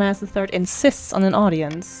Count Notmass III insists on an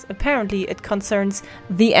audience. Apparently, it concerns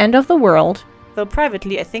the end of the world. Though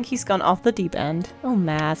privately, I think he's gone off the deep end. Oh,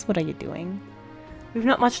 Mass, what are you doing? We've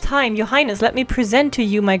not much time. Your Highness, let me present to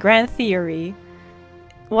you my grand theory.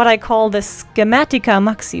 What I call the Schematica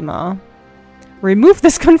Maxima. Remove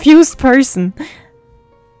this confused person.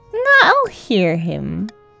 Nah, I'll hear him.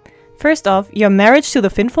 First off, your marriage to the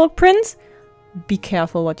Finfolk Prince? Be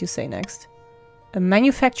careful what you say next. A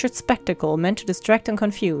manufactured spectacle meant to distract and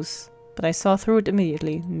confuse. But I saw through it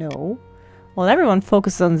immediately. No. While everyone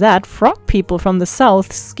focuses on that, frog people from the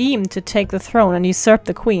south schemed to take the throne and usurp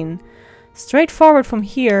the queen. Straightforward from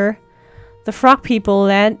here, the frog people,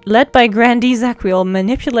 led by Grandee Zaquiel,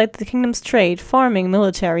 manipulate the kingdom's trade, farming,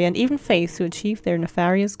 military, and even faith to achieve their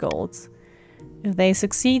nefarious goals. If they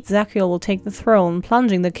succeed, Zaquiel will take the throne,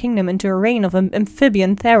 plunging the kingdom into a reign of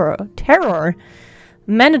amphibian terror.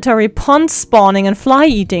 Mandatory pond spawning and fly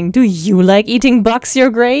eating. Do you like eating bugs, Your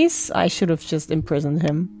Grace? I should have just imprisoned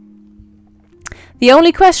him. The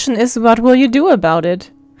only question is, what will you do about it?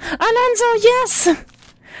 Alonso, yes!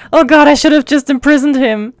 Oh god, I should have just imprisoned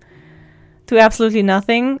him. Do absolutely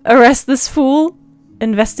nothing. Arrest this fool.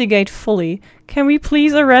 Investigate fully. Can we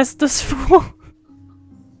please arrest this fool?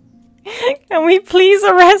 Can we please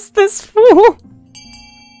arrest this fool?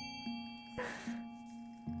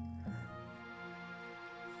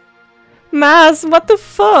 Mass, what the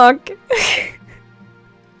fuck?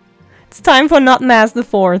 It's time for not Mass the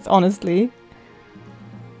 4th, honestly.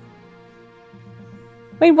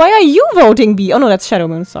 Wait, why are you voting B? Oh no, that's Shadow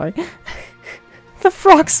Moon, sorry. The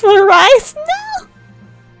frogs will rise? No!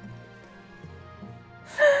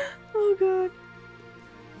 Oh god.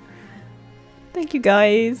 Thank you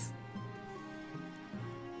guys.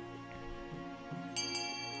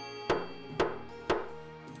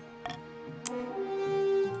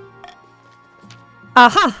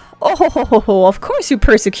 Aha! Oh ho ho ho ho, of course you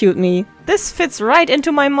persecute me. This fits right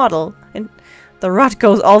into my model. And the rot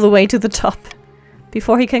goes all the way to the top.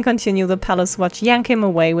 Before he can continue, the palace watch yank him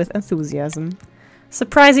away with enthusiasm.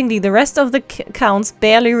 Surprisingly, the rest of the counts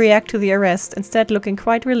barely react to the arrest, instead looking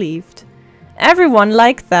quite relieved. Everyone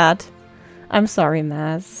liked that. I'm sorry,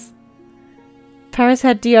 Maz. Paris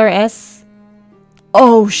had DRS.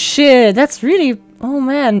 Oh shit, that's really... Oh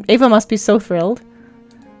man, Ava must be so thrilled.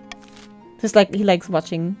 Just like, he likes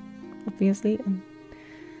watching, obviously.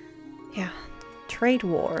 Yeah. Trade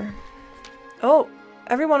war. Oh,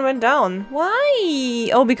 everyone went down. Why?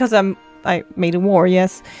 Oh, because I made a war,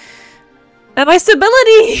 yes. And my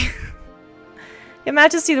stability! Your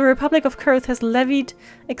Majesty, the Republic of Kurth has levied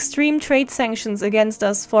extreme trade sanctions against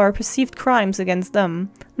us for our perceived crimes against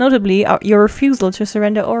them. Notably, your refusal to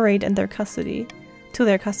surrender Orate and their custody. To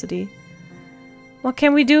their custody. What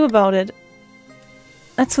can we do about it?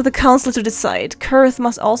 That's for the Council to decide. Kurth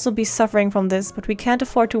must also be suffering from this, but we can't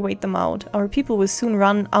afford to wait them out. Our people will soon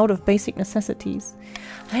run out of basic necessities.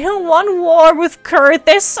 I don't want war with Kurth.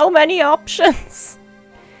 There's so many options.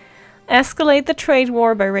 Escalate the trade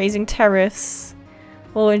war by raising tariffs.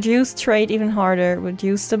 We'll reduce trade even harder,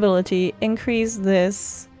 reduce stability, increase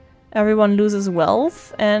this. Everyone loses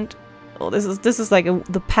wealth, and oh, this is like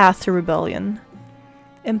the path to rebellion.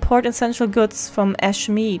 Import essential goods from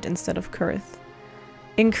Ashmead instead of Kurth.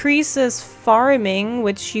 Increases farming,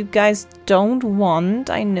 which you guys don't want,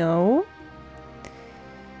 I know.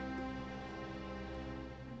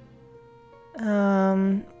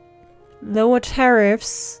 Lower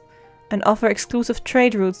tariffs and offer exclusive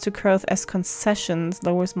trade routes to Kurth as concessions.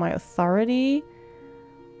 Lowers my authority.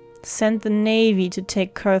 Send the navy to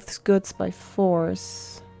take Kurth's goods by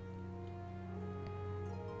force.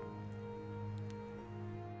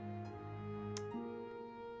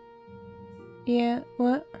 Yeah,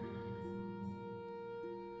 what?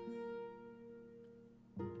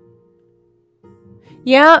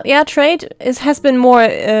 Yeah, trade has been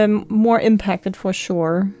more impacted for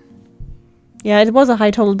sure. Yeah, it was a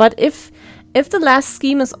high total, but if the last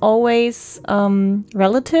scheme is always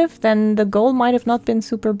relative, then the goal might have not been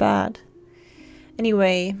super bad.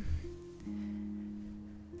 Anyway,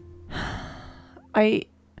 I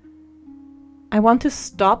want to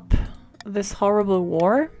stop this horrible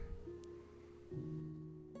war.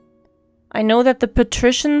 I know that the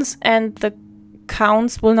patricians and the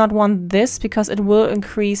counts will not want this because it will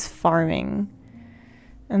increase farming.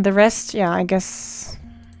 And the rest, yeah, I guess...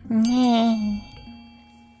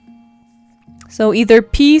 So either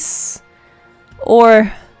peace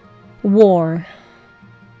or war.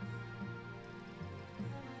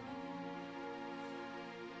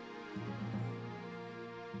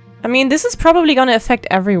 I mean, this is probably gonna affect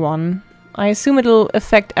everyone. I assume it'll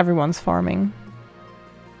affect everyone's farming.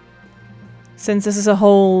 Since this is a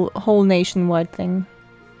whole nationwide thing.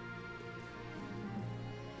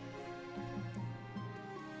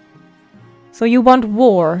 So you want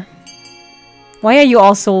war. Why are you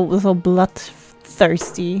all so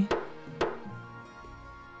bloodthirsty?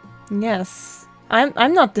 Yes.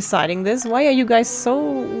 I'm not deciding this. Why are you guys so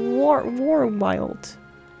war wild?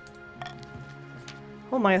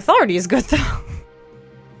 Oh, my authority is good though.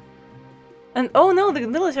 And oh no, the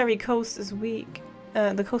military coast is weak.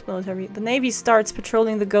 The coast military. The navy starts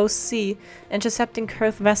patrolling the Ghost Sea, intercepting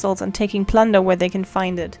Kurth vessels and taking plunder where they can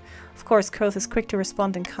find it. Of course, Kurth is quick to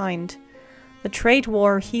respond in kind. The trade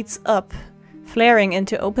war heats up, flaring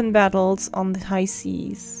into open battles on the high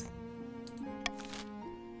seas.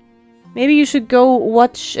 Maybe you should go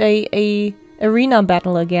watch a arena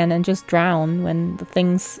battle again and just drown when the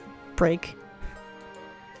things break.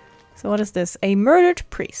 So what is this? A murdered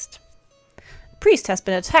priest. A priest has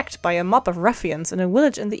been attacked by a mob of ruffians in a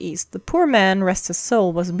village in the east. The poor man, rest his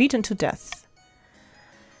soul, was beaten to death.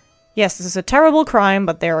 Yes, this is a terrible crime,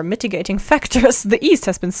 but there are mitigating factors. The east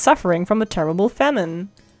has been suffering from a terrible famine.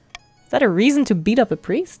 Is that a reason to beat up a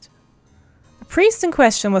priest? The priest in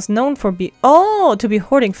question was known for to be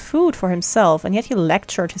hoarding food for himself, and yet he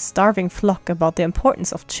lectured his starving flock about the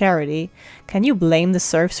importance of charity. Can you blame the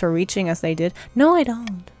serfs for reaching as they did? No, I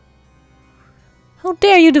don't. How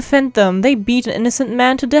dare you defend them? They beat an innocent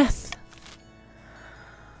man to death.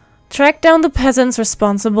 Track down the peasants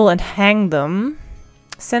responsible and hang them.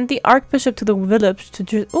 Send the archbishop to the village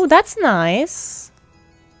to oh, that's nice.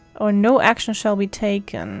 Or no action shall be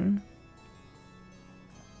taken.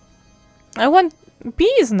 I want... B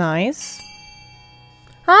is nice.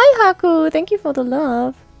 Hi, Haku. Thank you for the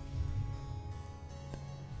love.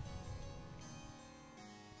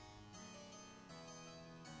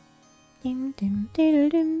 Dim, dim, diddle,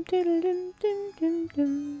 dim, diddle, dim, dim, dim,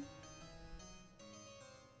 dim.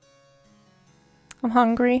 I'm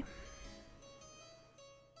hungry.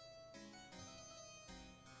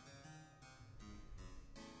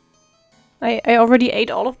 I already ate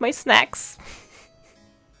all of my snacks.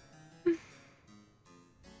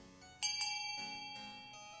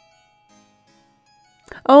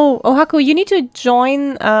 Oh, Haku, you need to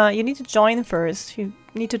join. You need to join first. You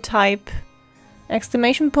need to type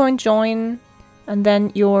exclamation point join, and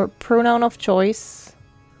then your pronoun of choice,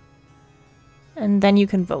 and then you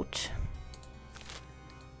can vote.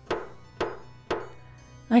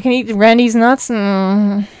 I can eat Randy's nuts.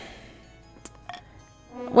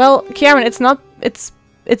 Well, Karen, it's not.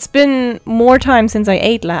 It's been more time since I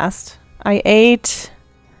ate last. I ate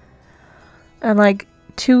at like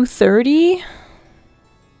 2:30.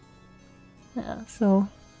 Yeah, so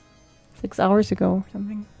 6 hours ago or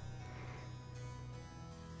something.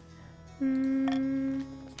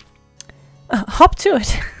 Hop to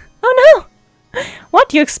it. Oh no! What,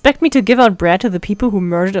 do you expect me to give out bread to the people who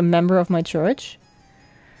murdered a member of my church?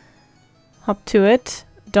 Hop to it.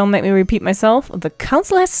 Don't make me repeat myself. The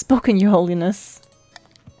council has spoken, your holiness.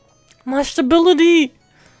 My stability!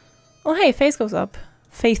 Oh hey, Faith goes up.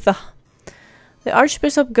 Faitha. The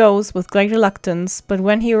archbishop goes with great reluctance, but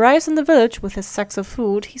when he arrives in the village with his sacks of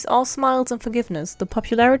food, he's all smiles and forgiveness. The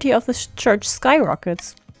popularity of the church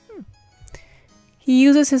skyrockets. He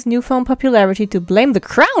uses his newfound popularity to blame the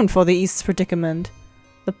crown for the East's predicament.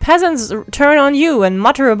 The peasants turn on you and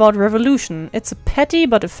mutter about revolution. It's a petty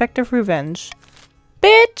but effective revenge.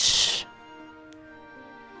 Bitch!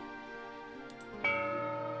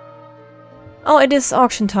 Oh, it is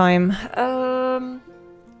auction time.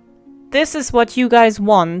 This is what you guys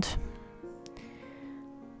want.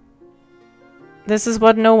 This is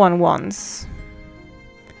what no one wants.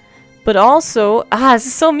 But also... this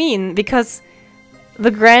is so mean, because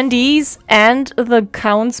the grandees and the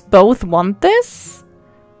counts both want this?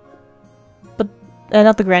 But...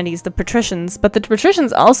 not the grandees, the patricians. But the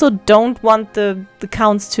patricians also don't want the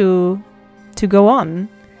counts to go on.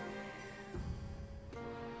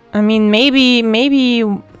 I mean, maybe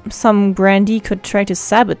some grandee could try to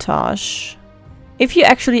sabotage. If you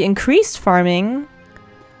actually increased farming,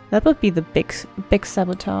 that would be the big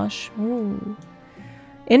sabotage. Ooh.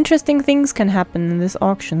 Interesting things can happen in this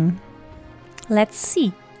auction. Let's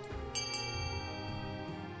see.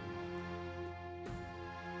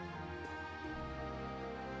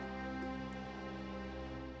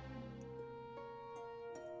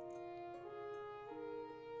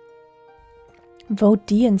 Vote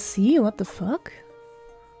D and C? What the fuck?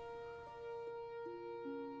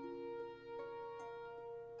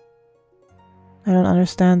 I don't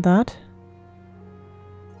understand that.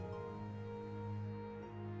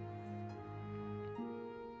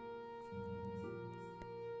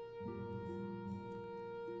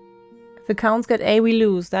 the counts get A, we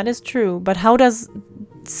lose. That is true. But how does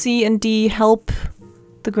C and D help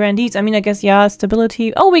the grandees? I mean, I guess, yeah,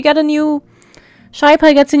 stability. Oh, we get a new...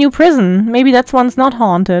 Shaipai gets a new prison. Maybe that one's not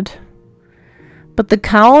haunted. But the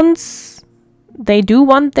counts, they do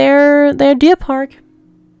want their deer park.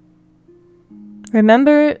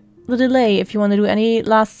 Remember the delay if you want to do any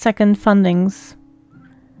last second fundings.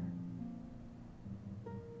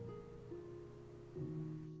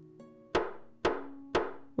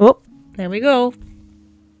 Oh, there we go.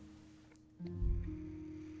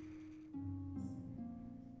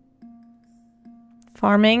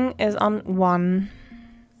 Farming is on 1.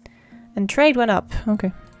 And trade went up.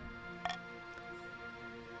 Okay.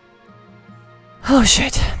 Oh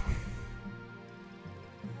shit.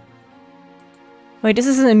 Wait, this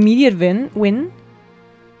is an immediate win?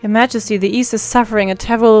 Your Majesty, the East is suffering a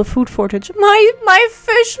terrible food shortage. My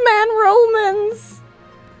fishman Romans!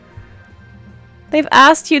 They've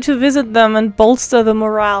asked you to visit them and bolster the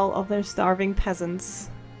morale of their starving peasants.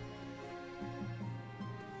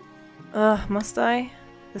 Must I?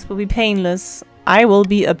 This will be painless. I will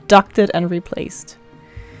be abducted and replaced.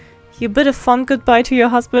 You bid a fond goodbye to your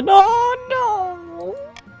husband. Oh no!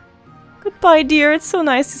 Goodbye, dear. It's so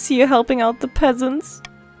nice to see you helping out the peasants.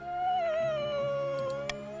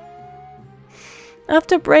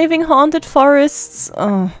 After braving haunted forests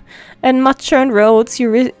and mud-churned roads, you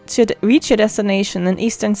reach your destination, an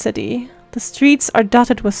eastern city. The streets are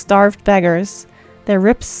dotted with starved beggars, their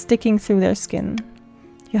ribs sticking through their skin.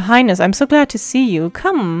 Your Highness, I'm so glad to see you.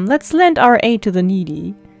 Come, let's lend our aid to the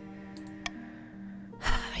needy.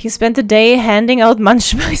 You spent the day handing out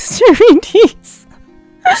munchmeisterities.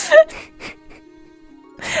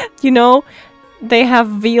 You know, they have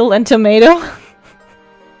veal and tomato.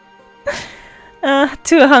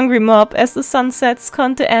 To a hungry mob. As the sun sets,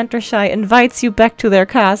 Conte Antlershai invites you back to their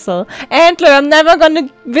castle. Antler, I'm never gonna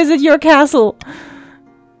visit your castle.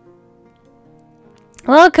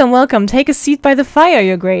 Welcome, welcome. Take a seat by the fire,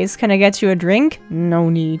 your grace. Can I get you a drink? No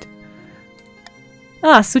need.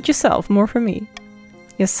 Ah, suit yourself. More for me.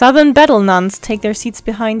 Your southern battle nuns take their seats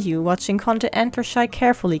behind you, watching Conte Antlershai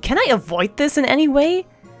carefully. Can I avoid this in any way?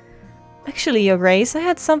 Actually, your grace, I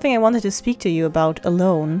had something I wanted to speak to you about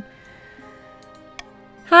alone.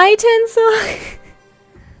 Hi, Tinsel.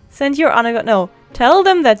 Send your honor guard. No, tell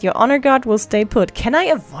them that your honor guard will stay put. Can I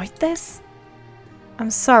avoid this?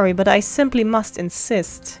 I'm sorry, but I simply must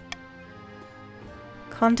insist.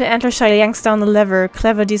 Conte Antlershai yanks down the lever,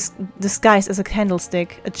 clever disguised as a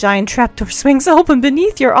candlestick. A giant trapdoor swings open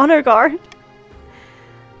beneath your honor guard.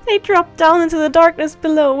 They drop down into the darkness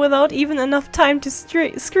below without even enough time to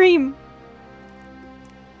scream.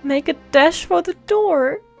 Make a dash for the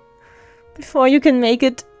door. Before you can make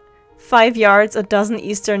it 5 yards, a dozen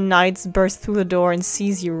Eastern Knights burst through the door and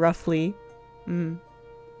seize you roughly.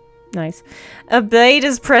 Nice. A blade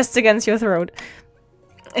is pressed against your throat.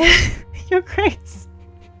 Your grace.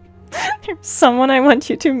 There's someone I want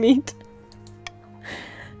you to meet.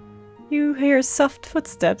 You hear soft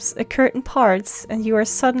footsteps, a curtain parts, and you are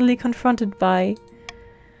suddenly confronted by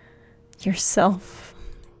yourself.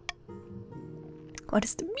 What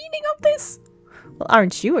is the meaning of this? Well,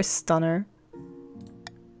 aren't you a stunner?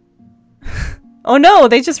 Oh no,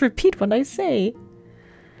 they just repeat what I say.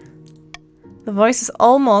 The voice is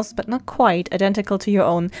almost, but not quite, identical to your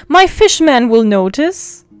own. My fishman will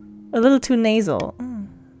notice. A little too nasal.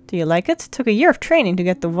 Do you like it? Took a year of training to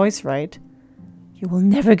get the voice right. You will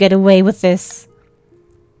never get away with this.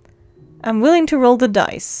 I'm willing to roll the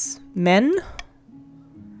dice. Men?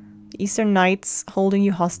 The Eastern Knights, holding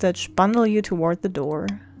you hostage, bundle you toward the door.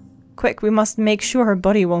 Quick, we must make sure her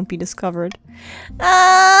body won't be discovered.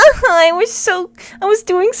 I was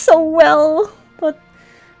doing so well, but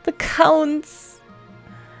the counts.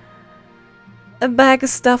 A bag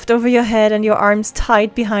is stuffed over your head and your arms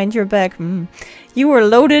tied behind your back. You were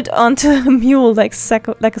loaded onto a mule like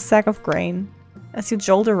a sack of grain. As you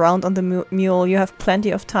jolt around on the mule, you have plenty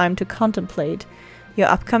of time to contemplate your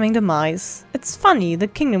upcoming demise. It's funny, the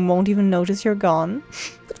kingdom won't even notice you're gone.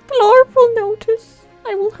 But Glorp will notice.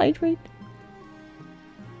 I will hydrate.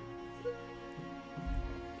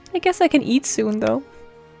 I guess I can eat soon, though.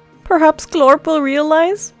 Perhaps Glorp will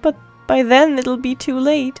realize, but by then it'll be too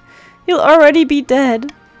late. You'll already be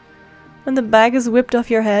dead. When the bag is whipped off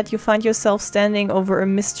your head, you find yourself standing over a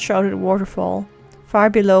mist-shrouded waterfall. Far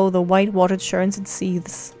below, the white water churns and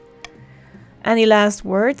seethes. Any last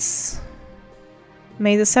words?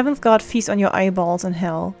 May the seventh god feast on your eyeballs in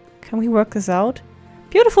hell. Can we work this out?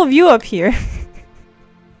 Beautiful view up here.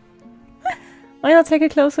 Why not take a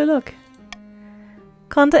closer look?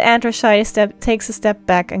 Conte Antlershai takes a step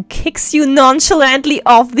back and kicks you nonchalantly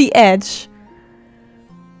off the edge.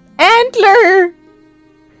 antler!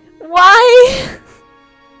 Why?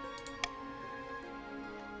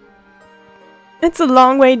 It's a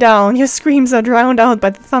long way down. Your screams are drowned out by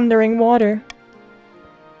the thundering water.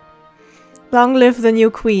 Long live the new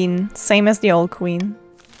queen. Same as the old queen.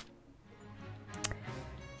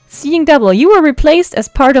 Seeing double. You were replaced as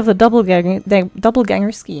part of the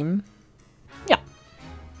doppelganger scheme. Yeah.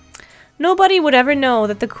 Nobody would ever know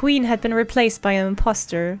that the queen had been replaced by an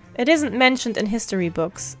imposter. It isn't mentioned in history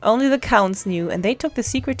books. Only the counts knew, and they took the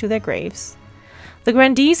secret to their graves. The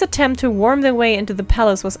grandee's attempt to worm their way into the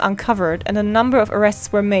palace was uncovered, and a number of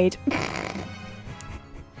arrests were made.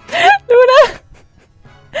 Luna!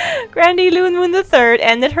 Grandee Moon III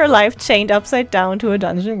ended her life chained upside down to a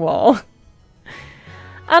dungeon wall.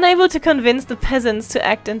 Unable to convince the peasants to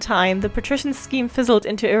act in time, the patrician scheme fizzled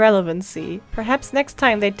into irrelevancy. Perhaps next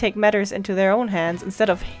time they'd take matters into their own hands instead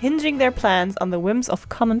of hinging their plans on the whims of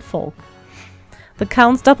common folk. The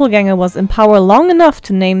Count's doppelganger was in power long enough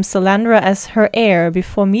to name Salandra as her heir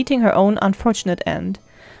before meeting her own unfortunate end.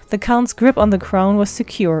 The Count's grip on the crown was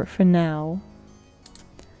secure for now.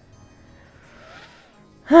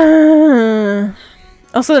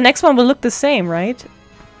 Also, the next one will look the same, right?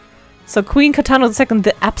 So Queen Catano II,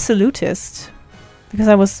 the absolutist. Because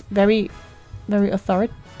I was very, very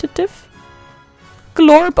authoritative.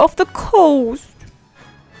 Glorb of the coast!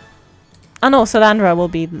 Ah no, Salandra will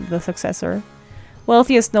be the successor.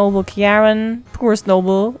 Wealthiest noble Kiaran, poorest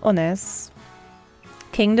noble Ones.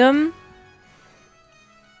 Kingdom.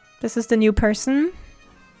 This is the new person.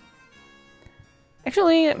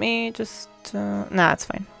 Actually, let me just... nah, it's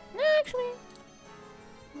fine. Actually...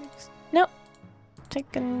 No.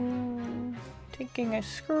 Taking a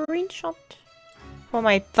screenshot for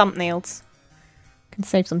my thumbnails. Can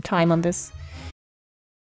save some time on this.